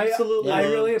impetus. Absolutely. I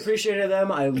really appreciated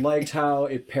them. I liked how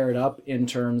it paired up in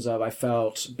terms of, I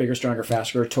felt Bigger, Stronger,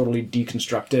 Faster totally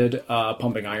deconstructed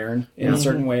Pumping Iron in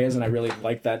certain ways, and I really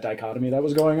liked that dichotomy that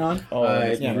was going on.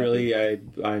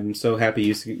 I'm so happy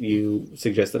you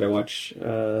suggested I watch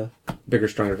Bigger,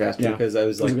 Stronger, Faster, because I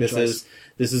was like,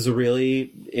 this is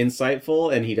really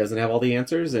insightful, and he doesn't have all the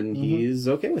answers, and he's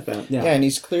okay with that. Yeah, and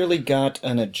he's clearly got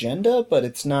an agenda, but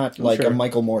it's not like a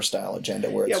Michael Moore style agenda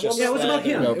where it's just... Yeah, it was about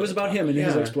him. It was about him and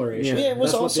his exploration. Yeah, it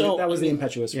was that was the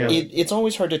impetuous one. It's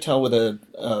always hard to tell with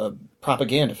a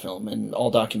propaganda film, and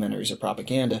all documentaries are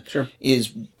propaganda,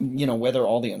 is, whether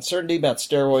all the uncertainty about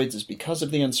steroids is because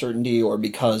of the uncertainty or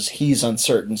because he's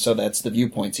uncertain, so that's the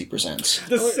viewpoints he presents.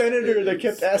 The senator that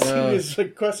kept asking his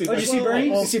questions. Did you see Bernie?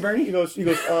 Did you see Bernie? He goes,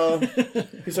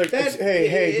 he's like,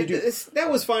 hey, did you... That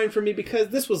was fine for me because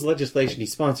this was legislation he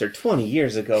sponsored 20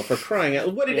 years ago, for crying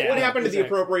out. What happened to the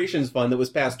appropriations fund that was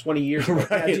passed 20 years ago?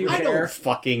 I don't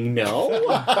fucking know.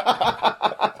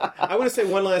 I want to say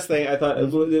one last thing. I thought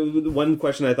one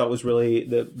question I thought was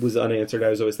that was unanswered. I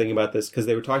was always thinking about this because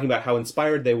they were talking about how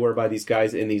inspired they were by these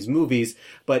guys in these movies,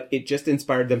 but it just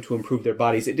inspired them to improve their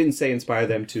bodies. It didn't say inspire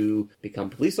them to become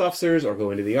police officers or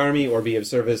go into the army or be of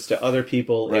service to other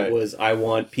people. Right. It was I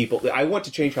want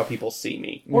to change how people see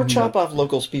me, or chop off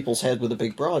local people's head with a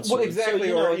big broadsword. Well, exactly,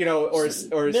 so,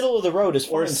 or middle of the road is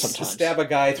fine or sometimes. Stab a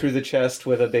guy through the chest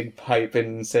with a big pipe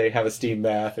and say have a steam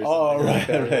bath. Or something like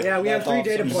that. Right. Yeah, we have 3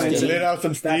 data points. Let out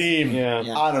some steam. Yeah.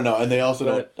 I don't know, and they also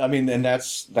don't. I mean, and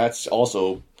that's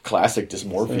also classic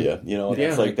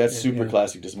dysmorphia. That's super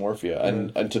classic dysmorphia.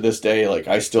 And to this day,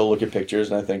 I still look at pictures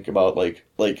and I think about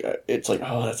it's like,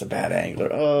 oh, that's a bad angle.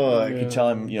 Or, I can tell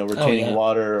I'm retaining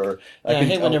water. Or I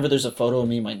hate whenever there's a photo of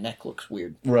me, my neck looks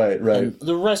weird. Right. And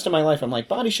the rest of my life, I'm like,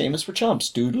 body shame is for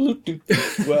chumps.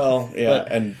 Well, yeah,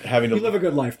 and having to you live a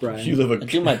good life, Brian. I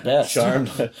do my best.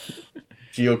 Charmed.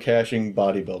 Geocaching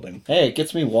bodybuilding. Hey, it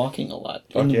gets me walking a lot.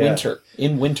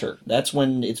 In winter. That's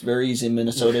when it's very easy in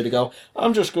Minnesota to go,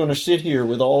 I'm just going to sit here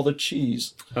with all the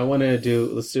cheese.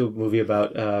 Let's do a movie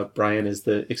about Brian as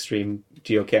the extreme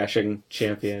geocaching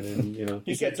champion, and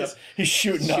he's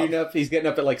shooting up. He's getting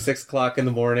up at 6 o'clock in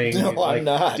the morning. No, I'm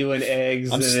not doing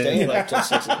eggs. I'm staying up till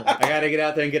 6 o'clock. I gotta get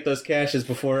out there and get those caches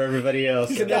before everybody else.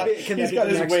 He's got his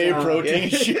whey protein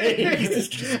shake.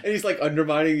 And he's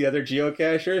undermining the other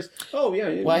geocachers. Oh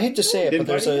yeah. Well, I hate to say it, but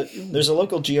there's a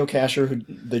local geocacher,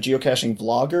 the geocaching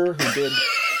vlogger,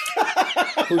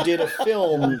 who did a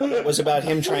film that was about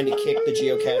him trying to kick the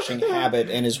geocaching habit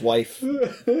and his wife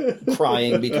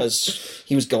crying because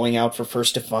he was going out for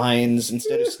first to finds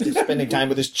instead of spending time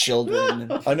with his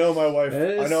children. I know my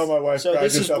wife. So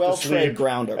this is well-tread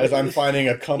ground as I'm finding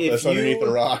a compass underneath a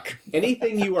rock.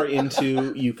 Anything you are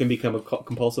into, you can become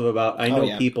compulsive about. I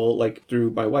know people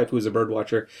through my wife, who is a bird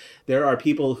watcher. There are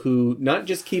people who not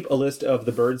just keep a list of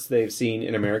the birds they've seen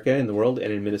in America, in the world,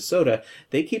 and in Minnesota.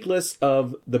 They keep lists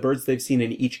of the birds they've seen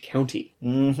in each county,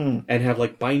 and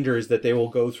have binders that they will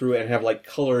go through and have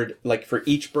colored for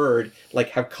each bird,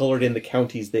 have colored in the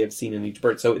counties they have seen in each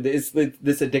bird. So this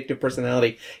addictive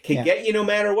personality can get you no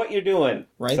matter what you're doing.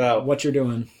 Right. So, what you're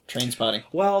doing. Train spotting.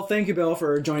 Well, thank you, Bill,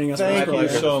 for joining us. Thank you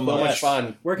so much.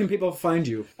 Fun. Where can people find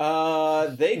you?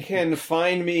 They can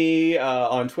find me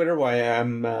on Twitter, where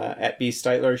I'm at B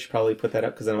Steitler. I should probably put that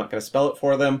up because I'm not going to spell it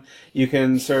for them. You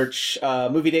can search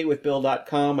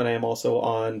moviedatewithbill.com, and I am also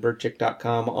on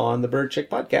birdchick.com on the Bird Chick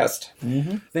podcast.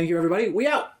 Thank you, everybody. We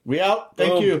out.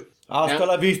 Thank you. Hasta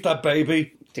la vista,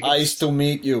 baby. Nice to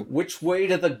meet you. Which way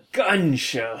to the gun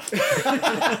show?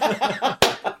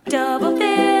 Double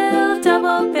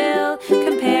bill,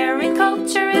 comparing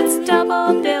culture, it's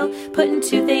double bill. Putting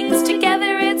 2 things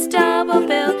together, it's double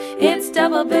bill.